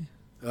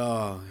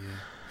 Oh,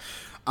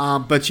 yeah.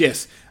 But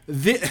yes,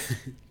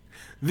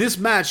 this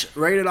match,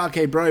 rated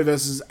RK Bro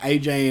versus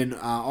AJ and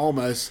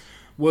Almost,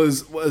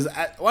 was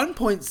at one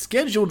point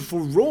scheduled for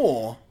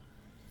Raw,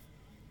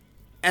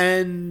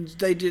 and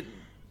they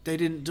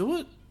didn't do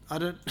it. I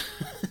don't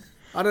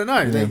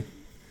know. Yeah.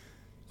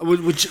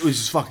 Which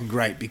is fucking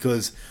great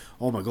because,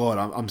 oh my god,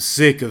 I'm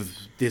sick of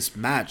this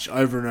match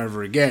over and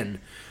over again.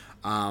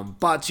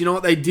 But you know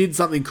what? They did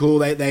something cool.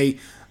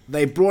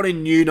 They brought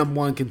in new number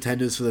one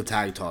contenders for the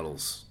tag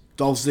titles.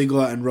 Dolph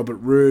Ziggler and Robert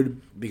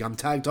Roode become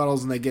tag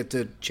titles, and they get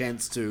the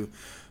chance to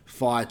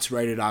fight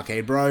Rated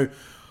RK Bro.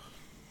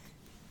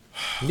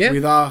 Yeah.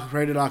 With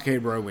Rated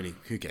RK Bro winning.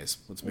 Who cares?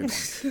 Let's move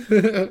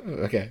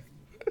on. Okay.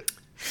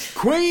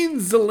 Queen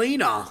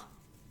Zelina,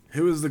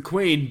 who is the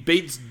queen,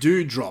 beats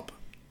Doudrop.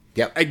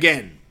 Yep.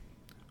 Again.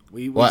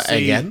 We What,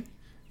 see, again?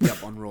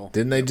 Yep, on Raw.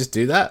 Didn't they just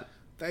do that?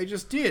 They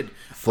just did.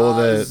 For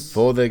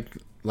the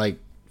like,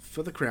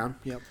 For the crown,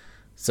 yep.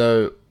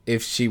 so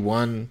if she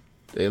won,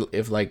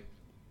 if like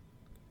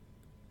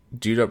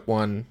Doudrop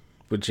won,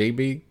 would she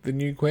be the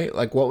new queen?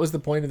 Like, what was the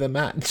point of the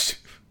match?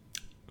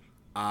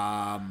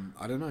 I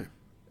don't know.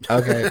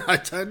 Okay. I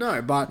don't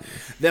know, but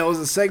there was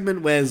a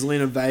segment where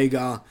Zelina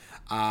Vega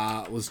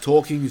was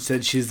talking,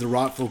 said she's the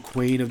rightful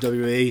queen of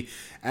WWE,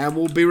 and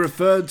will be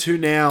referred to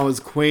now as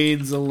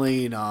Queen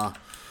Zelina.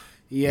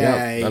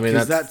 Yay. Yep. I mean,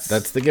 'cause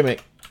that's the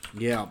gimmick.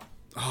 yeah.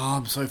 Oh,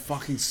 I'm so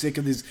fucking sick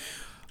of this.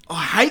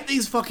 I hate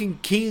these fucking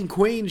king and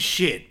queen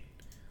shit.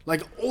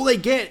 Like, all they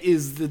get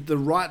is the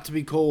right to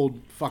be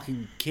called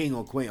fucking king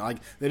or queen. Like,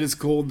 they just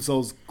call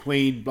themselves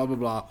queen, blah, blah,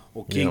 blah,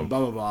 or king, Yeah. blah,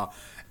 blah, blah.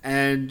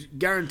 And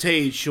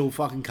guaranteed she'll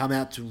fucking come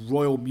out to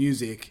royal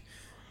music.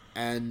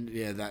 And,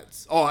 yeah,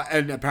 that's... Oh,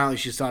 and apparently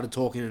she started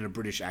talking in a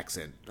British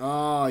accent.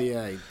 Oh,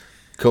 yeah.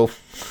 Cool.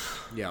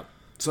 Yeah.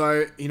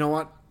 So, you know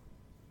what?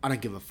 I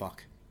don't give a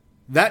fuck.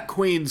 That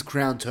Queen's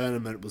Crown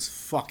tournament was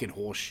fucking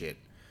horseshit.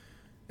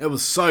 It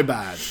was so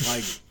bad.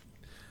 Like,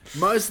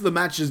 most of the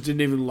matches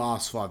didn't even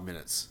last 5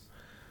 minutes.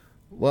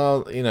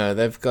 Well, you know,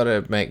 they've got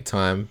to make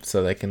time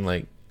so they can,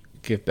 like,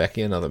 give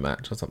Becky another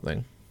match or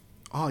something.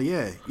 Oh,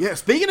 yeah. Yeah,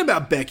 speaking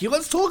about Becky,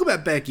 let's talk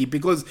about Becky,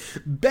 because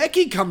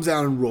Becky comes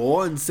out on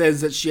Raw and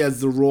says that she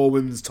has the Raw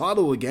Women's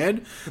title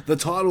again, the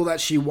title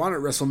that she won at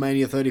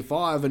WrestleMania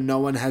 35, and no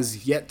one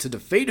has yet to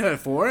defeat her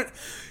for it.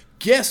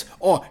 Guess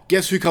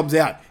who comes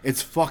out?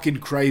 It's fucking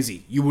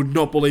crazy. You would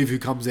not believe who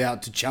comes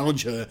out to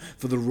challenge her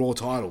for the Raw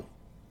title.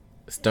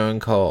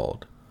 Stone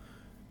Cold.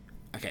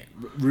 Okay,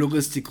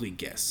 realistically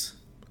guess.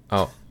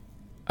 Oh.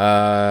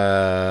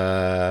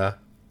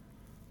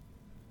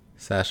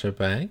 Sasha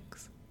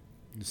Banks?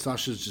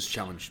 Sasha's just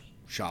challenged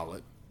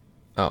Charlotte.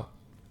 Oh.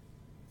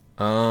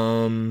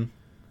 I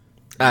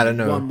don't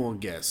know. One more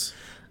guess.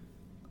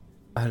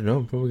 I don't know.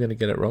 I'm probably going to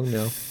get it wrong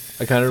now.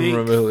 I can't even Think-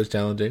 remember who was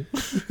challenging.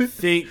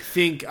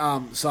 Think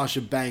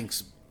Sasha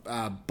Banks,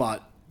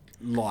 but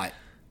light.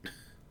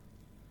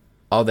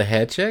 Oh, the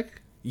hair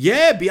chick?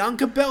 Yeah,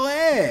 Bianca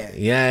Belair.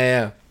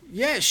 Yeah.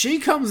 Yeah, she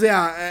comes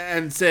out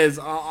and says,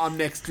 I'm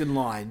next in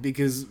line,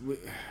 because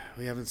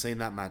we haven't seen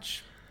that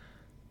match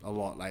a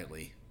lot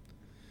lately.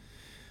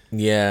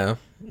 Yeah.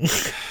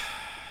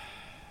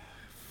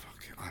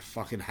 I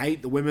fucking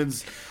hate the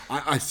women's...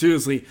 I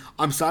seriously,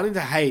 I'm starting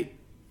to hate...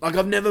 Like,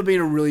 I've never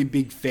been a really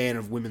big fan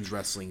of women's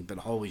wrestling, but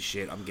holy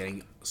shit, I'm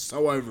getting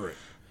so over it.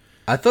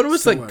 I thought it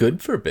was, So, like,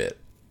 good for a bit.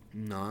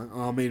 No,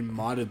 I mean,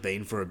 might have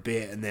been for a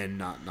bit, and then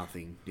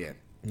nothing, yeah.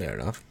 Fair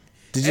enough.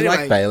 Did you Anyway-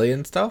 like Bailey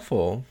and stuff,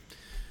 or...?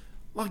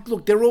 Like,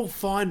 look, they're all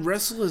fine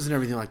wrestlers and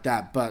everything like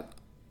that, but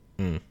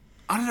I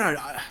don't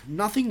know.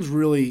 Nothing's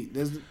really...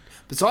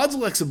 Besides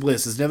Alexa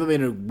Bliss, there's never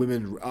been a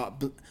women...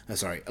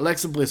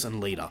 Alexa Bliss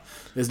and Lita.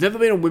 There's never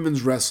been a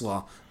women's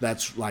wrestler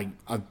that's, like,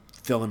 I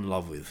fell in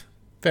love with.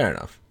 Fair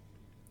enough.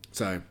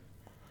 So,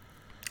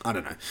 I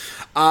don't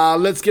know.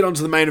 Let's get on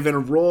to the main event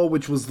of Raw,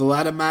 which was the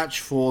ladder match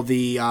for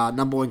the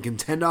number one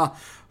contender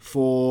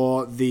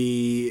for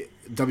the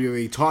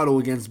WWE title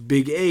against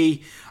Big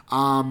E.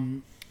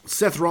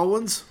 Seth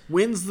Rollins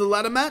wins the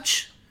ladder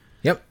match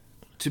Yep.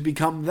 to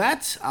become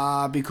that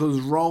because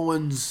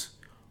Rollins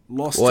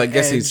lost Well, I to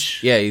guess Edge.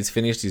 he's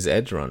finished his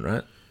Edge run,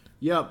 right?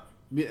 Yep.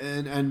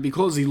 And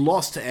because he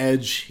lost to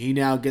Edge, he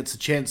now gets a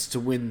chance to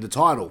win the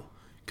title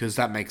because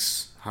that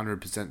makes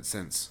 100%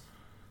 sense.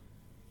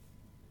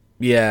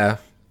 Yeah.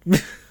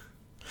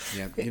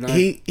 Yeah, you know.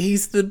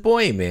 He's the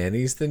boy, man.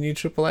 He's the new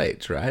Triple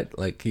H, right?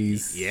 Like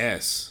he's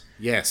Yes,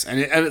 and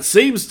it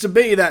seems to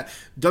be that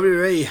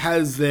WWE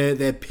has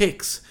their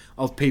picks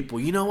of people.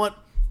 You know what?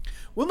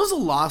 When was the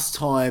last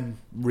time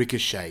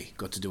Ricochet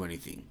got to do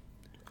anything?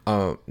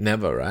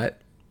 never, right?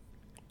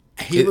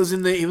 He was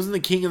in the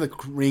King of the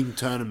Ring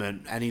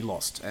tournament and he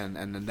lost, and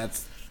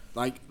that's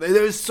like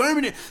there's so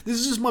many. This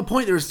is just my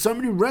point. There are so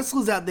many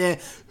wrestlers out there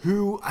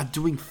who are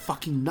doing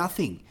fucking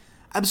nothing,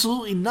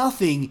 absolutely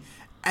nothing.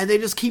 And they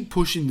just keep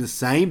pushing the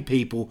same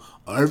people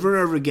over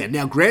and over again.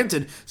 Now,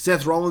 granted,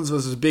 Seth Rollins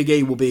versus Big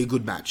E will be a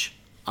good match.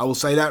 I will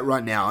say that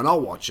right now, and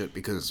I'll watch it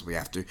because we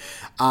have to.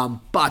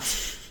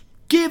 But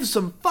give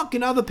some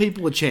fucking other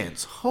people a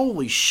chance.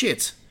 Holy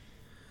shit.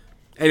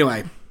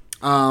 Anyway,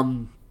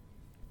 that's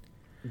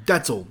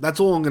all.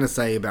 That's all I'm going to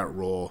say about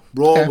Raw.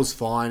 Raw was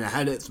fine. It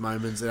had its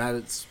moments. It had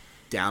its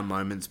down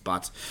moments,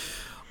 but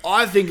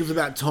I think it's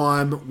about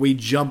time we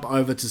jump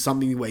over to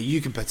something where you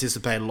can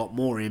participate a lot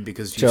more in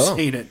because you've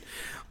seen it.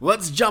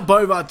 Let's jump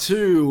over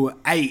to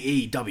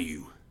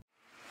AEW.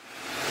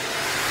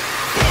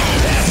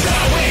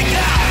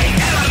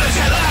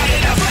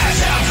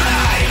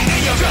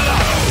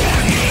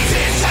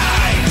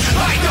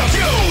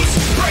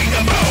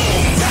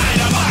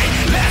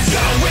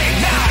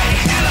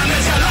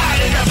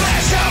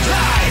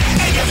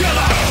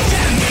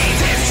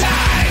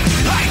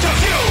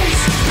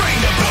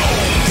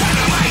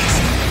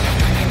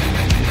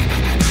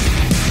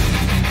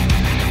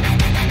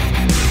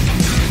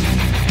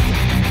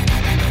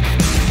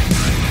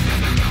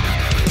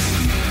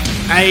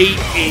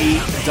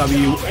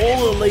 AEW,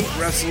 All Elite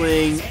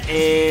Wrestling,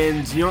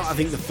 and you know what, I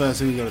think the first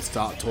thing we've got to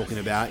start talking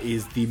about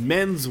is the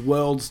Men's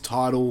World's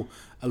Title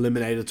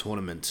Eliminator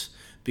Tournament.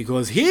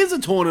 Because here's a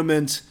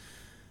tournament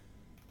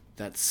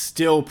that's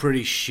still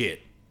pretty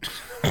shit.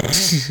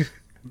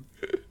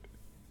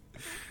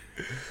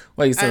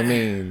 What you so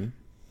mean?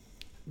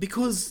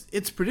 Because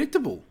it's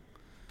predictable.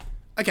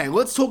 Okay,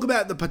 let's talk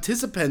about the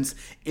participants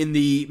in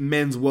the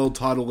Men's World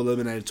Title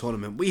Eliminator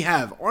Tournament. We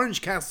have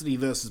Orange Cassidy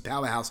versus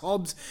Powerhouse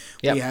Hobbs.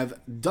 Yep. We have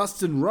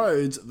Dustin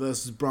Rhodes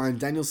versus Bryan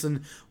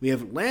Danielson. We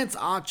have Lance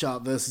Archer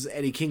versus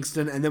Eddie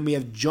Kingston. And then we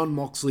have Jon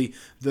Moxley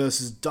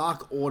versus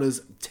Dark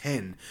Orders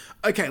 10.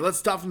 Okay, let's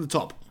start from the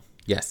top.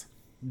 Yes.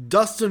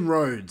 Dustin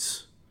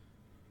Rhodes.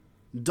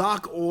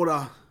 Dark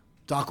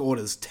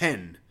Orders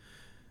 10.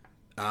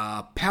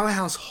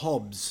 Powerhouse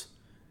Hobbs.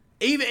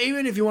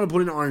 Even if you want to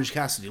put in Orange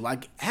Cassidy,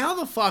 like, how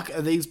the fuck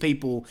are these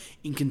people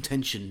in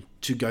contention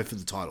to go for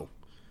the title?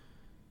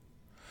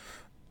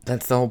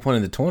 That's the whole point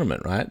of the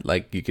tournament, right?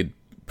 Like, you could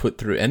put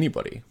through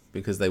anybody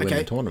because they win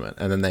the tournament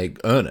and then they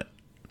earn it.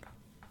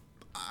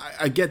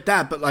 I get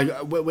that, but, like,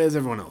 where's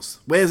everyone else?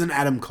 Where's an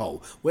Adam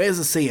Cole? Where's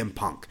a CM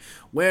Punk?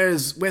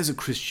 Where's a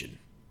Christian?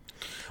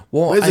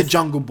 Well, Where's a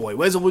Jungle Boy?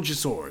 Where's a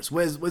Luchasaurus?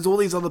 Where's all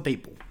these other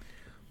people?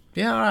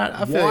 Yeah, all right,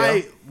 I feel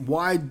you.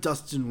 Why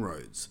Dustin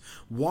Rhodes?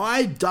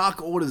 Why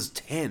Dark Orders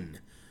 10?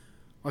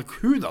 Like,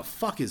 who the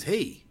fuck is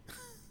he?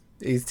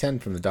 He's 10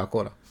 from the Dark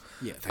Order.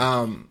 Yeah,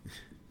 thank you.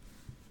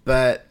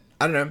 But,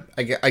 I don't know,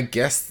 I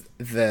guess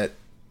that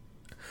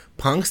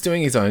Punk's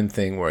doing his own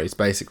thing where he's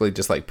basically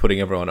just, like,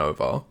 putting everyone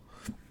over.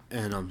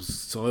 And I'm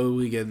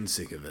slowly getting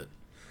sick of it.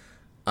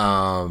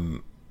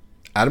 Adam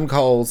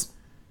Cole's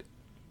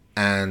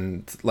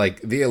and,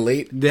 like, the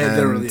Elite.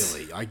 They're really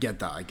elite. I get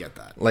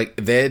that. Like,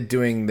 they're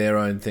doing their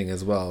own thing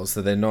as well,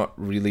 so they're not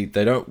really...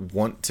 They don't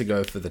want to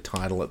go for the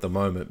title at the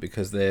moment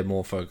because they're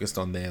more focused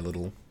on their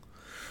little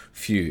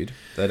feud.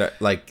 They don't...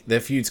 Like, their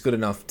feud's good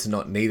enough to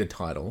not need a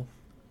title.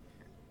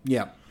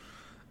 Yeah.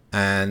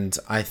 And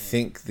I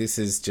think this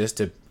is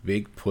just a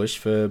big push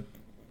for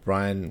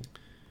Bryan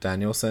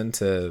Danielson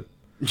to...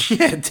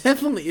 Yeah,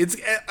 definitely. It's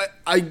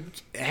I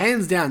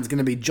hands down, it's going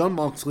to be Jon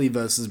Moxley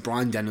versus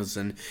Bryan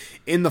Danielson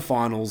in the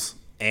finals,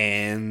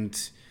 and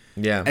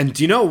Yeah. And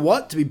do you know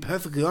what? To be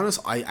perfectly honest,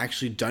 I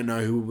actually don't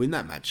know who will win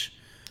that match.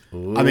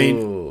 Ooh. I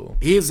mean,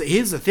 here's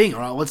the thing. All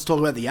right, let's talk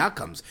about the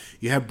outcomes.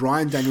 You have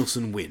Bryan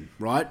Danielson win,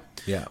 right?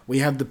 Yeah. We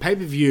have the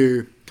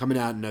pay-per-view coming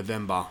out in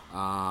November.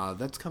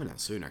 That's coming out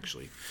soon,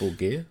 actually. Full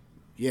Gear?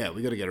 Yeah,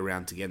 we got to get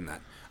around to getting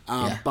that.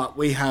 Yeah. But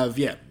we have,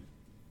 if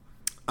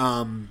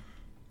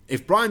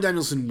Bryan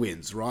Danielson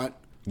wins, right?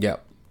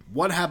 Yep.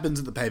 What happens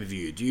at the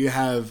pay-per-view? Do you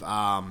have...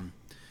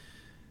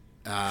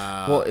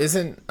 well,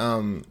 isn't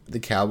the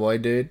Cowboy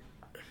dude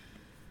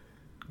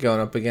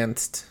going up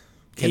against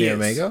Kenny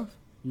Omega?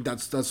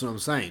 That's what I'm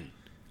saying.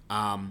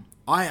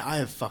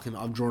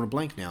 I've drawn a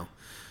blank now.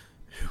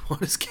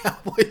 What is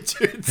Cowboy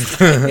Dude?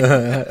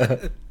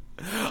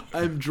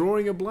 I'm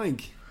drawing a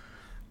blank.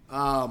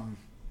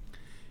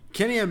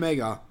 Kenny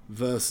Omega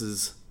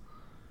versus...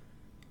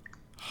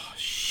 Oh,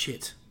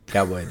 shit.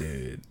 Cowboy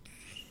dude.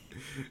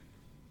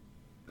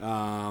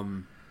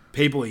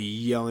 People are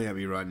yelling at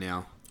me right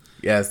now.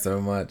 Yeah, so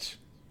much.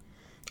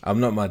 I'm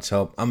not much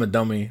help. I'm a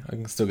dummy. I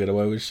can still get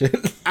away with shit.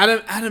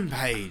 Adam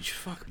Page.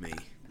 Fuck me.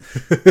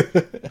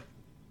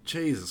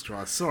 Jesus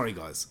Christ. Sorry,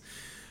 guys.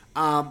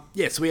 So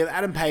we have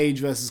Adam Page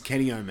versus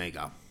Kenny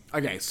Omega.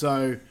 Okay,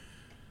 so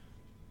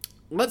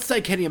let's say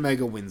Kenny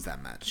Omega wins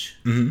that match.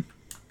 Mm-hmm.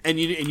 And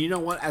you know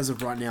what? As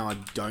of right now, I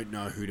don't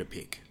know who to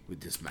pick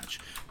with this match.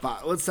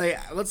 But let's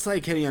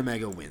say Kenny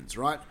Omega wins,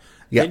 right?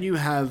 Yep. Then you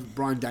have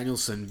Bryan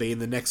Danielson being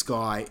the next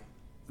guy,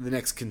 the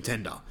next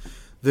contender.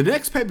 The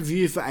next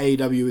pay-per-view for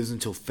AEW is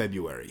until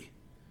February.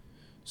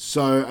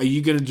 So are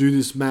you going to do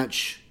this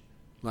match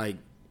like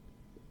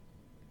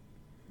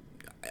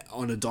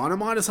on a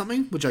Dynamite or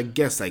something? Which I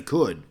guess they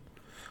could.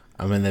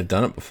 I mean, they've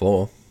done it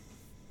before.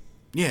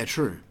 Yeah,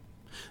 true.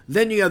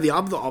 Then you have the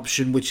other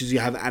option, which is you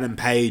have Adam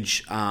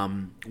Page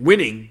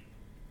winning.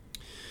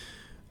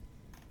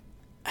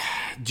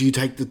 Do you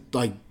take the,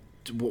 like,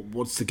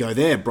 what's the go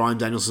there? Bryan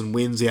Danielson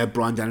wins. You have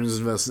Bryan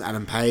Danielson versus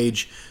Adam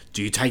Page.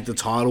 Do you take the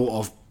title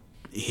off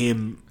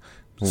him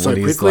so when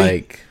he's quickly?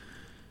 like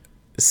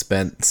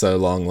spent so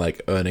long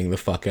like earning the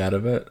fuck out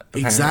of it.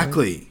 Apparently.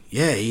 Exactly.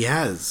 Yeah, he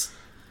has.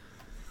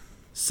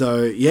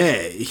 So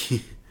yeah,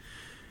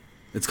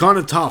 it's kind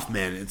of tough,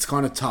 man. It's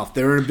kind of tough.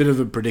 They're in a bit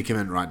of a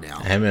predicament right now.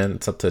 Hey man,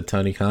 it's up to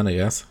Tony Khan, I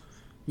guess.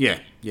 Yeah.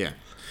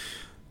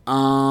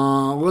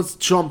 Let's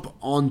jump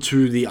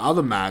onto the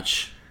other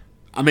match.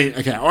 I mean,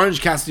 okay, Orange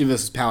Cassidy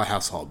versus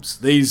Powerhouse Hobbs.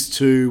 These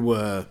two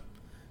were...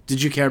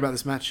 Did you care about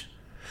this match?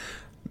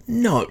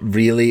 Not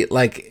really.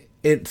 Like,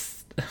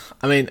 it's...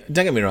 I mean,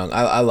 don't get me wrong.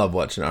 I love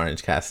watching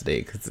Orange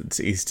Cassidy because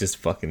he's just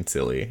fucking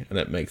silly and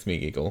it makes me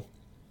giggle.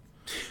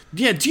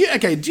 Yeah, do you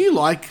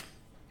like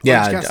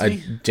Yeah, Orange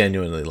Cassidy? I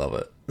genuinely love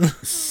it.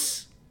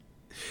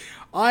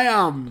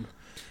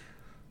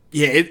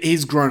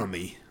 He's grown on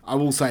me. I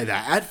will say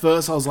that. At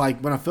first, I was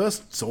like... When I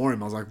first saw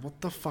him, I was like, what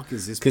the fuck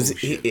is this bullshit?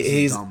 Because This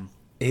is dumb.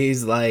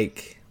 He's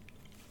like...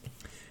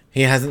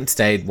 He hasn't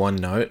stayed one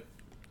note.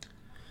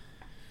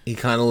 He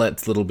kind of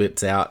lets little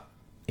bits out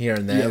here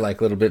and there,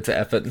 like little bits of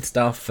effort and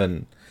stuff,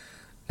 and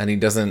he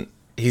doesn't...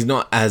 He's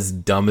not as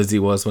dumb as he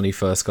was when he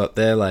first got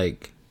there,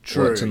 like...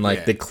 True, watching,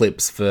 like, the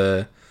clips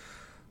for...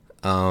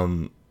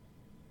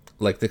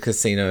 like, the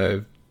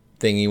casino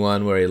thingy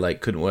one where he,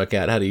 like, couldn't work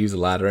out how to use a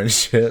ladder and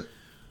shit.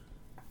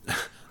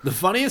 The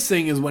funniest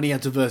thing is when he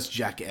had to verse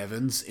Jack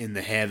Evans in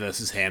the hair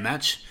versus hair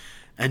match.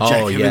 And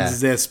Jack Evans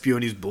is there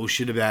spewing his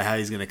bullshit about how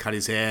he's going to cut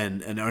his hair.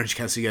 And Orange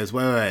Cassidy goes,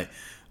 wait,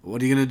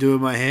 what are you going to do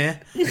with my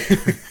hair?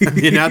 And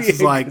the announcer's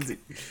like...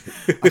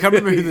 I can't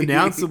remember who the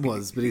announcer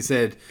was, but he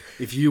said,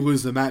 if you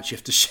lose the match, you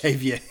have to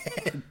shave your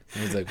head.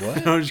 I was like, what?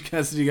 And Orange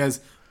Cassidy goes,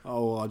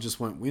 oh, well, I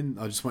just won't win.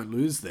 I just won't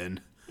lose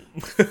then.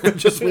 And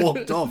just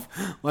walked off.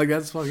 Like,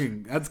 that's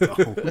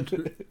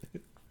gold.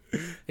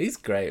 He's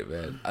great,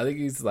 man. I think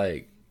he's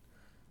like...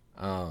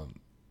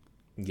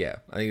 yeah,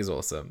 I think he's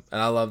awesome.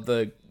 And I love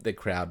the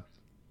crowd,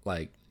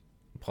 like,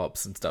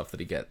 pops and stuff that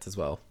he gets as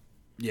well.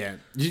 Yeah.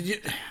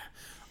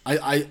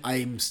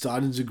 I'm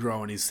starting to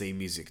grow on his theme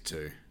music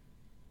too.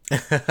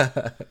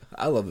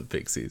 I love the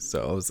Pixies,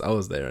 so I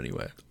was there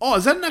anyway. Oh,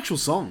 is that an actual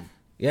song?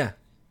 Yeah.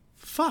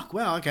 Fuck,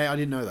 wow, okay, I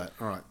didn't know that.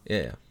 Alright.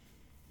 Yeah.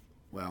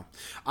 Wow.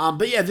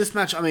 But yeah, this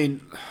match, I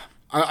mean,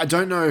 I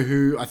don't know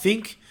who... I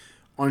think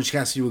Orange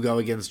Cassidy will go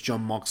against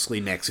Jon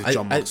Moxley next if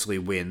Jon Moxley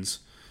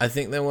wins. I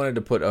think they wanted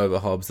to put over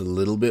Hobbs a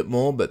little bit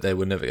more, but they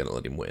were never going to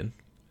let him win.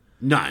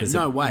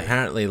 No way.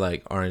 Apparently,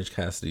 like, Orange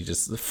Cassidy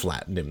just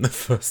flattened him the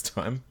first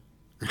time.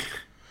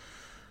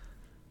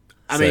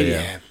 I mean,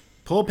 yeah.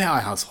 Poor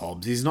Powerhouse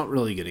Hobbs, he's not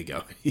really going to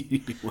go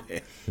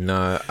anywhere.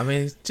 No, I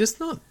mean, he's just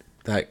not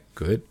that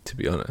good, to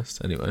be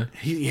honest, anyway.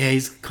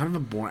 He's kind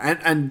of a boring...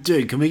 And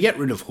dude, can we get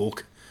rid of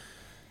Hook?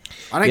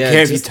 I don't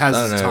care if he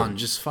Taz his tongue,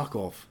 just fuck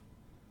off.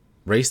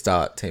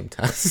 Restart Team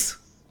Taz.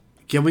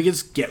 Can we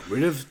just get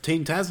rid of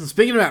Team Taz? And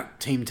speaking about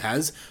Team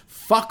Taz,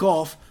 fuck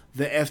off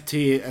the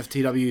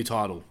FTW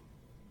title.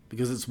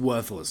 Because it's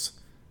worthless.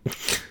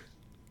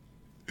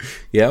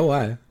 Yeah,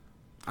 why?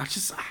 I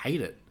just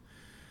hate it.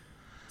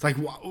 It's like,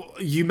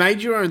 you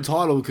made your own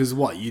title because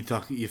what? You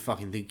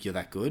fucking think you're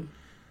that good?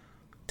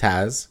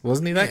 Taz?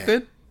 Wasn't he that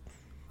good?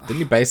 Didn't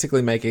he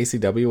basically make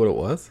ECW what it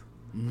was?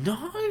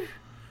 No.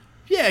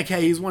 Yeah,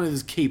 okay, he's one of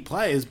his key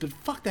players, but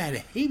fuck, they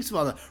had heaps of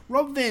other...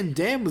 Rob Van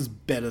Dam was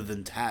better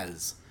than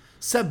Taz.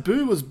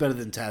 Sabu was better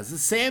than Taz. The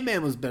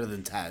Sandman was better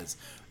than Taz.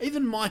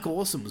 Even Mike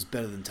Awesome was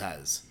better than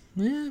Taz.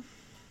 Yeah.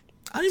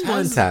 I didn't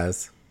mind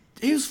Taz.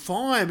 He was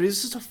fine, but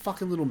he's just a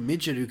fucking little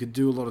midget who could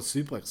do a lot of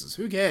suplexes.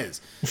 Who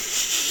cares?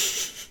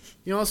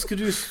 You know what else could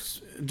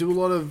do a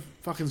lot of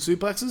fucking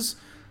suplexes?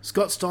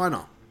 Scott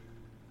Steiner.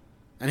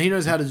 And he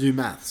knows how to do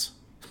maths.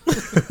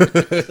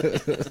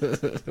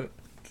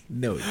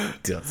 No, he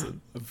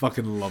doesn't. I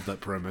fucking love that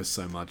promo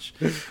so much.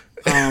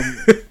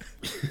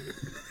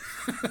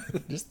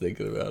 Just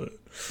thinking about it.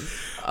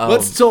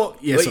 Let's talk...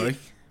 Yeah, sorry.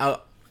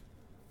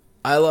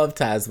 I love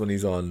Taz when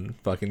he's on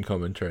fucking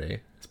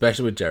commentary,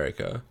 especially with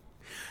Jericho.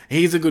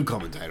 He's a good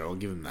commentator. I'll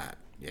give him that.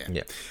 Yeah.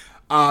 Yeah.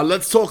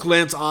 Let's talk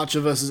Lance Archer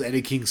versus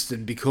Eddie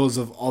Kingston because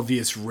of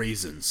obvious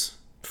reasons.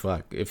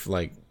 Fuck, if,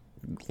 like,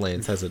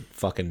 Lance has a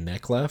fucking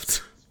neck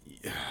left.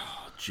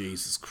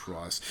 Jesus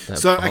Christ. That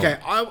So, pump. okay,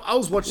 I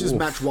was watching this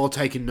match while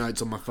taking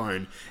notes on my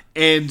phone,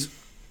 and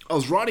I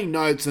was writing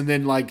notes, and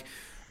then, like,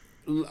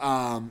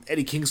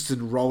 Eddie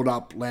Kingston rolled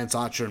up Lance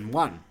Archer and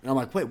won. And I'm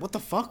like, wait, what the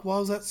fuck? Why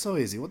was that so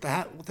easy? What the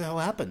hell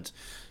happened?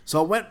 So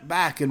I went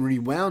back and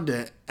rewound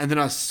it, and then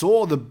I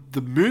saw the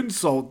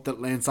moonsault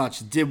that Lance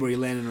Archer did where he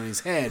landed on his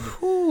head.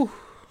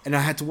 And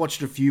I had to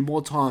watch it a few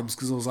more times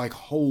because I was like,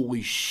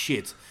 holy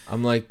shit.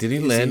 I'm like, did he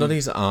land on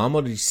his arm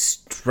or did he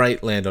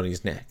straight land on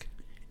his neck?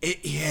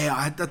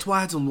 That's why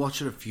I had to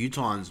watch it a few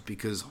times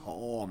because,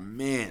 oh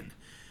man,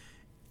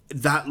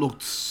 that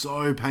looked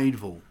so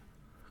painful.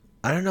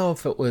 I don't know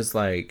if it was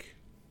like,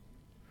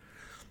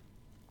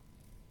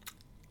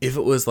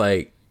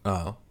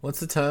 oh, what's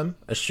the term?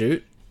 A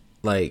shoot?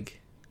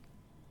 Like,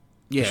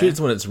 Yeah.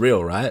 shoot's when it's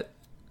real, right?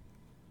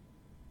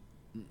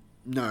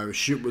 No,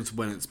 shoot was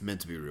when it's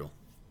meant to be real.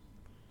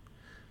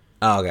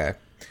 Oh, okay.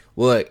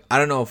 Well, like, I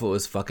don't know if it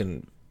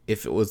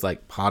was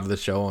like part of the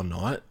show or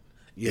not.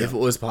 Yeah. If it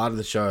was part of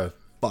the show,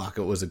 fuck,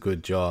 it was a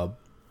good job.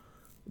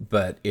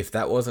 But if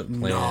that wasn't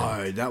planned,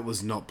 No, that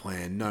was not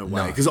planned. No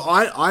way. No. Because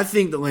I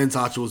think that Lance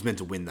Archer was meant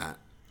to win that.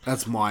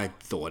 That's my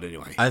thought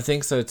anyway. I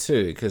think so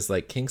too. Because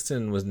like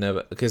Kingston was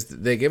never, because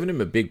they're giving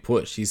him a big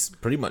push. He's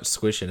pretty much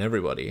squishing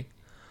everybody.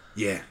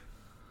 Yeah.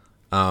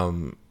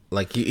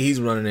 Like he's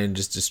running in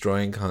just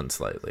destroying cunts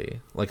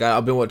lately. Like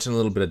I've been watching a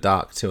little bit of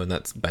Dark too, and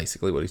that's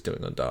basically what he's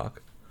doing on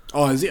Dark.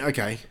 Oh, is it?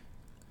 Okay.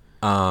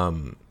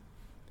 And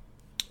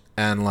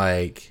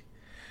like,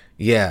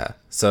 yeah.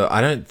 So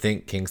I don't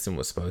think Kingston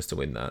was supposed to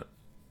win that.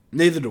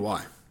 Neither do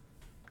I.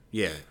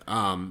 Yeah.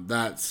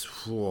 That's...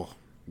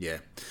 yeah.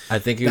 I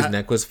think his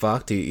neck was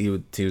fucked. He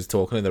was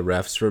talking to the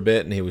refs for a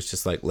bit, and he was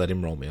just like, "Let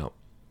him roll me up."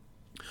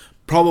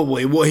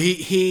 Probably. Well,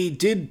 he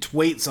did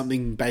tweet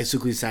something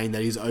basically saying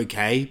that he's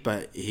okay,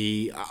 but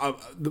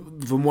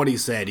from what he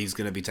said, he's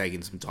going to be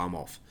taking some time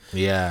off.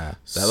 Yeah,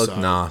 that looked So-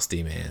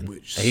 nasty, man.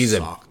 which He's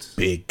sucked. a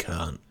big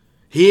cunt.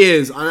 He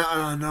is.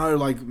 I know,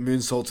 like,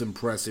 Moonsault's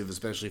impressive,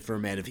 especially for a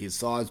man of his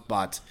size,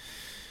 but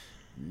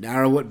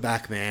narrow it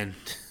back, man.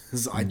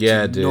 'Cause I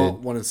Yeah, do dude. not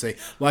want to see...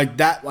 Like,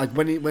 that, like,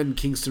 when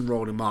Kingston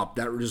rolled him up,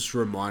 that just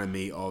reminded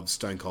me of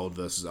Stone Cold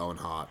versus Owen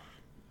Hart.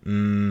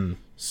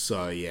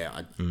 So,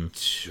 yeah,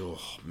 oh,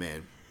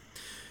 man.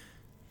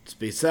 Just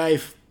be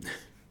safe.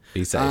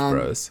 Be safe,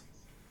 bros.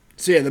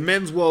 So, yeah, the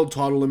men's world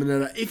title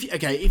eliminator.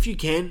 If you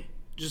can,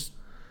 just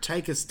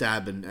take a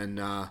stab and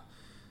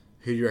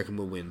who do you reckon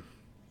will win?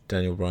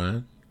 Daniel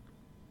Bryan,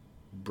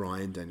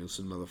 Bryan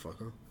Danielson,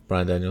 motherfucker.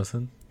 Bryan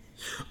Danielson.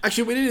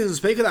 Actually, we didn't even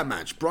speak of that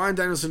match. Bryan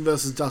Danielson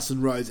versus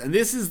Dustin Rhodes. And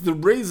this is the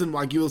reason,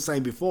 like you were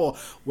saying before,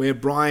 where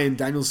Bryan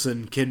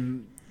Danielson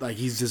can... Like,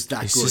 he's just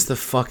that He's good. just the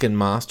fucking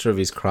master of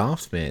his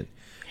craft, man.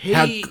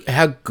 He-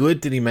 How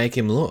good did he make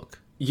him look?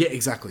 Yeah,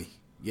 exactly.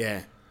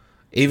 Yeah.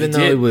 Even He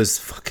though he did. was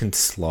fucking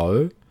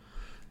slow,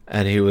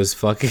 and he was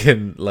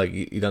fucking like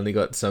he'd only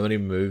got so many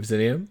moves in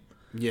him.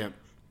 Yeah.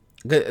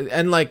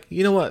 And like,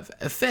 you know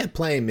what? Fair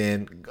play,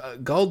 man.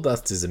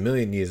 Goldust is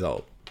 1,000,000 years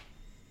old.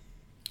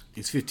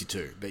 He's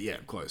 52, but yeah,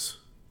 close.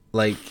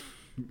 Like,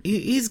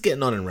 he's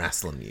getting on in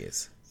wrestling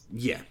years.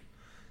 Yeah.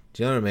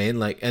 Do you know what I mean?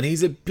 Like, and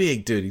he's a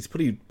big dude. He's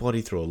put his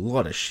body through a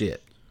lot of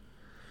shit.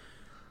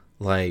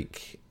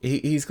 Like,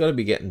 he's got to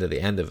be getting to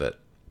the end of it.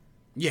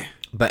 Yeah.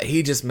 But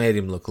he just made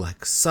him look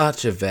like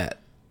such a vet.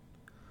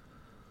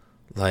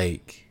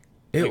 Like,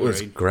 it was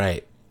Agreed.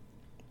 great.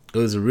 It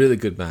was a really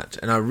good match.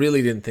 And I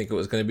really didn't think it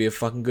was going to be a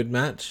fucking good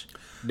match.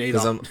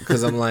 Neither.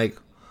 Because I'm like,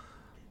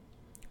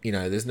 you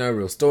know, there's no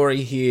real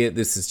story here.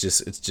 It's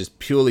just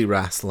purely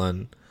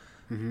wrestling.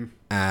 Mm-hmm.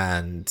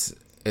 And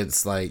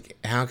it's like,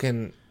 how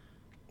can...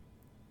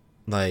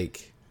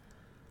 Like,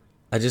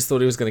 I just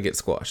thought he was going to get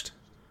squashed.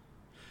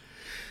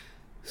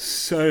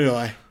 So do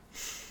I.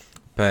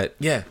 But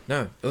yeah,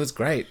 no, it was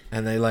great.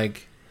 And they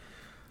like,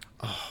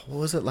 oh, what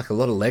was it? Like a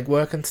lot of leg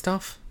work and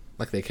stuff?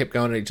 Like they kept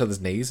going at each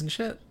other's knees and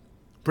shit?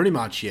 Pretty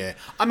much, yeah.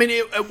 I mean,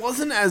 it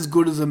wasn't as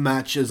good as a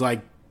match as,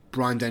 like,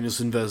 Bryan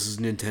Danielson versus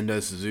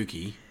Nintendo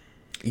Suzuki.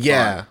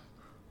 Yeah.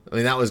 I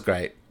mean, that was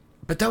great.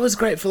 But that was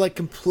great for like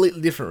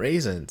completely different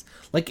reasons.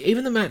 Like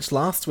even the match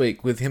last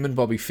week with him and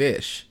Bobby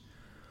Fish,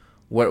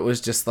 where it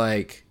was just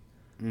like,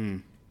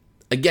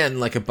 again,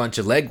 like a bunch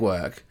of leg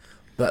work,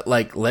 but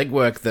like leg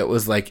work that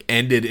was like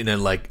ended in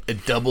a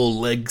double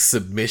leg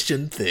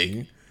submission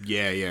thing.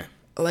 Yeah, yeah.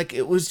 Like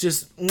it was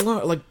just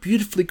like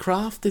beautifully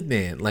crafted,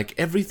 man. Like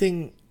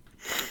everything,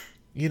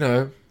 you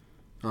know,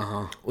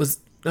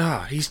 was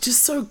he's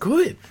just so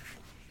good.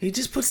 He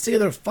just puts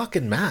together a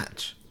fucking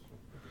match.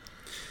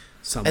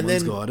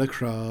 Someone's got a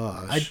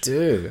crush. I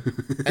do.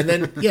 And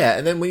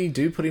then when you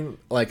do put him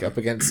like up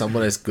against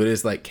someone as good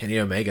as like Kenny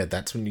Omega,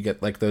 that's when you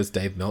get like those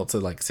Dave Meltzer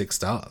like 6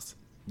 stars.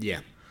 Yeah.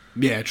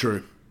 Yeah,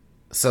 true.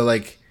 So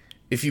like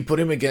if you put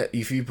him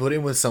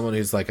with someone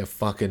who's like a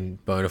fucking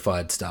bona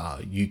fide star,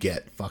 you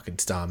get fucking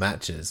star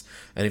matches.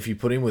 And if you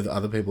put him with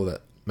other people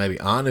that maybe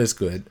aren't as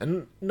good,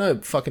 and no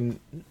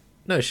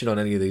shit on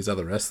any of these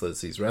other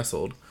wrestlers he's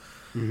wrestled,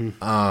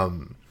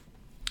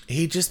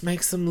 he just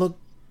makes them look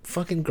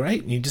fucking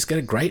great, and you just get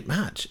a great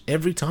match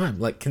every time,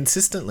 like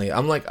consistently.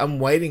 I'm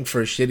waiting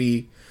for a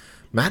shitty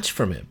match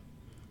from him.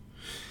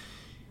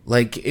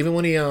 Like even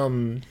when he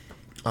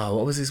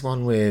what was his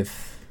one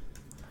with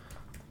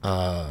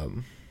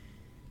one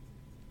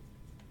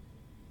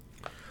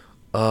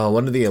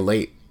of the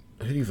Elite,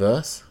 who did he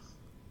verse?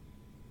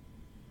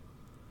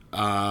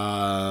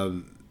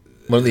 One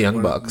of the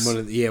Young Bucks. One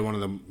of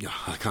them.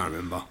 I can't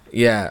remember.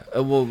 Yeah,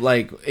 well,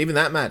 like even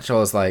that match, I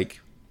was like,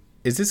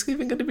 is this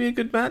even going to be a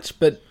good match?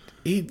 But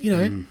he,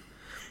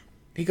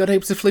 he got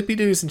heaps of flippy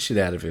doos and shit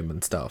out of him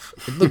and stuff.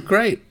 It looked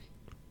great.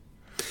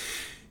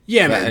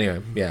 Yeah, but man.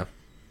 Anyway, yeah.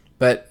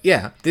 But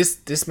yeah,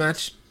 this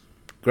match,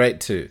 great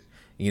too.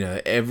 You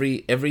know,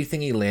 everything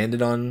he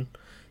landed on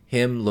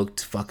him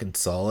looked fucking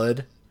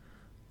solid,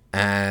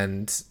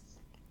 and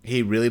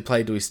he really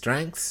played to his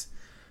strengths.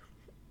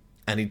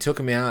 And he took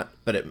him out,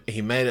 but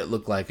he made it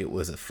look like it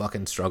was a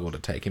fucking struggle to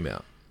take him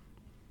out.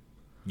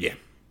 Yeah.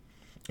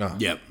 Oh,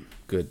 Yep.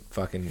 Good.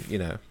 Fucking,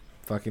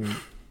 fucking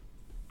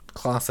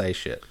class A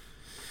shit.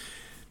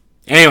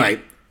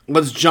 Anyway,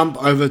 let's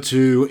jump over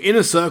to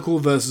Inner Circle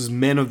versus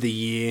Men of the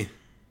Year.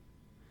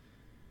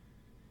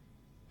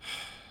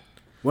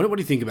 What do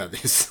you think about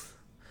this?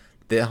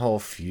 Their whole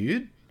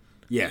feud?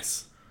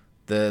 Yes.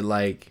 The,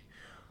 like,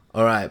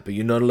 alright, but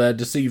you're not allowed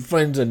to see your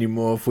friends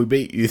anymore if we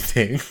beat you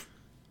thing.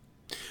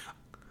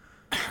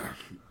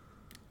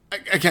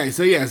 Okay,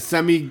 so yeah,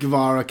 Sammy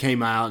Guevara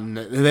came out, and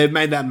they've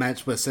made that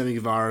match where Sammy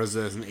Guevara is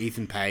an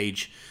Ethan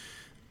Page.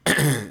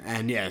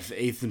 And yeah, if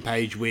Ethan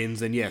Page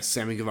wins, then yes,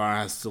 Sammy Guevara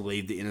has to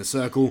leave the Inner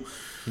Circle.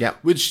 Yeah.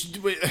 Which,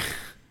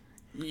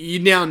 you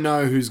now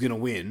know who's going to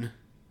win.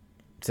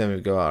 Sammy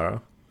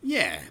Guevara.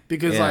 Yeah,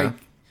 because that's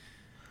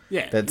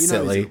you know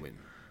silly.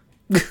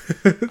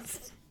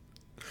 Who's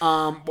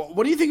gonna win.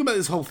 What do you think about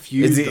this whole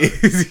feud?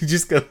 Is he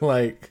just gonna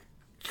like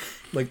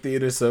the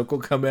Inner Circle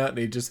come out and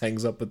he just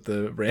hangs up at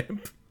the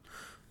ramp?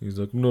 He's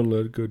like, I'm not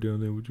allowed to go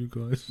down there with you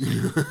guys.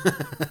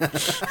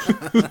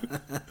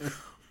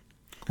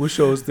 Wish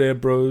I was there,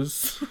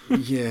 bros.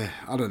 Yeah,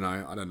 I don't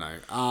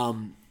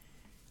know.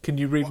 Can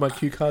you read my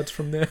cue cards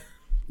from there?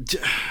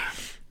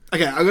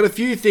 Okay, I got a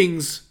few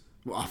things.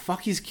 Well,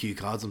 fuck his cue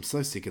cards. I'm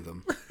so sick of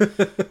them.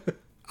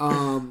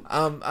 I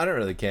don't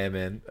really care,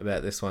 man,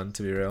 about this one,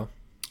 to be real.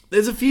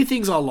 There's a few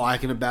things I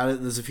like about it,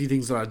 and there's a few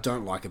things that I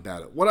don't like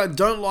about it. What I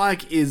don't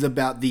like is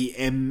about the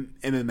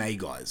MMA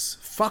guys.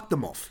 Fuck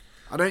them off.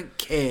 I don't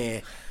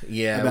care.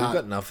 Yeah, we've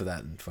got enough of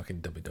that in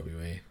fucking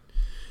WWE.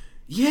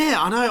 Yeah,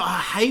 I know. I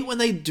hate when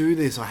they do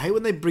this. I hate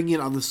when they bring in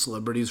other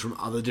celebrities from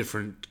other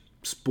different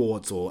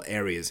sports or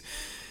areas.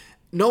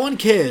 No one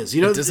cares.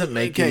 You know, it doesn't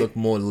make you look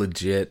more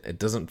legit. It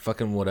doesn't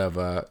fucking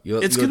whatever.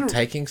 You're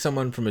taking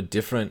someone from a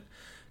different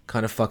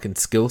kind of fucking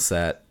skill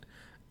set,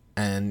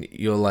 and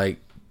you're like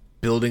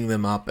building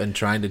them up and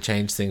trying to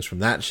change things from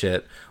that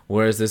shit.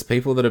 Whereas there's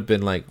people that have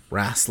been like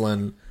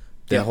wrestling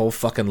their whole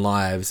fucking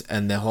lives,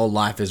 and their whole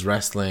life is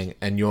wrestling,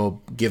 and you're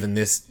giving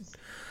this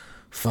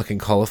fucking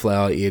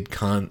cauliflower-eared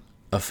cunt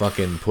a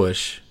fucking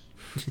push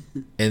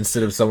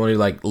instead of someone who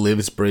like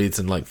lives, breathes,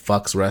 and like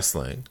fucks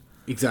wrestling.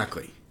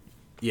 Exactly.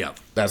 Yeah.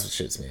 That's what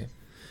shits me.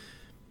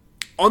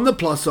 On the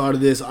plus side of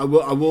this, I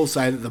will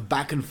say that the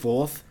back and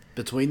forth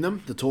between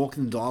them, the talk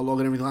and the dialogue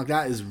and everything like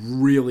that, is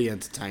really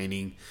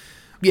entertaining.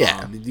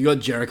 Yeah. You got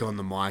Jericho on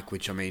the mic,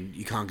 which, I mean,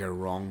 you can't go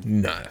wrong.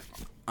 No.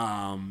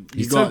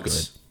 He's so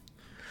good.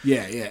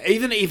 Yeah.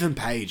 Even Ethan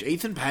Page.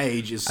 Ethan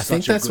Page is such a good I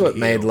think that's what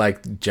heel. made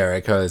like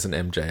Jericho's and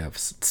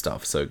MJF's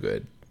stuff so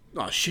good.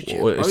 Oh, shit, yeah.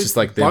 Or it's just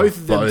like they're both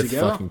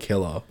together, fucking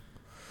killer.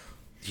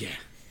 Yeah.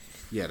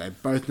 Yeah, they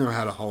both know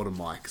how to hold a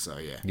mic, so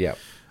yeah. Yep.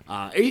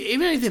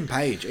 Even Ethan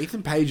Page.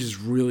 Ethan Page is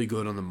really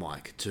good on the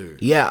mic too.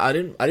 Yeah, I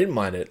didn't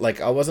mind it.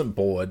 Like, I wasn't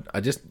bored. I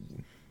just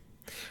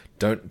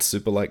don't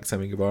super like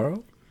Sammy Guevara.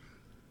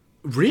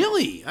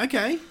 Really?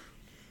 Okay.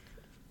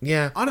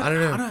 Yeah, I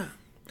don't know.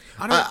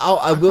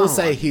 I will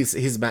say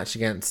his match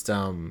against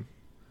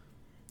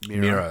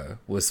Miro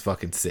was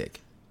fucking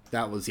sick.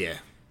 That was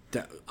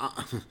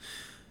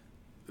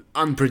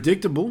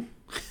unpredictable.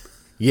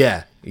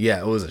 Yeah,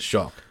 it was a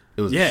shock.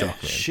 It was a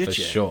shock, man, for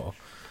sure.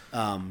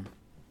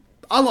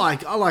 I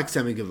like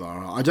Sammy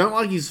Guevara. I don't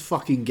like his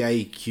fucking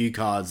gay cue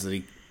cards that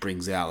he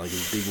brings out, like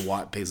his big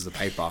white pieces of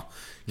paper.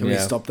 Can we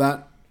stop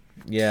that?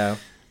 Yeah.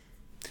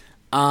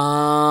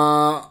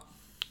 CM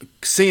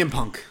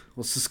Punk.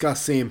 Let's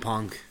discuss CM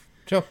Punk.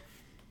 Sure.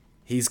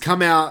 He's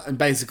come out, and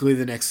basically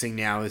the next thing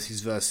now is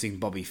he's versing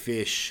Bobby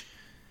Fish.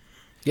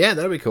 Yeah,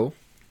 that'd be cool.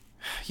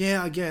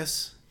 Yeah, I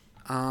guess.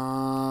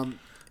 So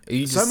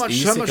so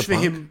much for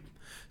him.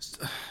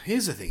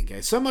 Here's the thing,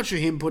 okay? So much for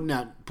him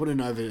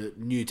putting over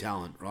new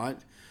talent, right?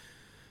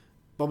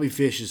 Bobby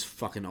Fish is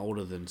fucking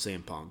older than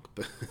CM Punk,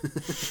 but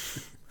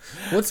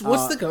what's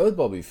the go with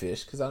Bobby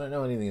Fish? Because I don't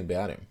know anything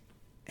about him.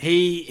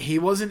 He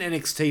was in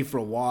NXT for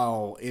a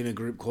while in a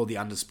group called the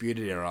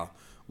Undisputed Era,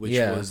 which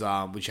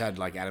which had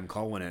like Adam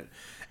Cole in it,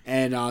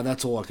 and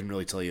that's all I can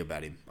really tell you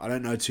about him. I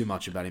don't know too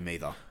much about him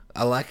either.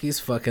 I like his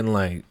fucking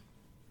like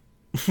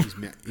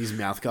His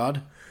mouth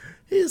guard.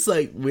 his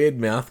like weird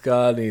mouth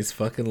guard. And his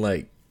fucking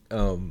like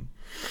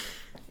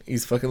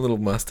his fucking little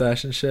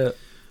mustache and shit.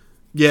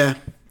 Yeah,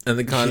 And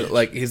the kind of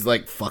like his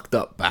like fucked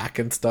up back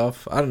and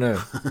stuff. I don't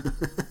know.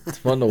 It's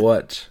fun to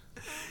watch.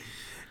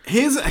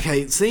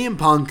 CM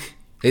Punk.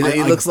 He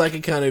looks like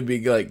he kind of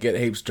be like get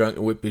heaps drunk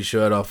and whip his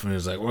shirt off and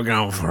he's like, "We're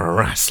going for a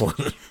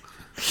wrestling."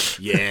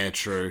 Yeah,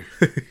 true.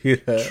 Yeah,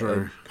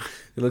 True.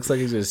 It looks like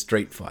he's in a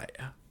street fight.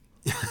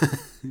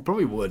 He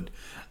probably would.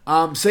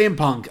 CM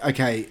Punk.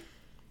 Okay,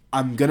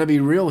 I'm gonna be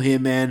real here,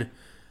 man.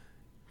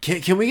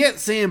 Can we get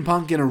CM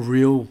Punk in a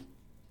real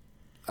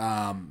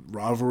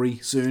rivalry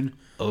soon?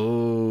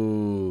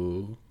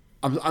 Oh,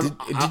 did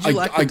you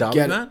like the double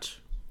get it. match?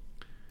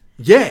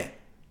 Yeah,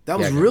 that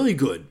was Yeah, okay. really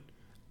good.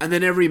 And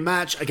then every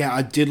match, okay,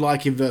 I did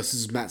like him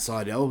versus Matt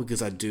Sydal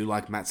because I do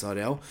like Matt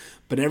Sydal.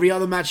 But every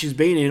other match he's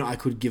been in, I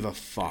could give a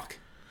fuck.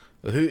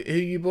 Who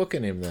you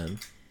booking him then?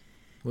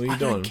 What are you I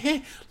doing? don't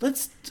care. Do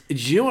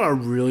you know what I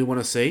really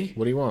want to see?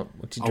 What do you want?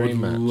 What's your I would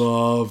dream match?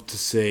 love to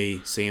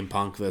see CM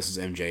Punk versus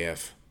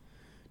MJF.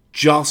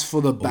 Just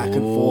for the back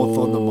and forth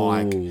on the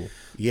mic.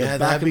 Yeah, the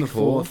back that'd be and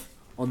cool. forth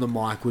on the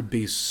mic would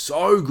be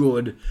so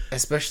good.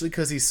 Especially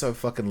because he's so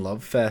fucking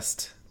love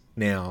fest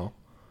now.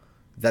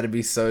 That'd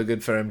be so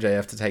good for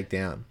MJF to take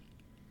down.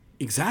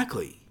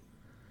 Exactly.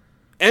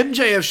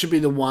 MJF should be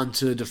the one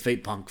to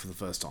defeat Punk for the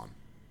first time.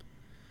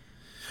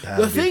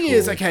 That'd The be thing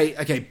is, cool.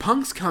 okay,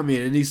 Punk's come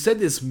in, and he's said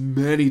this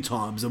many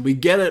times, and we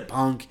get it,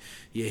 Punk.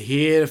 You're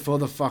here for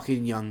the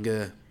fucking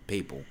younger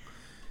people.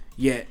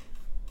 Yet,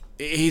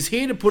 he's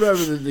here to put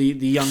over the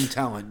young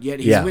talent, yet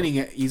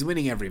he's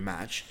winning every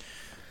match,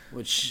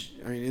 which,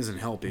 I mean, isn't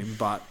helping,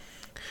 but...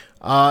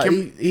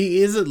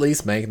 he is at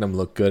least making them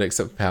look good,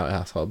 except for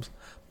Powerhouse Hobbs.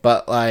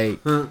 But, like,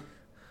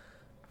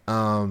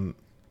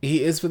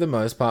 he is, for the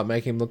most part,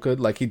 making him look good.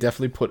 Like, he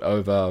definitely put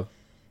over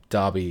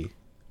Darby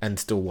and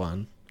still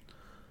won.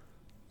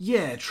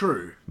 Yeah,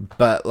 true.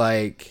 But,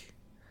 like,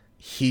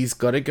 he's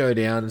got to go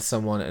down to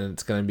someone and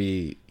it's going to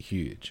be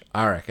huge.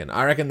 I reckon.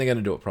 I reckon they're going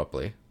to do it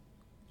properly.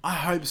 I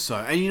hope so.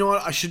 And you know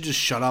what? I should just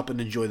shut up and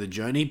enjoy the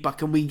journey, but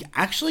can we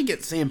actually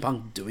get CM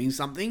Punk doing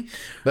something?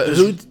 But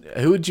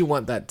who would you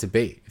want that to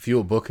be if you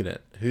were booking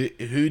it?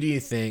 Who do you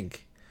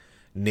think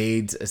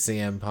needs a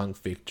CM Punk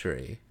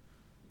victory?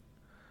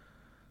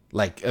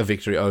 Like, a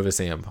victory over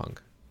CM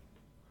Punk.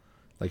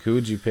 Like, who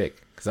would you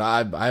pick? Because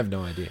I have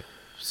no idea.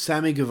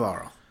 Sammy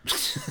Guevara. Like,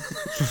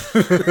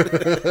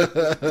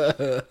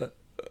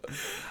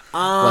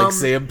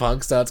 CM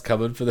Punk starts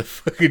coming for the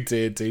fucking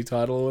TNT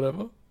title or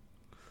whatever.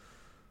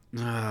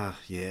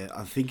 Yeah,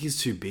 I think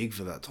he's too big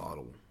for that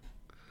title.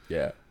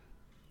 Yeah.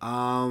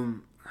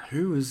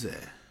 Who is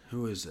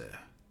there?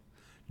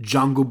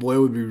 Jungle Boy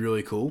would be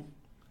really cool.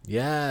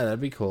 Yeah, that'd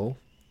be cool.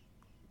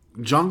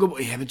 Jungle Boy,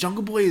 yeah, but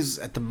Jungle Boy is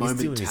at the moment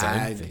doing his own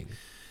tagged. thing.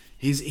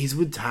 He's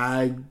with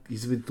Tag,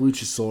 he's with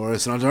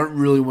Luchasaurus, and I don't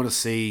really want to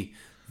see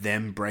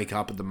them break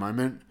up at the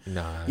moment.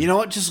 No. You know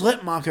what? Just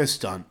let Marco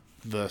Stunt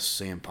versus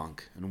CM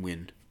Punk and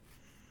win.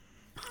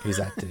 Who's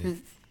that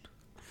dude?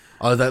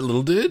 Oh, that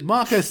little dude?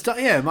 Marco Stunt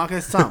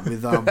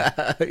with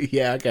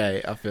Yeah,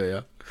 okay, I feel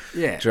you.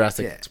 yeah,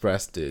 Jurassic yeah.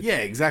 Express dude. Yeah,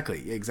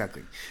 exactly.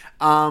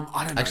 I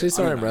don't know. Actually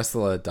saw I don't him know.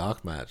 wrestle a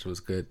dark match. It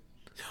was good.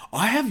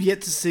 I have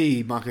yet to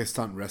see Marco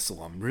Stunt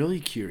wrestle. I'm really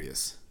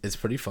curious. It's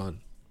pretty fun.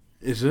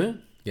 Is it?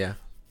 Yeah.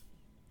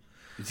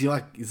 He's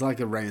like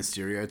a Rey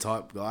Mysterio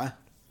type guy.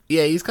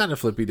 Yeah, he's kind of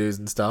flippy dudes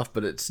and stuff,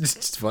 but it's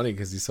just funny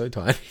because he's so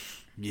tiny.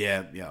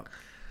 Yeah.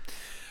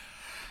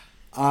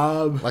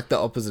 Like the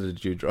opposite of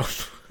Dewdrop.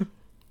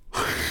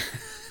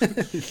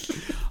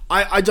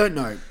 I don't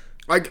know.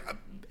 Like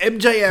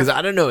MJF. Because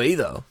I don't know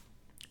either.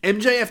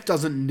 MJF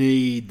doesn't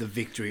need the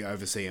victory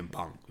over CM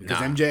Punk because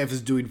Nah. MJF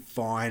is doing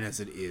fine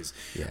as it is.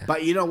 Yeah.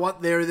 But you know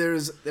what? There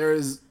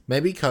is.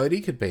 Maybe Cody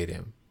could beat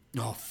him.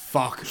 Oh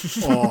fuck!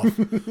 Oh,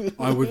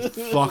 I would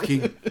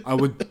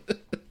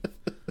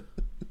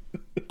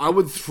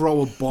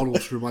throw a bottle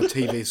through my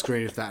TV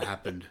screen if that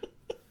happened.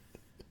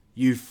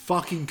 You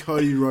fucking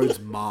Cody Rhodes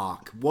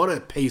mark! What a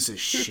piece of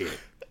shit!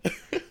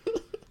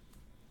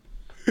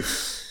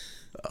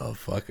 Oh,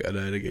 fuck. I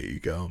know how to get you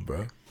going,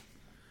 bro.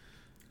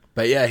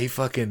 But yeah, he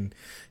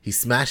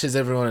smashes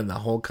everyone in the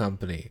whole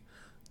company.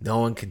 No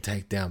one can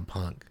take down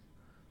Punk.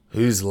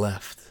 Who's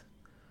left?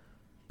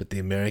 But the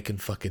American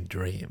fucking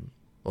dream.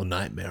 Or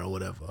nightmare or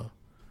whatever.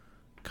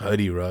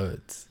 Cody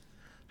Rhodes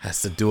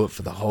has to do it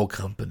for the whole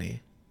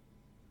company.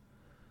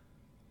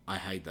 I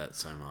hate that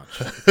so much.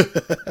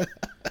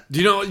 Do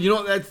you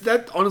know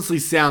that honestly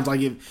sounds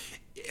like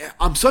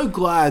I'm so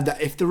glad that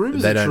if the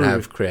rumors They are don't true,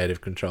 have creative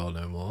control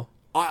no more.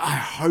 I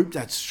hope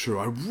that's true.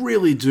 I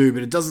really do,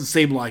 but it doesn't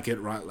seem like it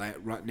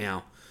right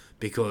now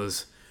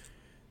because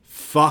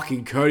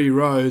fucking Cody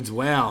Rhodes.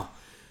 Wow,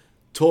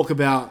 talk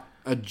about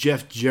a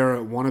Jeff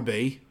Jarrett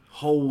wannabe.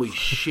 Holy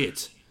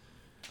shit!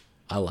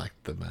 I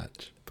liked the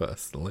match,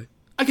 personally.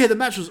 Okay, the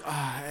match was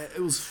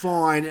it was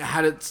fine. It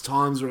had its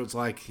times where it's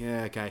like,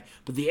 yeah, okay,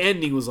 but the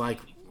ending was like,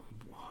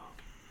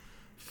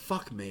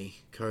 fuck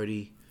me,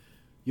 Cody.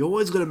 You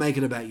always got to make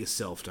it about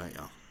yourself, don't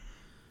you?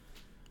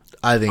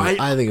 I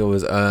think it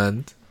was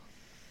earned.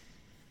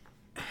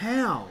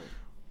 How?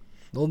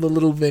 All the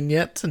little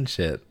vignettes and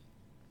shit.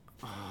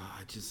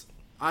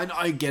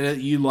 I get it.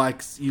 You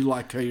like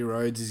Cody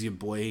Rhodes as your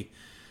boy,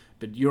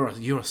 but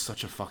you're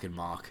such a fucking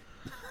mark.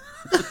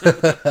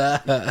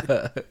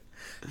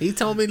 He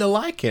told me to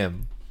like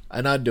him,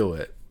 and I do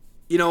it.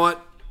 You know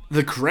what?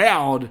 The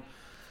crowd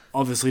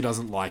obviously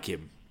doesn't like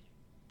him.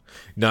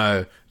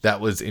 No,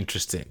 that was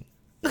interesting.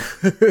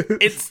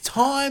 It's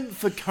time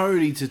for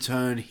Cody to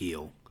turn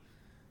heel.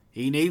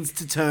 He needs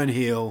to turn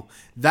heel.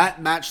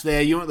 That match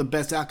there, you know what the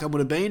best outcome would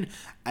have been?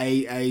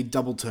 A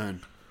double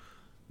turn.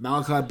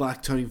 Malachi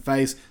Black turning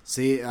face.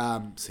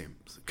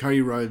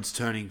 Cody Rhodes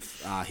turning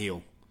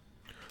heel.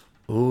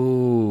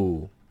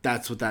 Ooh.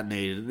 That's what that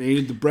needed. It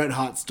needed the Bret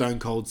Hart Stone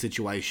Cold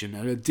situation,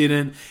 and it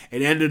didn't.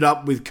 It ended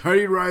up with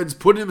Cody Rhodes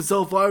putting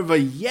himself over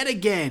yet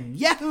again.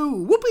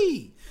 Yahoo!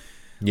 Whoopee!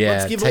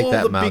 Yeah, take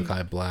that,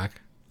 Malachi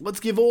Black. Let's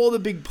give all the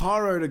big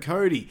pyro to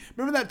Cody.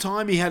 Remember that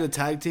time he had a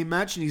tag team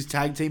match and his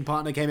tag team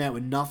partner came out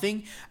with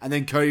nothing, and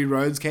then Cody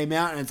Rhodes came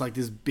out and it's like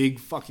this big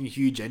fucking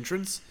huge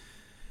entrance?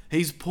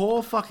 His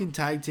poor fucking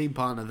tag team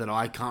partner that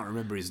I can't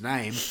remember his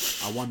name.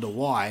 I wonder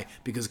why,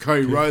 because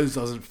Cody Rhodes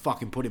doesn't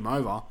fucking put him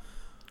over.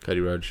 Cody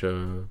Rhodes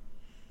show.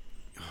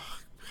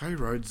 Cody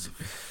Rhodes is a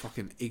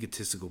fucking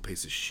egotistical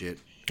piece of shit.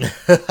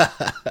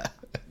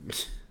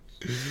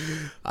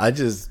 I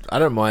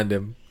don't mind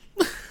him.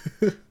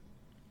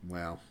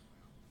 Wow.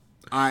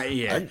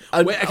 I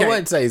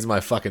won't say he's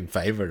my fucking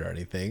favorite or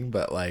anything,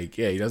 but like,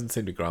 yeah, he doesn't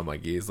seem to grind my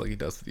gears like he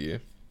does with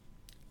you.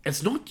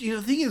 It's not, the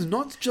thing is,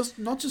 not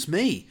just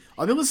me.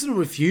 I've been listening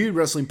to a few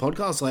wrestling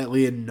podcasts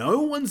lately, and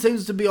no one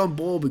seems to be on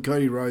board with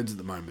Cody Rhodes at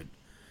the moment.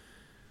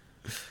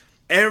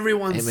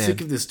 Everyone's sick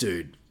of this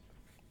dude.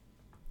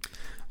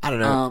 I don't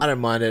know. I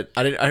don't mind it.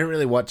 I didn't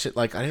really watch it.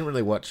 Like, I didn't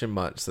really watch him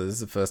much, so this is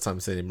the first time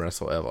seeing him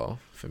wrestle ever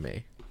for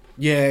me.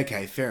 Yeah,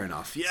 okay, fair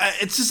enough. Yeah,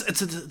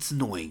 it's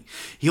annoying.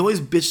 He always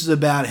bitches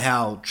about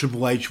how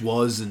Triple H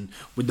was and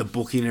with the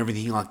booking and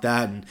everything like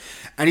that,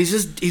 and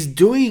he's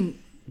doing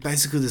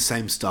basically the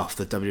same stuff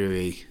that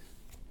WWE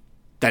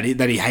that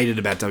he hated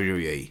about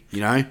WWE,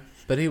 you know?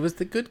 But he was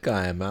the good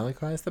guy, and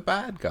Malachi is the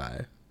bad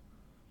guy.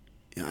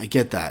 Yeah, I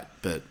get that,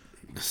 but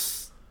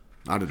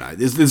I don't know.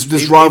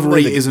 This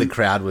rivalry isn't. The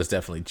crowd was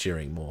definitely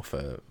cheering more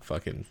for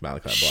fucking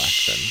Malachi Black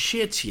than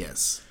shit.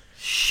 Yes.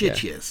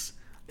 Yes.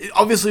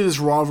 Obviously, this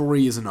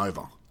rivalry isn't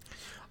over.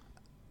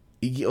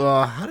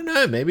 I don't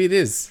know. Maybe it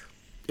is.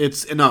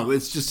 It's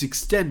just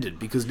extended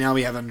because now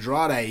we have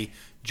Andrade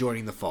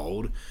joining the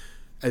fold,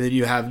 and then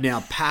you have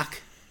now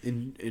Pac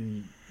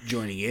in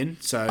joining in.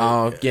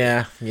 So,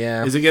 yeah.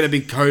 Is it going to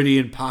be Cody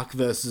and Pac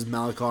versus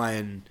Malachi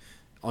and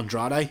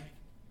Andrade?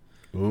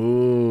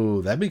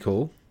 Ooh, that'd be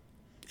cool.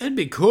 It'd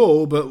be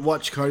cool, but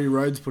watch Cody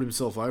Rhodes put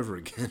himself over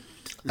again.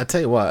 I tell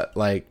you what,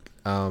 like,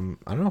 I don't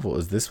know if it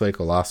was this week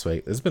or last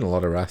week. There's been a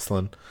lot of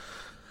wrestling.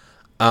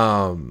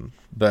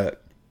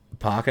 But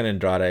Pac and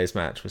Andrade's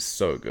match was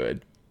so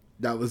good.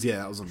 That was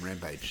on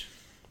Rampage.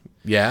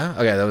 Yeah?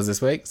 Okay, that was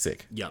this week?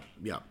 Sick. Yep,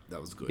 that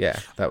was good. Yeah,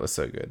 that was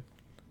so good.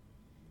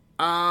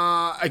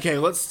 Okay,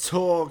 let's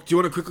talk. Do you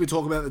want to quickly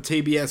talk about the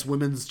TBS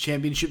Women's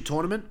Championship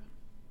Tournament?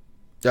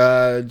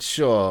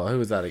 Sure. Who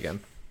was that again?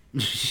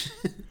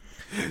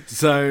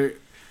 So,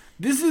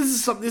 this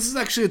is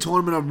actually a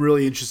tournament I'm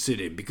really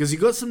interested in because you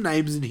got some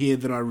names in here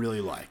that I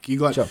really like. You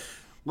got. Sure.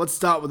 Let's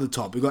start with the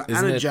top. You got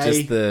Isn't Anna it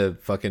Jay. Just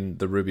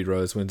the Ruby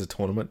Rose Winter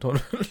tournament?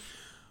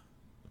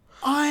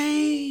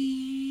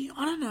 I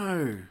don't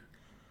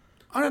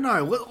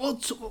know.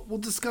 We'll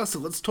discuss it.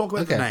 Let's talk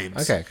about the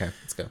names. Okay.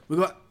 Let's go. We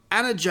got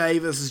Anna Jay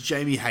versus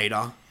Jamie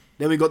Hayter.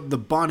 Then we got the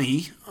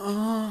Bunny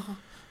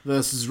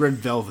versus Red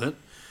Velvet.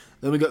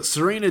 Then we got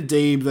Serena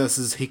Deeb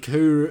versus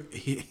Hikaru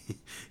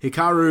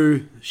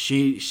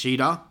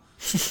Shida.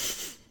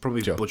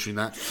 Probably butchering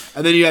that.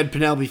 And then you had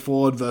Penelope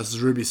Ford versus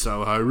Ruby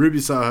Soho. Ruby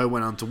Soho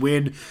went on to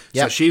win.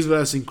 Yep. So she's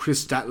versing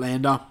Chris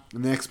Statlander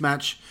in the next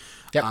match.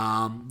 Yep.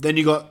 Then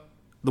you got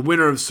the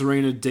winner of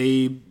Serena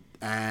Deeb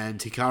and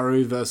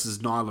Hikaru versus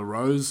Nyla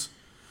Rose.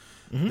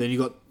 Mm-hmm. Then you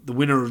got the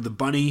winner of the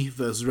Bunny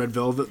versus Red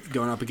Velvet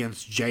going up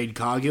against Jade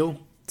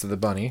Cargill. To the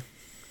Bunny.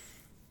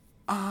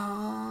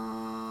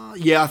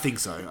 Yeah, I think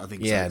so.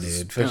 Yeah,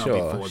 dude, for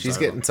sure. She's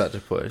getting such a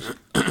push.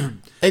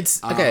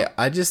 It's okay.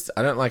 I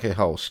don't like her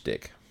whole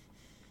shtick.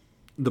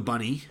 The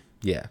Bunny.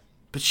 Yeah,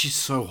 but she's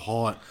so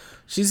hot.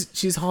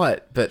 She's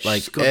hot, but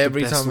like she's got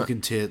every the best time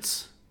looking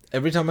tits.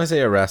 Every time I see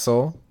her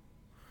wrestle,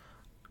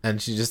 and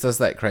she just does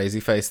that crazy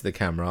face to the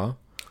camera.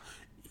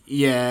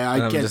 Yeah,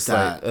 I get just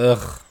that. Like,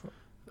 ugh,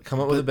 come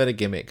up with a better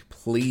gimmick,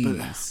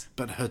 please.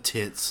 But her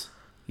tits.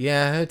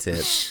 Yeah, her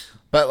tits.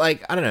 But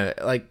like, I don't know,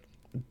 like.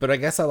 But I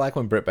guess I like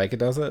when Britt Baker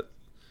does it.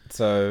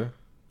 So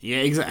yeah,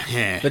 exactly.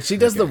 Yeah. But she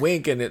does the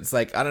wink, and it's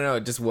like, I don't know,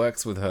 it just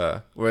works with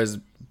her. Whereas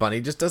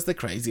Bunny just does the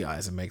crazy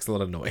eyes and makes a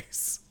lot of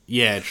noise.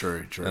 Yeah,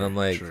 true. And I'm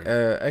like, true.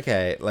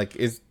 Okay, like,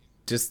 is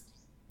just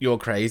you're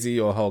crazy,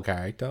 your whole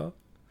character?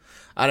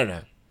 I don't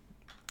know.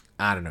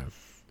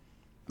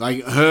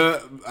 Like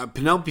her,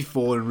 Penelope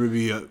Ford and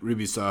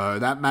Ruby Soho,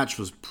 that match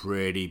was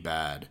pretty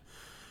bad.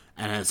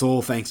 And it's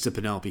all thanks to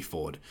Penelope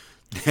Ford.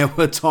 There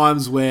were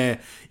times where,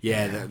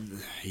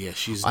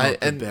 she's not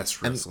the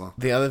best wrestler. And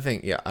the other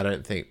thing, I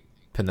don't think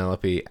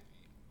Penelope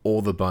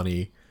or the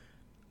Bunny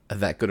are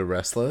that good of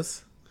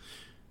wrestlers.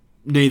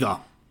 Neither.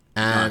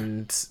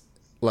 And,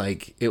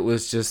 like, it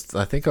was just,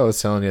 I think I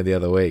was telling you the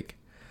other week,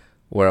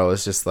 where I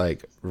was just,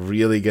 like,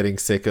 really getting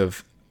sick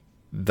of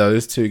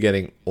those two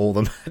getting all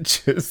the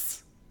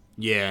matches.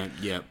 Yeah.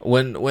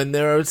 When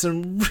there are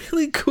some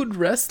really good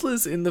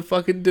wrestlers in the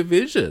fucking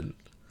division.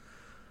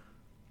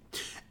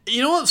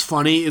 You know what's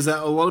funny is that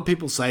a lot of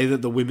people say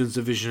that the women's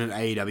division at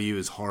AEW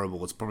is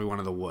horrible. It's probably one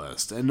of the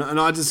worst. And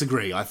I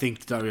disagree. I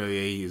think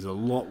WWE is a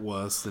lot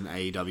worse than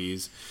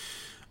AEW's.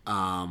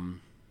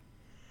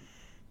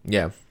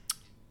 Yeah.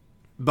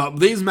 But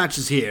these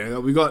matches here,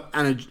 we got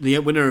the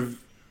winner of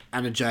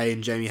Anna Jay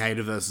and Jamie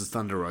Hayter versus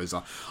Thunder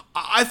Rosa.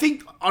 I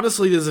think,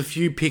 honestly, there's a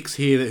few picks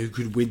here who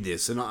could win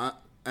this.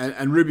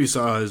 And Ruby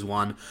Soho's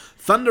one.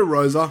 Thunder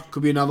Rosa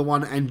could be another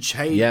one. And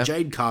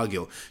Jade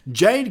Cargill.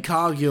 Jade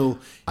Cargill,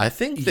 I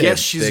think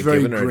she's they're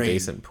very giving her green. a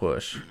decent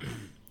push.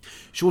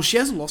 Well, she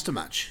hasn't lost a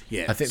match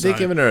yet. I think they're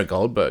giving her a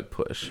Goldberg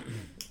push.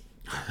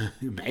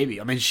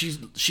 Maybe. I mean,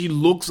 she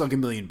looks like $1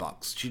 million.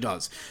 She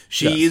does.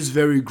 She is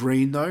very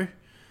green, though.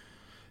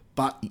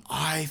 But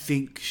I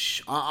think...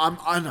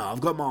 I know, I've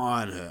got my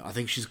eye on her. I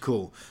think she's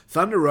cool.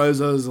 Thunder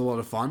Rosa is a lot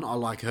of fun. I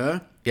like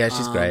her. Yeah,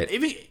 she's great.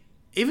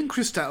 Even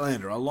Chris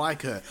Statlander, I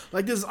like her.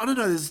 Like, there's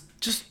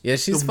just... Yeah,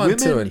 she's fun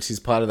too, and she's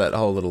part of that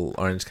whole little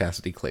Orange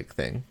Cassidy clique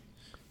thing.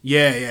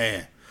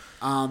 Yeah.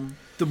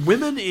 The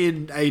women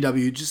in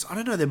AEW just... I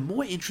don't know, they're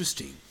more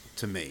interesting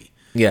to me.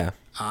 Yeah.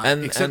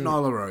 Except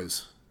Nyla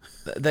Rose.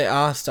 They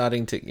are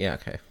starting to... Yeah,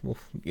 okay. Well,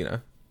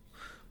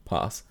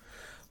 pass.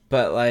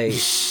 But, like...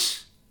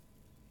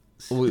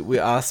 we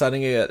are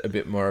starting to get a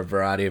bit more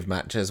variety of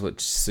matches, which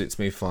suits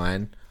me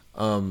fine.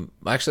 I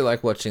actually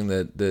like watching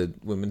the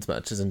women's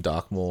matches in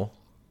Dark more.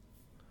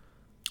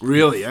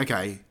 Really?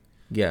 Okay.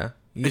 Yeah.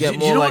 You get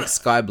more like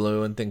Sky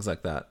Blue and things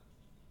like that.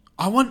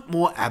 I want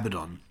more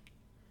Abaddon.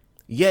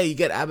 Yeah, you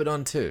get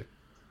Abaddon too.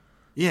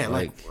 Yeah,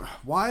 like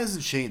why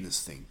isn't she in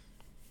this thing?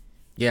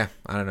 Yeah,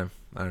 I don't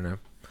know.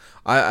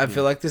 I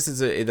feel like this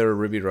is either a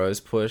Ruby Rose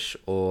push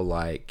or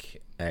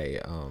like a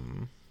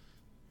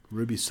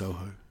Ruby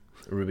Soho.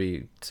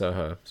 Ruby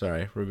Soho.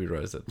 Sorry, Ruby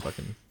Rose, that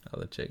fucking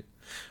other chick.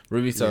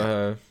 Ruby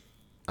Soho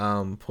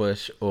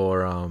push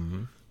or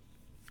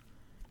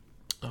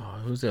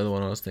who's the other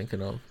one I was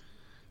thinking of?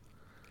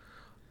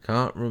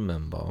 Can't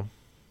remember.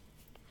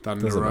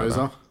 Thunder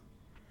Rosa.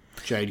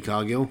 Jade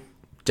Cargill.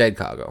 Jade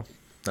Cargill.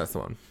 That's the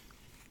one.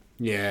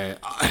 Yeah,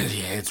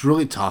 it's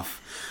really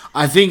tough.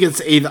 I think it's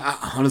either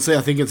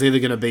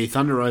going to be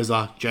Thunder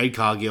Rosa, Jade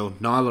Cargill,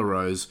 Nyla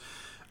Rose,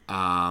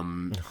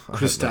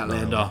 Chris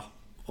Statlander,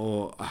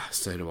 or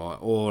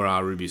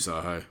Ruby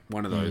Soho.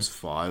 One of those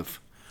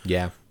five.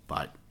 Yeah.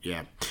 But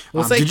yeah.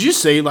 Well, did you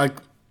see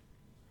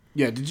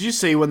Did you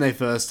see when they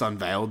first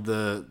unveiled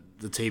the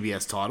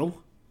TBS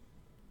title?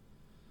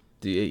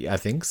 I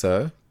think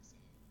so.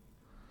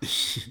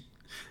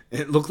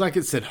 It looked like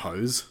it said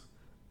hose.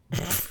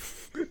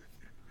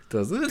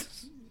 Does it?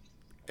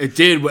 It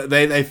did.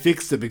 They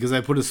fixed it because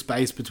they put a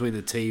space between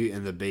the T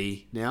and the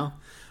B now.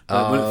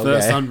 But when it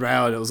first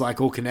unveiled, it was like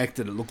all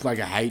connected. It looked like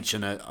a H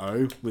and an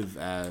O with.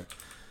 I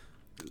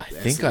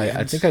think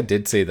I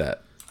did see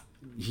that.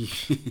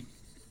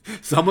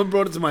 Someone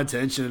brought it to my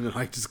attention and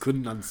I just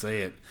couldn't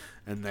unsee it,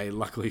 and they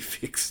luckily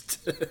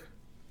fixed it.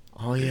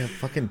 Oh yeah, it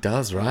fucking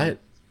does, right?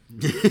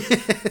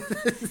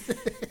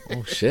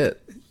 Oh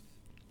shit.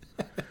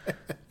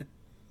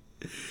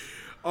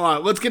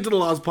 Alright, let's get to the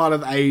last part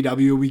of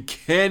AEW. We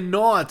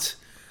cannot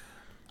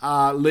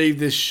leave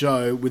this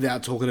show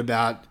without talking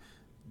about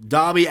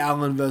Darby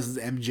Allin versus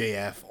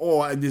MJF,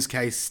 or in this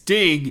case,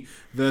 Sting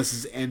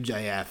versus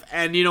MJF.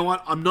 And you know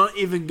what? I'm not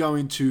even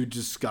going to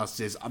discuss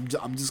this. I'm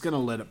just going to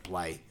let it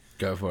play.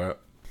 Go for it.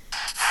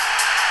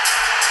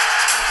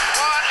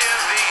 What in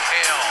the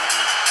hell?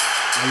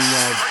 I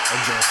love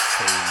MJF's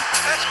theme.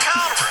 That's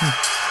counter.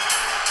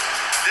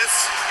 This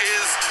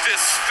is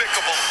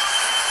despicable.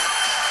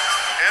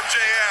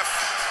 MJF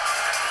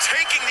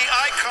taking the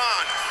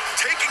icon,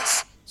 taking...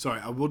 Sorry,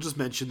 I will just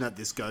mention that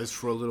this goes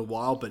for a little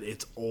while, but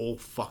it's all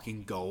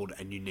fucking gold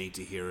and you need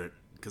to hear it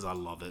because I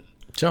love it.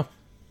 Sure.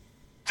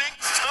 Sting's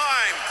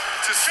time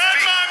to speak.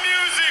 Cut my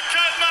music,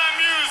 cut my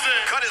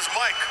music. Cut his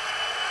mic.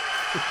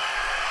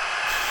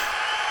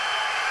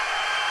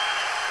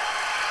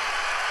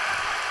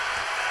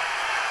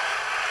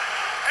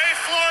 Hey,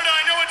 Florida,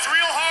 I know it's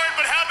real hard,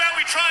 but how about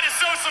we try to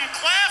show some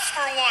class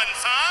for once,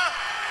 huh?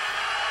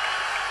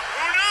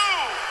 Who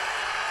knew?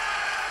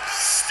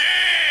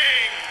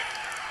 Sting!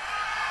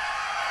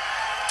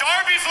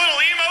 Darby's little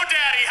emo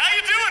daddy. How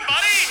you doing,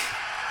 buddy?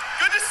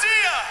 Good to see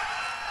ya.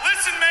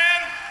 Listen,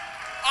 man,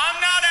 I'm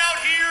not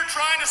out here here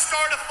trying to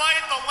start a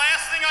fight, the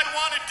last thing I'd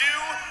want to do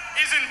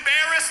is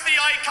embarrass the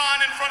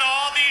icon in front of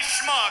all these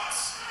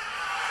schmucks.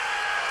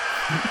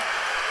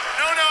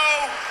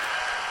 No.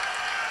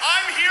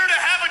 I'm here to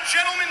have a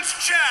gentleman's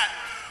chat.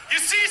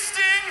 You see,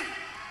 Sting,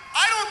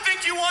 I don't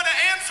think you want to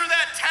answer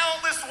that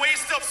talentless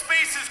waste of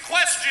space's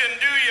question,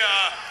 do ya?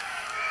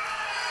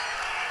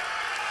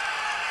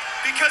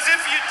 Because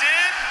if you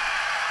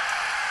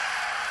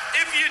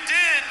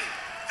did,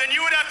 then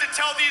you would have to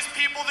tell these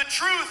people the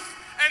truth.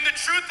 And the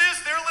truth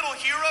is, their little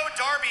hero,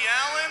 Darby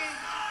Allin,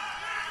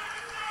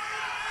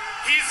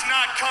 he's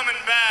not coming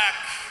back.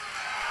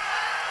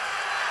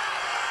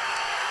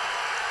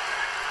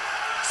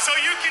 So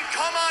you can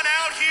come on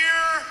out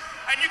here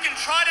and you can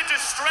try to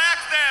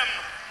distract them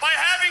by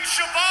having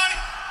Schiavone.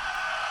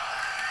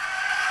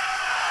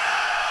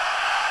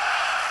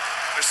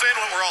 They're saying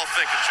what we're all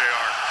thinking,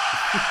 JR.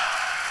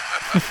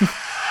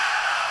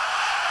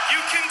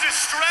 You can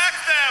distract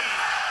them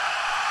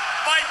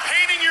by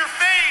painting your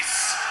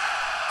face,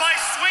 by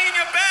swinging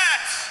a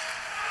bat,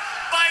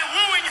 by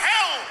wooing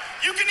hell.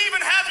 You can even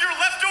have your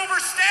leftover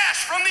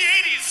stash from the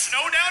 80s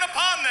snow down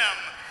upon them.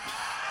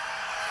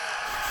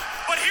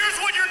 But here's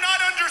what you're not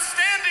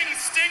understanding,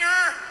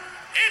 Stinger.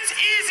 It's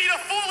easy to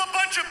fool a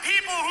bunch of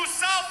people who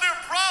solve their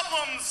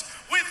problems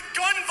with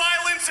gun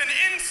violence and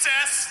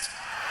incest.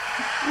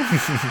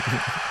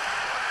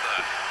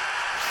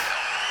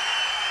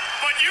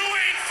 But you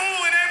ain't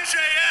fooling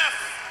MJF.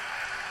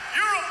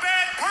 You're a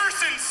bad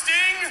person,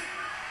 Sting.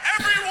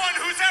 Everyone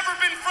who's ever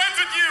been friends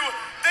with you,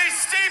 they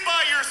stay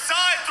by your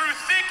side through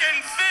thick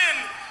and thin.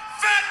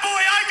 Fat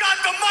boy, I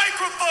got the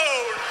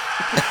microphone.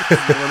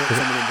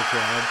 Someone in the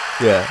crowd.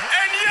 Yeah.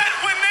 And yet,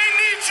 when they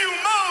need you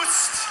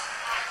most,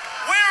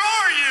 where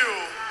are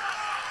you?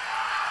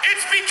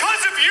 It's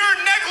because of your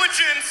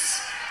negligence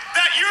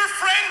that your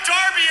friend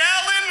Darby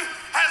Allin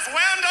has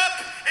wound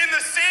up in the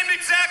same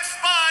exact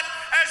spot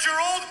as your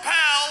old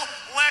pal,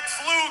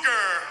 Lex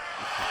Luger.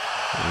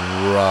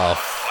 Rough.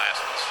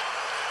 Classes.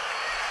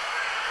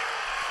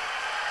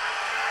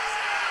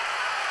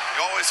 He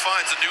always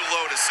finds a new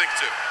low to sink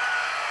to.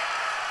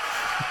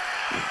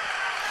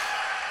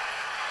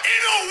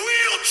 In a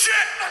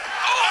wheelchair!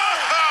 Oh!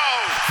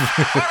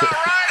 What a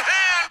right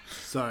hand!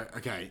 So,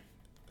 okay.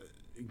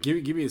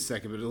 Give me a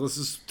second, but let's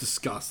just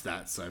discuss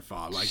that so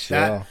far. Like Sure.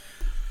 that.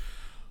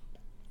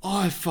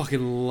 I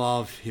fucking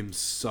love him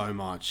so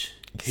much.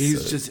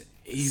 He's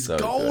so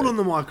gold good. on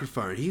the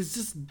microphone. He's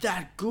just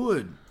that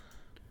good.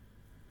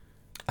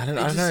 I don't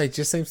know. He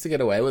just seems to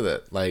get away with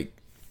it, like,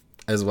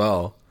 as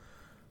well.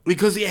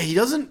 Because he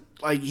doesn't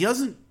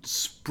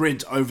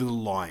sprint over the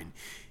line.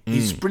 He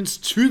sprints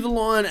to the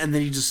line and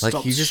then he just Like,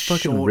 stops he just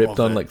fucking short ripped of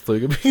on, it. like,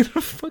 Fluger being in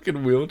a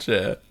fucking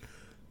wheelchair.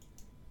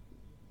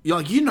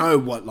 Like, you know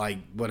what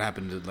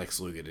happened to Lex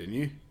Luger, didn't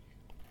you?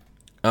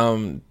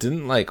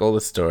 Didn't, like, all the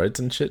steroids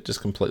and shit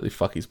just completely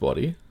fuck his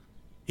body?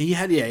 He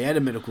had a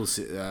medical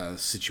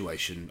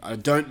situation. I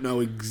don't know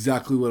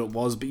exactly what it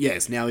was, but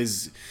yes, now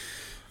he's.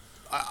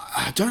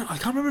 I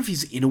can't remember if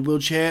he's in a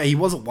wheelchair. He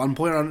was at one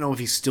point. I don't know if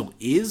he still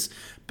is.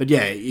 But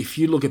yeah, if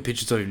you look at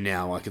pictures of him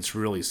now, like, it's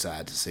really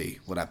sad to see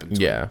what happened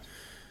to him. Yeah.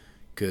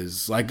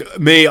 Because, like,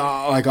 me,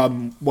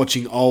 I'm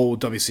watching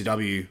old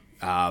WCW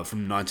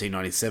from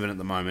 1997 at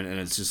the moment, and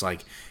it's just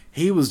like,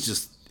 he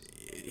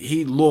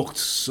looked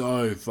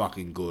so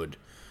fucking good.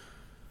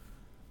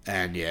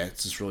 And yeah,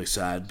 it's just really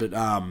sad. But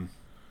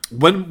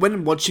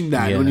when watching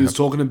that, when he was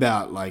talking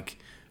about, like,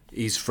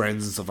 his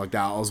friends and stuff like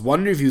that, I was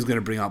wondering if he was going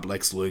to bring up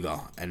Lex Luger,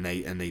 and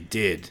they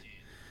did.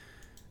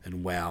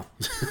 And wow.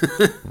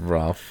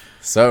 Rough.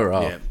 So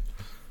rough.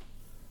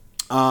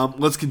 Yeah.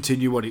 Let's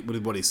continue what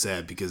he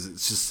said, because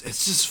it's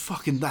just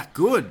fucking that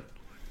good.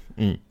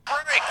 Break!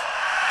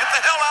 Get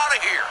the hell out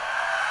of here!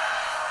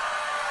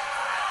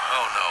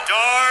 Oh no.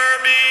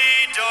 Darby.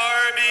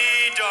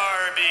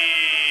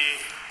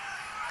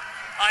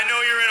 I know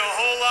you're in a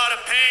whole lot of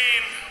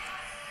pain,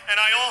 and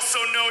I also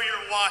know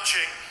you're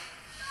watching.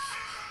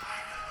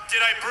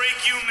 Did I break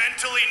you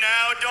mentally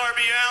now,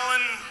 Darby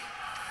Allin?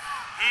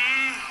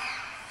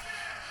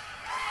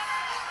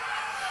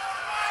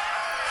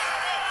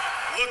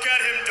 Look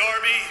at him,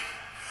 Darby.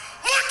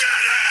 Look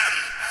at him!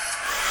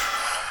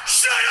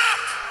 Shut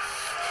up!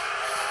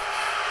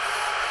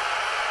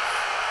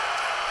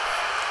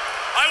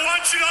 I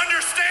want you to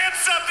understand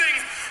something.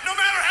 No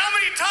matter how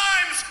many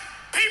times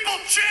people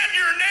chant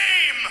your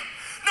name,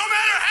 no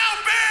matter how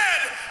bad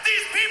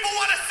these people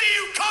want to see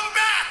you come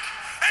back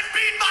and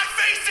beat my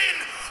face in,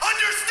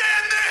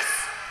 understand this.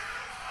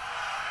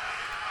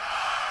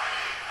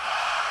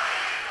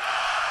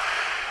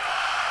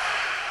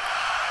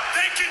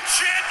 They can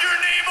chant your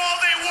name all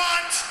they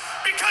want,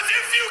 because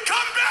if you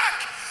come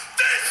back,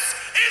 this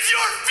is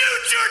your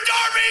future,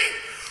 Darby!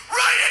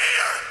 Right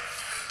here!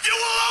 You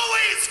will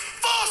always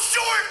fall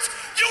short!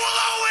 You will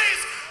always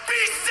be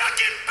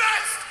second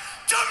best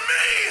to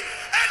me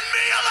and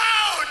me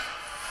alone!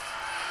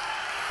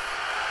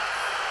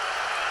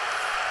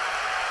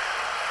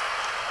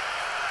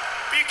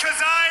 Because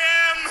I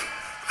am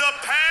the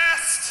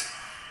past,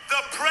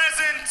 the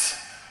present,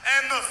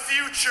 and the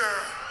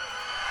future.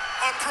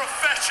 of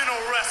professional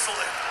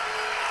wrestling.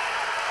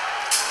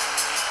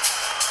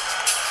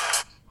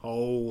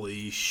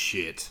 Holy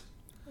shit.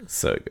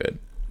 So good.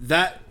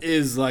 That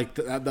is like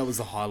that was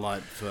the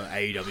highlight for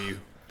AEW.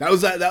 That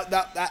was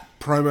that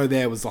promo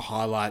there was the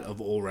highlight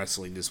of all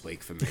wrestling this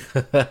week for me.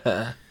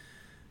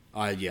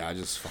 I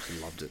just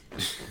fucking loved it.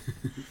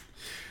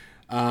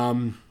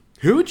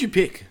 Who would you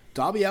pick?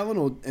 Darby Allin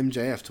or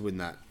MJF to win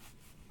that?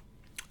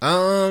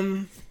 I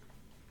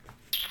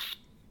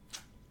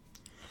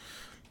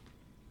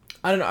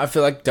don't know. I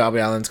feel like Darby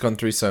Allin's gone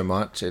through so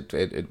much.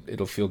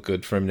 It'll feel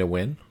good for him to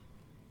win.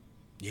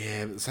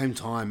 Yeah, but at the same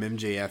time,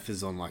 MJF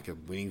is on like a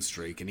winning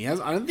streak, and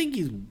I don't think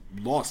he's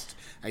lost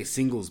a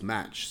singles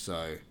match.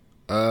 So,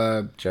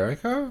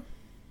 Jericho.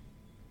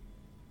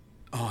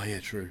 Oh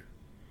yeah, true.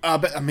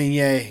 But I mean,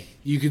 yeah,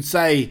 you could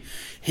say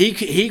he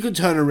could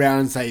turn around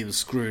and say he was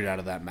screwed out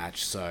of that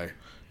match. So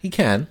He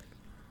can.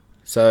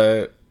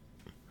 So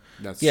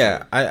that's yeah,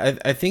 true.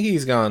 I think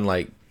he's going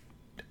like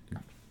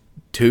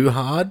too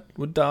hard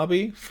with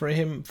Darby for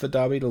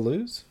Darby to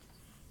lose.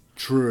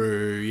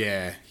 True.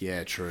 Yeah.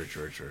 True.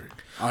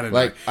 I don't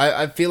Like know.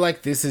 I feel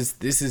like this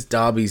is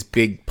Darby's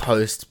big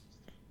post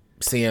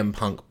CM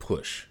Punk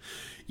push.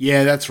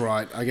 Yeah, that's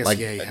right. I guess Like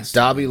he has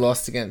Darby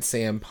lost against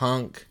CM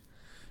Punk.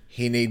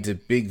 He needs a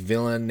big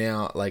villain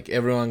now. Like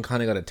everyone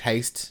kind of got a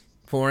taste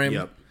for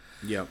him.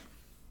 Yep.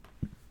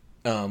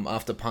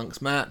 After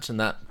Punk's match and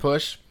that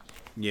push.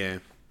 Yeah.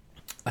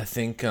 I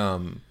think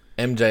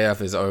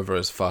MJF is over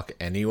as fuck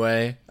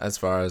anyway, as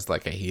far as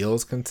like a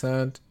heel's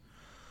concerned.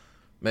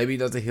 Maybe he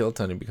does a heel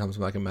turn and becomes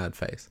like a mad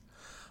face.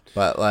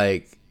 But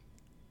like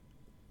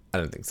I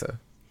don't think so.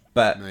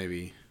 But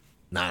Maybe.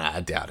 nah, I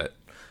doubt it.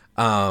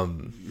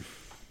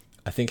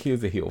 I think he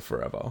was a heel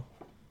forever.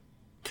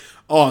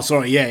 Oh,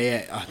 sorry.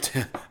 Yeah.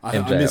 I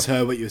MJF.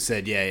 misheard what you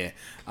said. Yeah.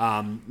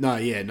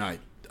 No.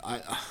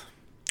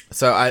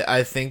 So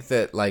I think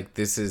that like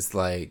this is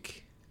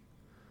like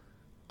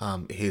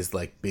his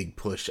like big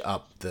push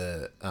up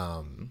the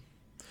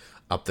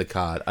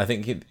card. I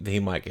think he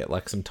might get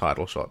like some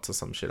title shots or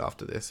some shit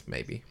after this,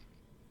 maybe.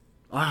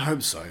 I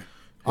hope so.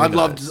 I'd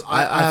love to.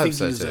 I hope think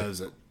so he too.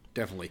 deserves it.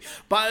 Definitely.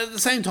 But at the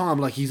same time,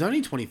 like, he's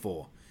only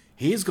 24.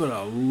 He's got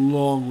a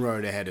long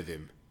road ahead of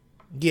him.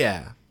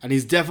 Yeah. And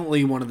he's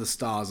definitely one of the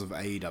stars of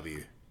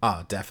AEW.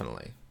 Oh,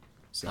 definitely.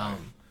 So,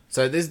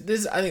 So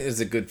this I think this is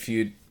a good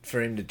feud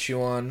for him to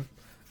chew on.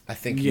 I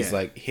think he's Yeah.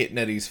 like hitting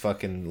at his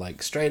fucking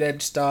like straight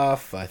edge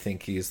stuff. I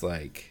think he's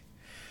like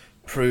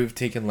proved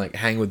he can like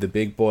hang with the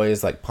big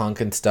boys like Punk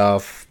and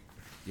stuff.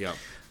 yeah.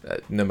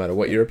 No matter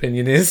what your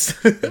opinion is.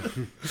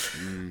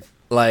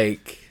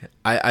 Like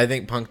I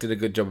think Punk did a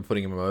good job of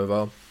putting him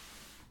over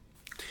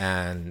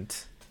and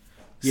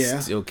Yeah.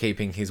 still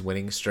keeping his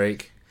winning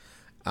streak.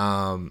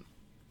 And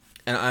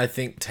I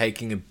think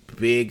taking a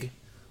big,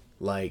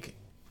 like,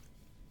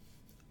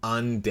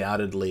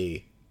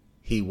 undoubtedly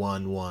he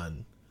won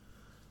one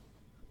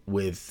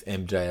with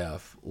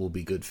MJF will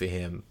be good for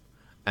him,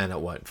 and it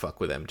won't fuck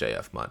with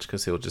MJF much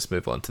because he'll just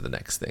move on to the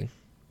next thing.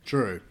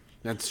 True.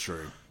 That's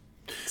true.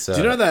 So,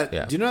 Do you know that?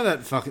 Yeah. Do you know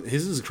that? Fucking,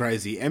 this is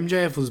crazy.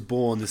 MJF was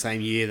born the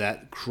same year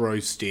that Crow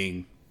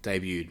Sting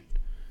debuted.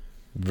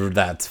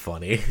 That's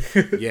funny.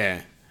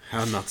 Yeah,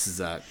 how nuts is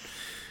that?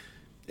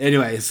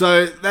 Anyway,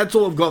 so that's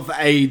all I've got for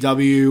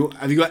AEW.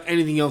 Have you got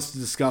anything else to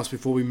discuss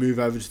before we move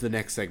over to the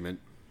next segment?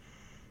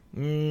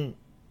 Do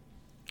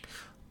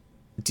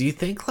you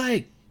think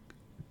like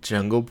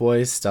Jungle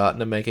Boy's starting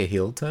to make a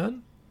heel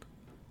turn?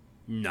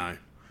 No.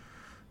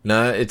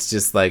 No, it's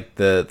just like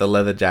the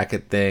leather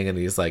jacket thing, and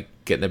he's like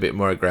getting a bit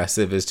more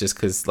aggressive. Is just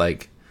because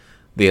like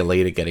the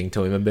Elite are getting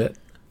to him a bit.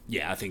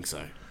 Yeah, I think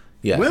so.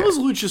 Yeah. Where okay. was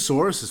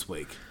Luchasaurus this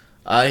week?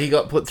 He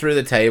got put through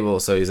the table,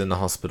 so he's in the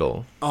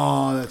hospital.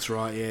 Oh, that's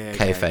right. Yeah.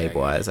 Kayfabe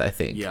wise, I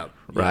think. Yep,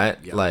 Right?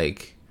 yep.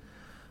 Like,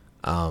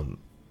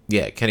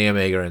 yeah, Kenny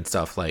Omega and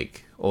stuff,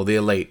 like, all the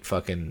Elite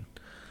fucking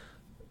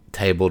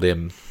tabled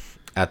him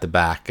at the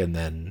back, and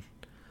then...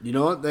 You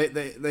know what?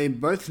 They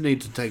both need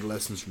to take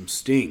lessons from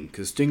Sting,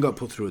 because Sting got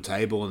put through a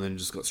table and then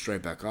just got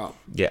straight back up.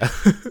 Yeah.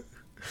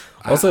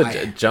 Also,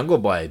 I- Jungle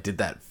Boy did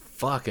that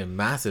fucking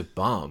massive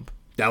bump.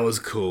 That was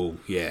cool.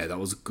 Yeah, that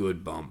was a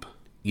good bump.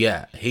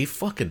 Yeah, he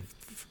fucking...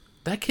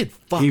 That kid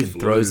fucking flew.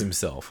 throws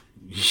himself.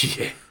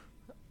 Yeah.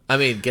 I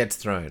mean, gets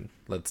thrown.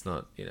 Let's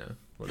not,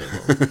 whatever.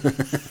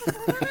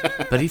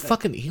 But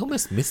he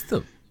almost missed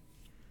them.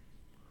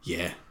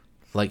 Yeah.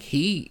 Like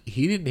he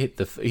didn't hit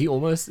he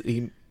almost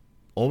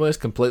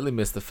completely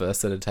missed the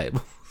first set of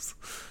tables,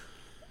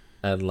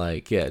 and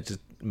like just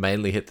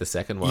mainly hit the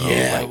second one.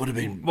 Yeah, I it would have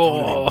been,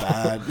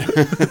 bad.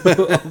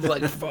 bad. I'm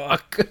like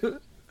fuck.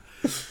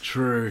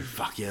 True.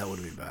 Fuck yeah, that would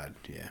have been bad.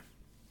 Yeah.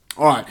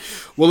 All right.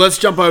 Well, let's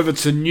jump over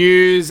to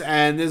news,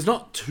 and there's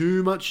not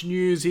too much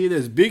news here.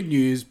 There's big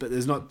news, but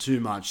there's not too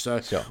much. So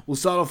Sure. We'll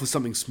start off with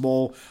something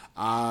small.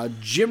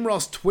 Jim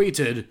Ross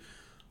tweeted,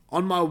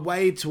 "On my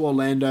way to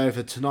Orlando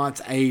for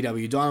tonight's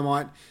AEW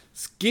Dynamite,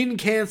 skin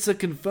cancer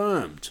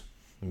confirmed.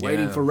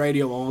 Waiting Yeah. for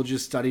radiologist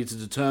study to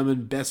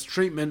determine best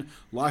treatment,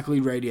 likely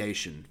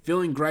radiation.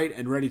 Feeling great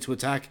and ready to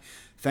attack.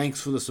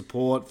 Thanks for the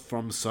support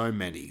from so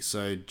many.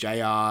 So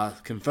JR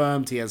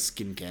confirmed he has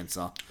skin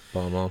cancer.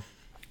 Bummer.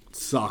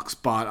 Sucks,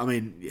 but I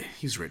mean, yeah,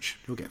 he's rich.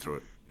 He'll get through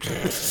it.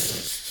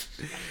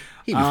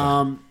 He'd be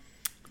fine.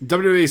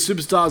 WWE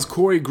superstars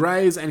Corey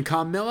Graves and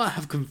Carmella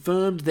have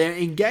confirmed their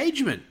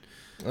engagement.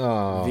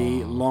 Oh.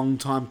 The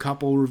longtime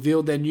couple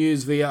revealed their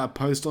news via a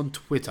post on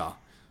Twitter.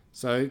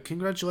 So,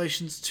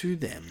 congratulations to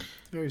them.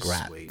 Very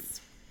Grats.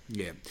 sweet.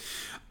 Yeah.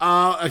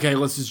 Okay,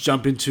 let's just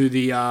jump into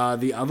the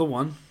other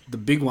one, the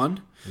big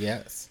one.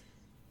 Yes.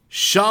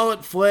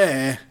 Charlotte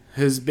Flair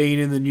has been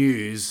in the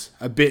news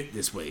a bit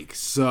this week.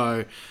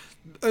 So,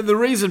 the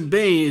reason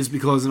being is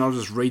because, and I'll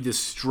just read this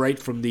straight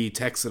from the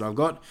text that I've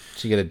got.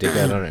 Did you get a dick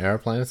out on an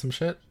airplane or some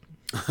shit?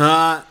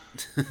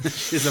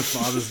 She's a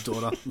father's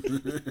daughter.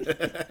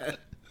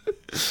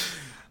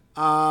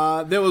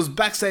 There was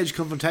backstage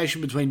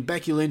confrontation between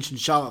Becky Lynch and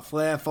Charlotte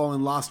Flair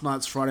following last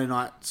night's Friday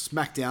Night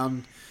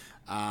SmackDown.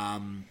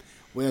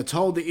 We are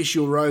told the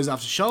issue arose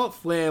after Charlotte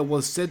Flair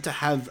was said to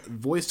have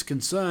voiced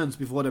concerns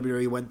before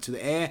WWE went to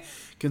the air,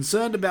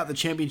 concerned about the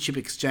Championship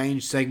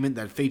Exchange segment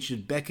that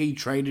featured Becky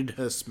traded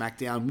her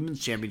SmackDown Women's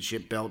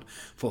Championship belt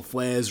for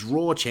Flair's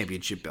Raw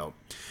Championship belt.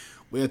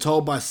 We are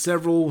told by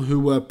several who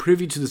were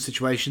privy to the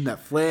situation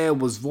that Flair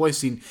was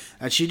voicing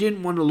that she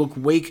didn't want to look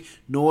weak,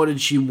 nor did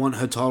she want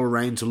her title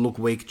reign to look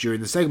weak during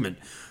the segment.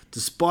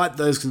 Despite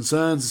those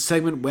concerns, the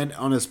segment went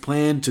on as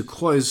planned to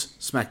close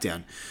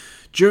SmackDown.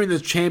 During the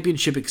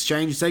Championship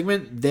Exchange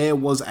segment, there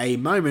was a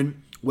moment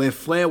where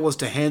Flair was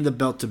to hand the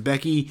belt to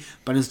Becky,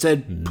 but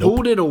instead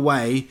pulled it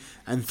away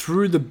and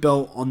threw the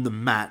belt on the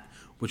mat,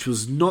 which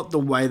was not the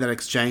way that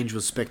exchange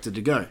was expected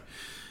to go.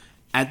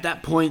 At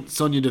that point,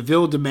 Sonya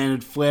Deville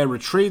demanded Flair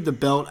retrieve the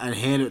belt and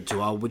hand it to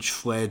her, which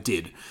Flair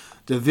did.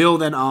 Deville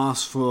then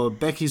asked for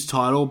Becky's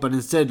title, but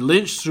instead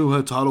Lynch threw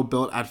her title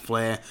belt at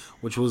Flair,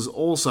 which was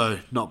also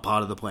not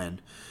part of the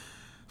plan.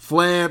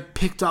 Flair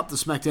picked up the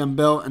SmackDown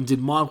belt and did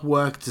mic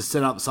work to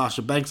set up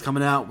Sasha Banks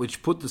coming out,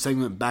 which put the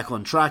segment back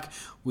on track,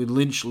 with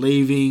Lynch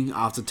leaving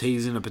after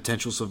teasing a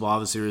potential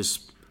Survivor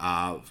Series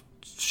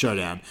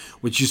showdown,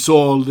 which you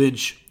saw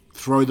Lynch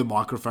throw the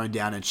microphone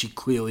down, and she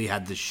clearly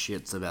had the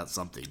shits about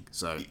something.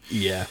 So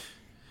Yeah.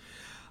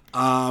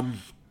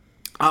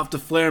 after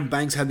Flair and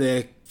Banks had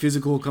their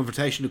physical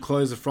confrontation to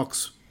close the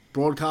Fox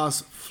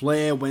broadcast,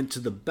 Flair went to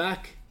the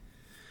back.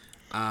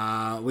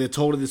 We are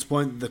told at this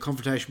point the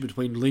confrontation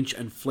between Lynch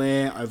and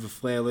Flair over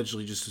Flair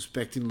allegedly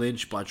disrespecting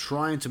Lynch by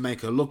trying to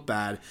make her look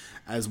bad,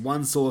 as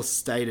one source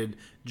stated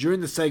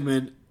during the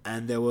segment,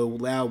 and there were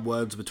loud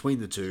words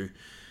between the two.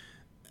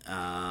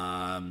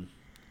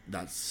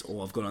 That's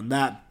all I've got on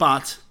that,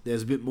 but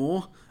there's a bit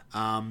more.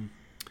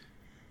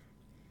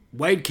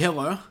 Wade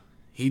Keller,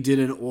 he did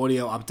an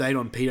audio update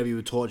on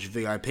PW Torch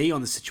VIP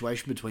on the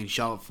situation between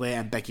Charlotte Flair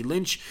and Becky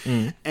Lynch,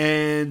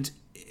 and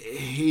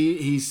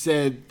he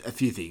said a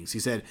few things. He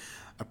said,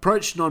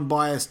 approached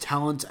non-biased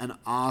talent and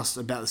asked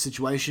about the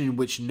situation in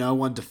which no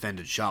one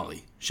defended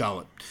Charlotte.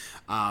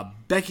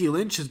 Becky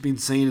Lynch has been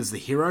seen as the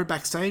hero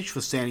backstage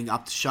for standing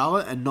up to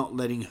Charlotte and not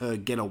letting her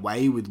get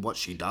away with what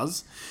she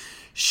does.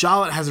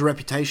 Charlotte has a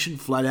reputation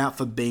flat out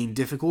for being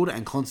difficult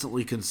and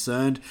constantly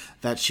concerned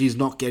that she's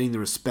not getting the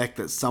respect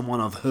that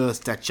someone of her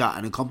stature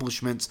and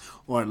accomplishments,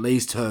 or at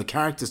least her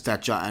character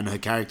stature and her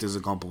character's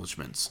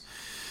accomplishments.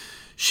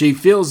 She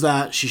feels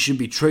that she should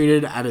be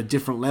treated at a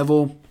different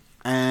level,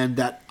 and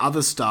that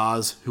other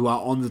stars who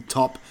are on the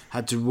top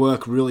had to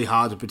work really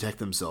hard to protect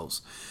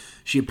themselves.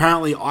 She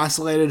apparently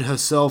isolated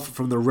herself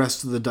from the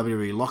rest of the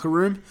WWE locker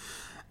room.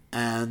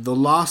 And the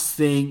last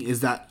thing is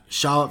that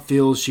Charlotte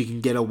feels she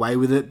can get away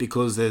with it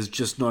because there's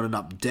just not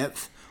enough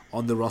depth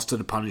on the roster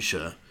to punish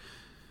her.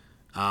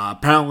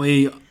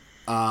 Apparently,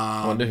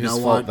 I wonder whose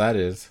fault that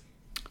is.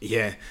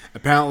 Yeah,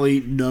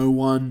 apparently no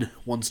one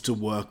wants to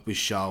work with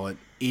Charlotte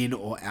in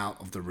or out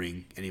of the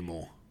ring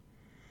anymore.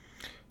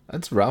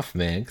 That's rough,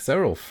 man, because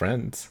they're all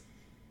friends.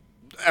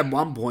 At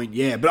one point,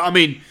 yeah. But I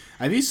mean,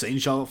 have you seen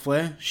Charlotte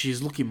Flair?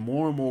 She's looking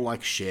more and more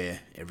like Cher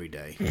every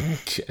day.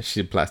 She's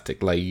a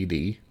plastic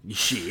lady.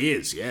 She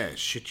is, yeah.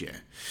 Shit, yeah.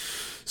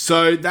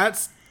 So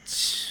that's...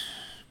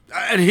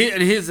 And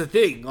here's the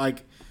thing,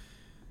 like,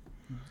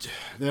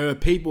 there are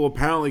people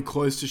apparently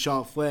close to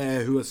Charlotte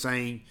Flair who are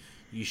saying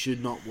you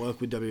should not work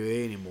with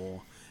WWE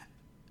anymore.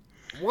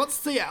 What's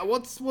the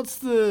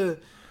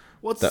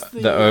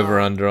over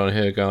under on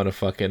her going to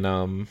fucking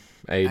AEW?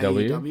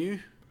 AEW?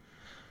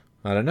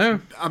 I don't know.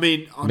 I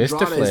mean, Andrade's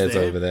Mr. Flair's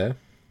there, over there.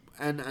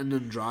 and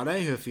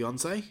Andrade, her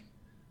fiance.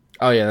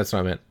 Oh yeah, that's what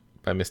I meant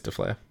by Mr.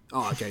 Flair.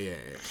 Oh, okay,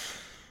 yeah.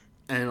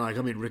 And like,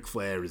 I mean, Ric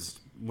Flair is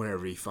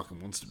wherever he fucking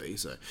wants to be.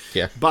 So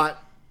Yeah.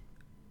 but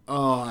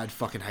I'd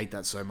fucking hate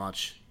that so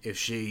much. If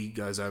she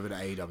goes over to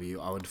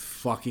AEW, I would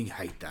fucking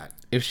hate that.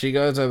 If she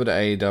goes over to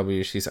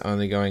AEW, she's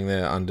only going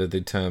there under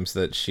the terms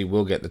that she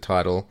will get the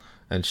title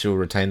and she'll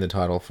retain the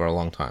title for a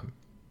long time.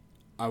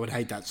 I would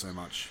hate that so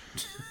much.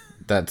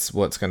 That's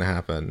what's going to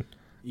happen.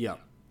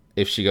 Yep.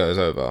 If she goes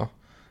over.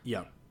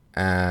 Yep.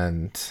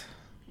 And,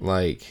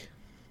 like,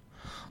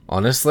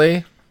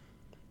 honestly,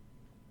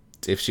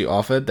 if she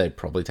offered, they'd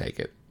probably take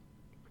it.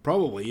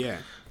 Probably, yeah.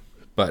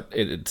 but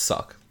it'd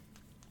suck.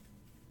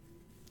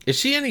 Is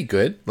she any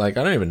good? Like,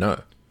 I don't even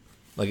know.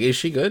 Like, is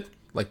she good?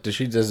 Like, does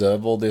she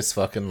deserve all this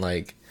fucking,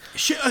 like,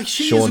 she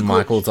Shawn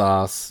Michaels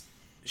ass?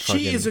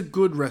 She is a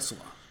good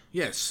wrestler.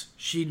 Yes.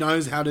 She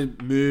knows how to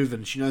move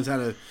and she knows how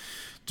to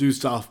do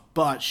stuff,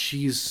 but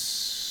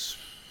she's...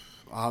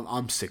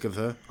 I'm sick of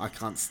her. I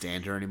can't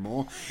stand her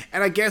anymore.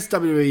 And I guess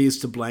WWE is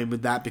to blame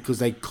with that because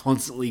they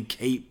constantly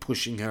keep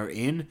pushing her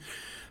in.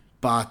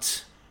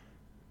 But...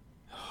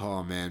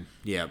 Oh, man.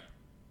 Yeah.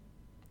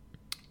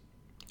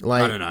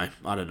 Like,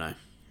 I don't know.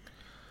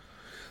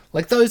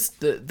 Like,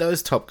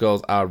 those top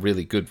girls are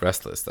really good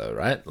wrestlers, though,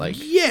 right? Like,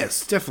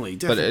 yes, definitely.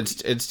 but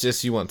it's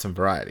just you want some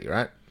variety,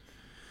 right?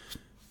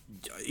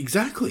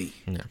 Exactly.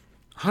 Yeah.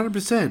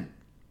 100%.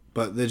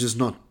 But they're just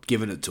not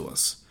giving it to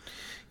us.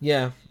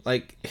 Yeah,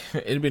 like,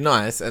 it'd be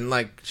nice. And,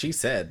 like, she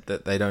said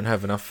that they don't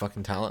have enough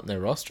fucking talent in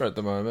their roster at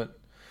the moment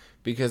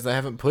because they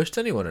haven't pushed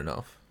anyone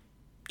enough.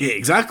 Yeah,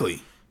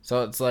 exactly.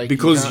 So it's like...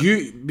 Because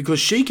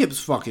she keeps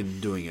fucking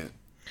doing it.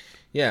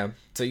 Yeah,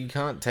 so you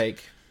can't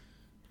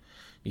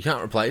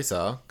replace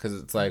her, because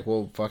it's like,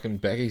 well, fucking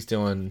Becky's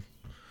doing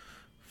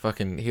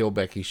fucking heel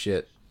Becky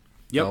shit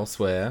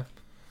elsewhere.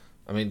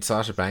 I mean,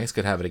 Sasha Banks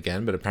could have it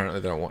again, but apparently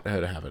they don't want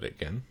her to have it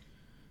again.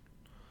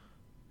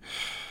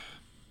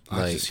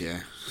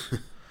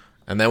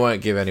 And they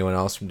won't give anyone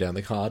else from down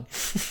the card.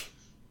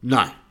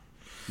 No,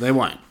 they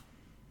won't.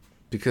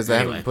 Because they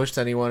haven't pushed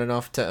anyone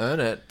enough to earn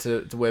it,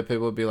 to where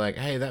people would be like,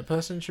 hey, that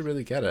person should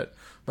really get it.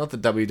 Not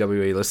that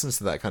WWE listens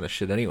to that kind of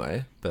shit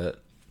anyway,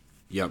 but...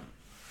 Yep.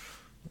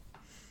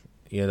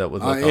 You end up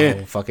with like the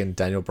whole fucking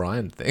Daniel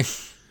Bryan thing.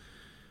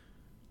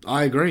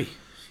 I agree.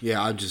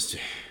 Yeah, I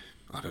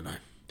don't know.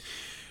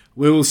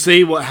 We will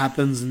see what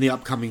happens in the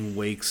upcoming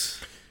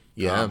weeks.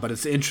 Yeah. But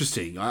it's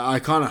interesting. I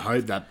kind of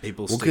hope that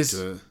people stick to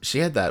her. She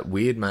had that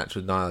weird match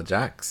with Nyla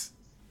Jax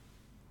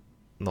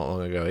not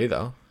long ago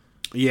either.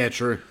 Yeah,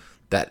 true.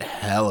 That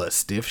hella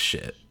stiff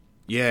shit.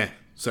 Yeah.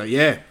 So,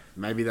 yeah,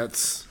 maybe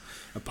that's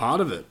a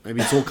part of it. Maybe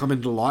it's all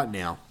coming to light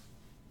now.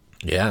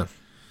 Yeah.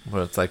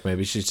 Well, it's like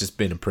maybe she's just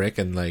been a prick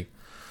and like,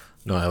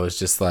 no, I was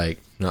just like,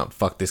 no,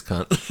 fuck this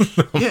cunt.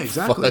 Yeah,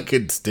 exactly.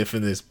 Fucking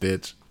stiffen this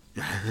bitch.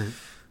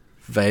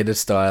 Vader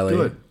styling.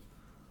 Good.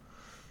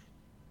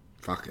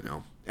 Fucking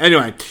hell.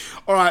 Anyway,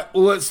 all right,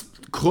 well, let's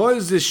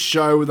close this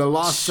show with the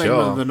last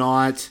segment of the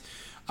night,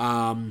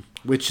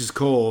 which is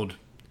called...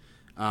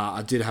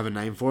 I did have a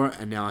name for it,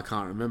 and now I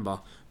can't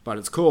remember. But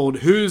it's called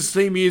Whose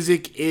Theme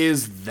Music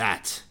Is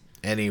That?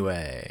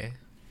 Anyway.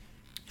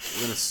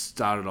 We're going to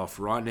start it off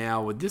right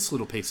now with this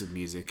little piece of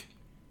music.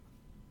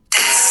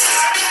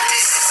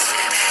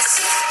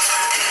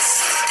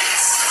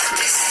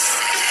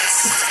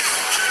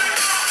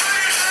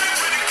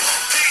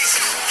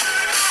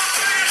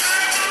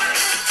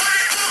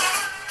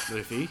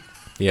 Luffy?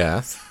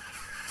 Yes?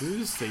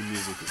 Whose theme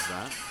music is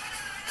that?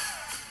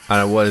 I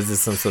don't know, what is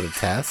this, some sort of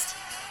test?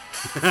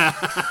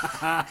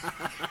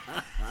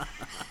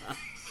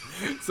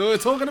 So we're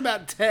talking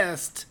about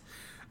Test.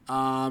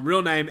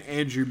 Real name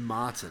Andrew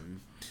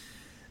Martin.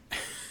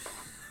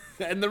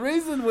 And the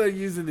reason we're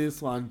using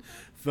this one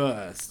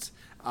first,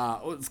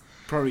 it's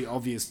probably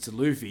obvious to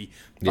Luffy,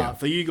 but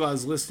for you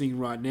guys listening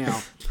right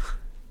now,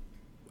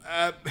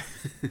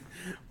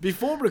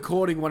 before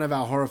recording one of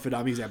our Horror for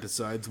Dummies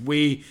episodes,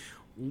 we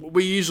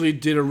usually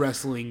did a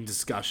wrestling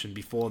discussion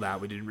before that.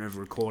 We didn't ever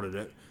recorded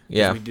it.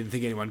 Yeah. We didn't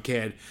think anyone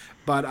cared.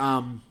 But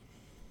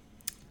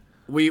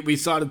we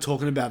started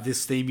talking about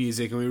this theme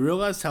music and we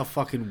realized how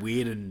fucking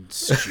weird and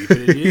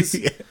stupid it is.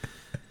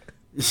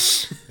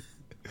 It's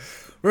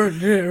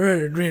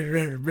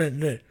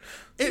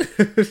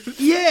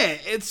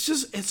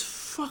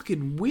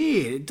fucking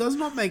weird. It does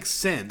not make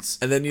sense.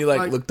 And then you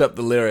looked up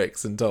the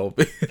lyrics and told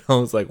me. And I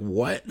was like,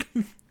 what?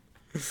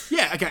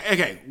 Yeah,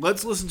 okay.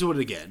 Let's listen to it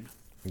again.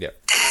 Yep.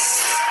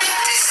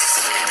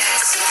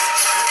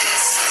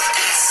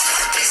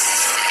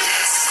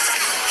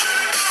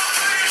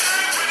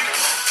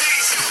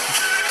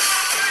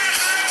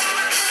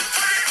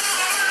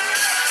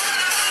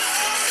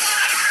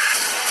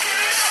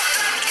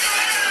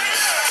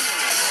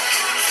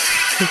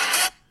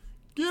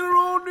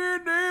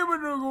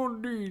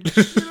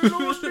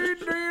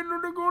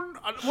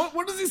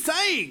 What is he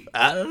saying?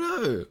 I don't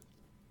know.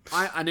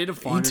 I need to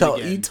find it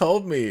again. You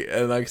told me,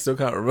 and I still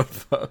can't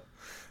remember.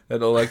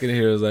 And all I can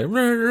hear is like...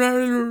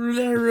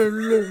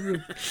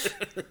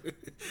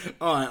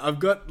 Alright, I've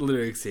got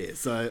lyrics here.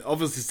 So,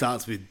 obviously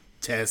starts with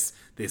test.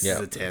 This is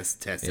a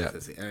test.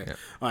 Anyway.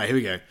 Alright, here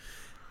we go.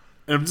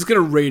 And I'm just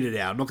going to read it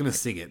out. I'm not going to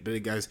sing it, but it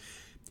goes...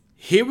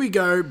 Here we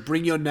go,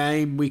 bring your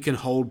name, we can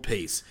hold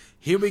peace.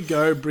 Here we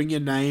go, bring your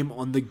name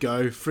on the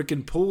go.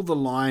 Frickin' pull the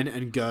line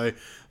and go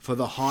for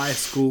the high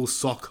school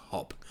sock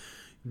hop.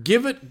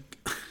 Give it...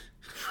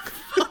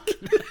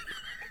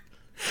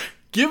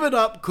 Give it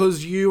up,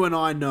 cause you and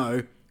I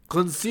know.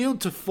 Concealed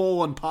to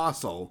fall and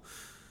parcel.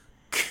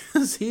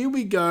 Cause here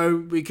we go,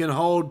 we can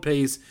hold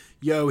peace.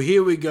 Yo,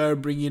 here we go,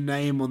 bring your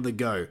name on the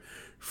go.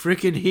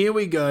 Frickin' here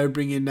we go,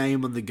 bring your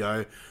name on the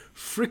go.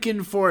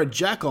 Frickin' for a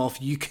jack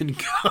off, you can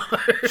go.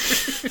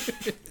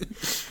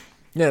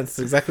 Yeah, that's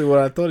exactly what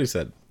I thought he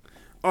said.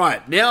 All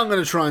right, now I'm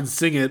going to try and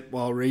sing it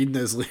while reading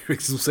those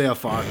lyrics. We'll see how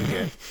far I can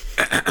get.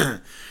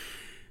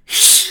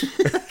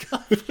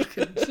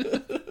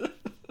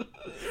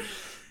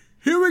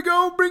 Here we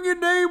go, bring your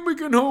name, we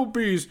can hold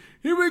peace.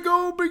 Here we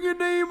go, bring your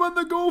name on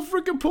the goal,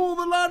 freaking pull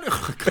the line.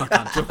 Oh, I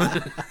can't do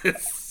it.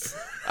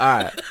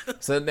 Alright,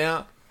 so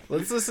now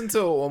let's listen to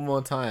it one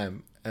more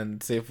time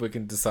and see if we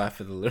can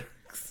decipher the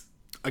lyrics.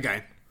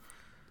 Okay.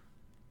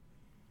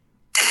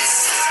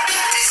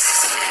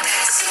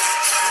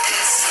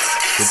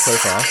 Good so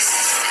far.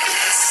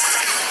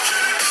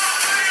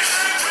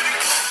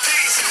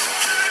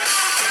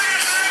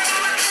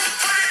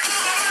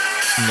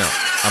 No,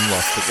 I'm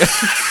lost again.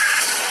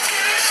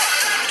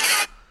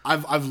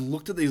 I've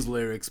looked at these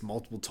lyrics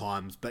multiple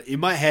times, but in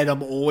my head,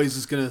 I'm always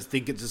just gonna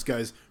think it just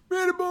goes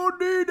and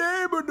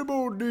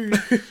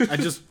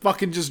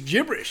just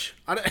gibberish.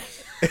 I don't.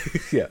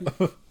 Yeah.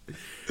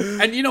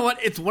 And you know what?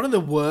 It's one of the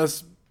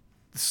worst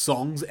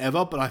songs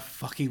ever, but I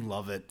fucking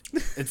love it.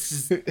 It's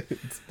just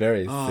It's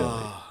very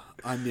silly.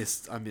 I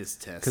missed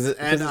Tess Because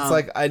it's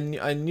like I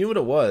knew what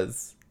it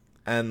was,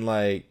 and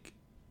like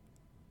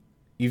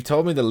you've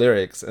told me the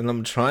lyrics, and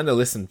I'm trying to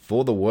listen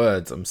for the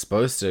words I'm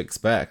supposed to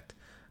expect.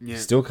 Yeah.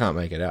 Still can't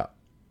make it out.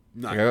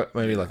 No. Like, I got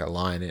maybe like a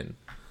line in.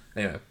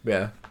 Anyway,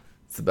 yeah,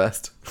 it's the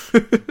best.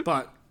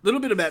 But a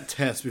little bit about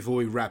Tess before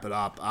we wrap it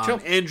up.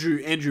 Sure.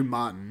 Andrew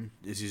Martin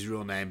is his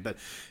real name, but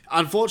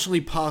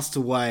unfortunately passed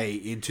away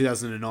in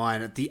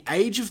 2009 at the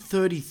age of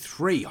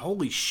 33.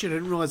 Holy shit, I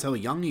didn't realize how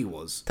young he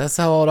was. That's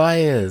how old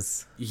I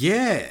is.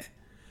 Yeah.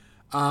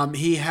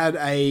 He had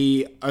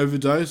a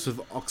overdose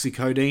of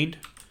oxycodone.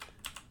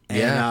 And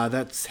Yeah.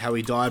 that's how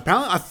he died.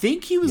 Apparently, I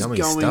think he was Yummy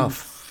going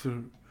stuff.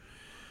 through...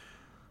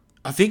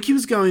 I think he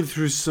was going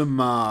through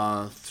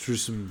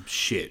some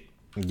shit.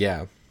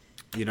 Yeah.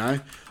 You know,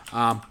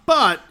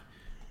 but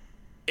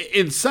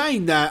in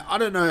saying that, I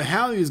don't know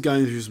how he was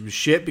going through some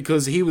shit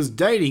because he was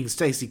dating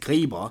Stacey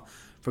Kleber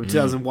from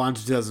 2001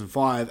 to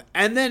 2005,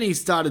 and then he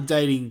started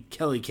dating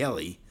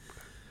Kelly.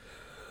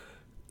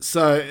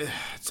 So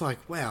it's like,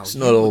 wow, It's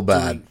not all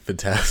bad for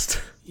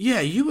Test.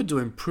 Yeah, you were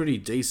doing pretty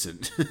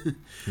decent.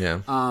 Yeah.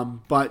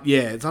 But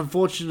yeah, it's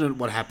unfortunate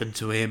what happened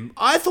to him.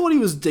 I thought he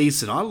was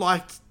decent. I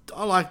liked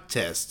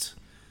Test.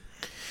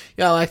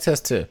 Yeah, I like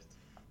Test too.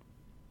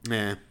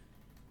 Yeah.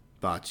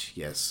 But,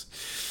 yes.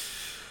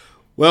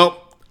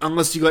 Well,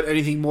 unless you got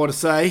anything more to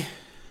say,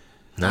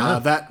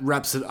 that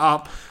wraps it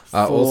up.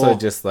 Also,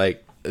 just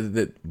like,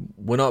 that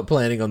we're not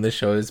planning on this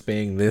show as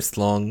being this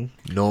long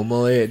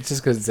normally. It's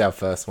just because it's our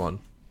first one.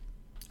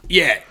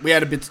 Yeah, we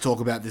had a bit to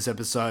talk about this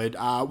episode.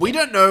 We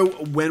don't know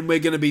when we're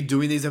going to be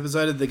doing these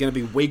episodes. If they're going to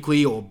be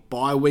weekly or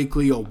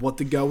bi-weekly or what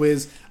the go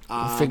is.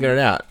 We'll figure it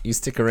out. You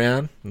stick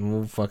around and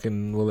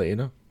we'll let you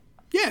know.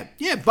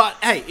 Yeah, but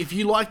hey, if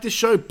you like this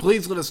show,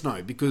 please let us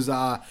know because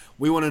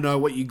we want to know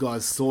what you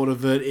guys thought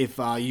of it. If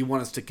you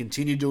want us to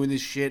continue doing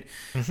this shit,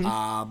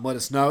 let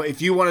us know.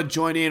 If you want to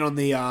join in on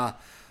the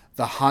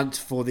hunt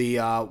for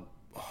the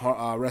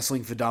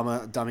Wrestling for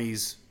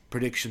Dummies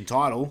prediction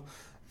title,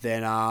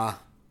 then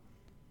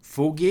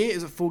Full Gear,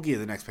 is it Full Gear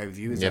the next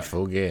pay-per-view? Yeah,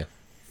 Full Gear.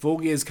 Full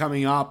Gear is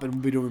coming up and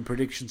we'll be doing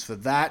predictions for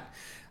that.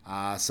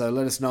 So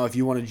let us know if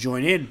you want to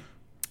join in.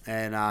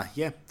 And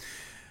yeah.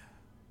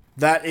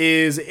 That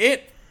is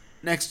it.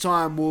 Next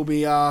time we'll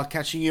be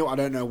catching you. I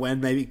don't know when.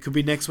 Maybe it could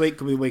be next week.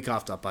 Could be the week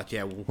after. But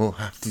yeah, we'll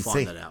have to find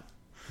see. that out.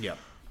 Yep.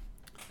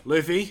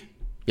 Luffy,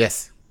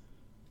 Yes.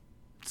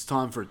 it's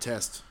time for a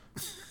test.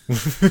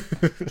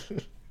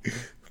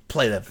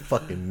 Play that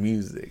fucking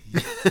music.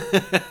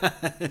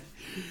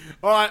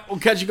 All right, we'll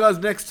catch you guys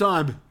next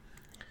time.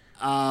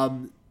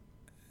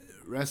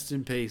 Rest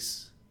in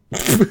peace.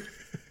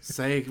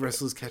 Say a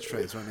wrestler's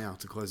catchphrase right now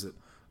to close it.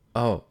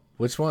 Oh,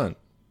 which one?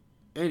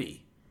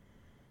 Any.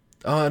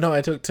 Oh, no, I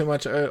took too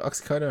much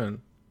oxycodone.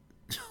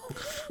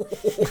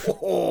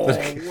 Oh,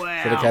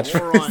 wow. For the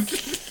catchphrase. All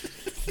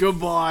right.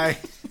 Goodbye.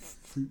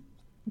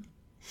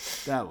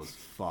 That was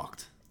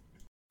fucked.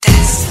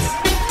 This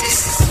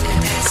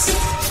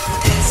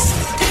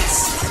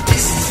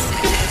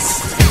is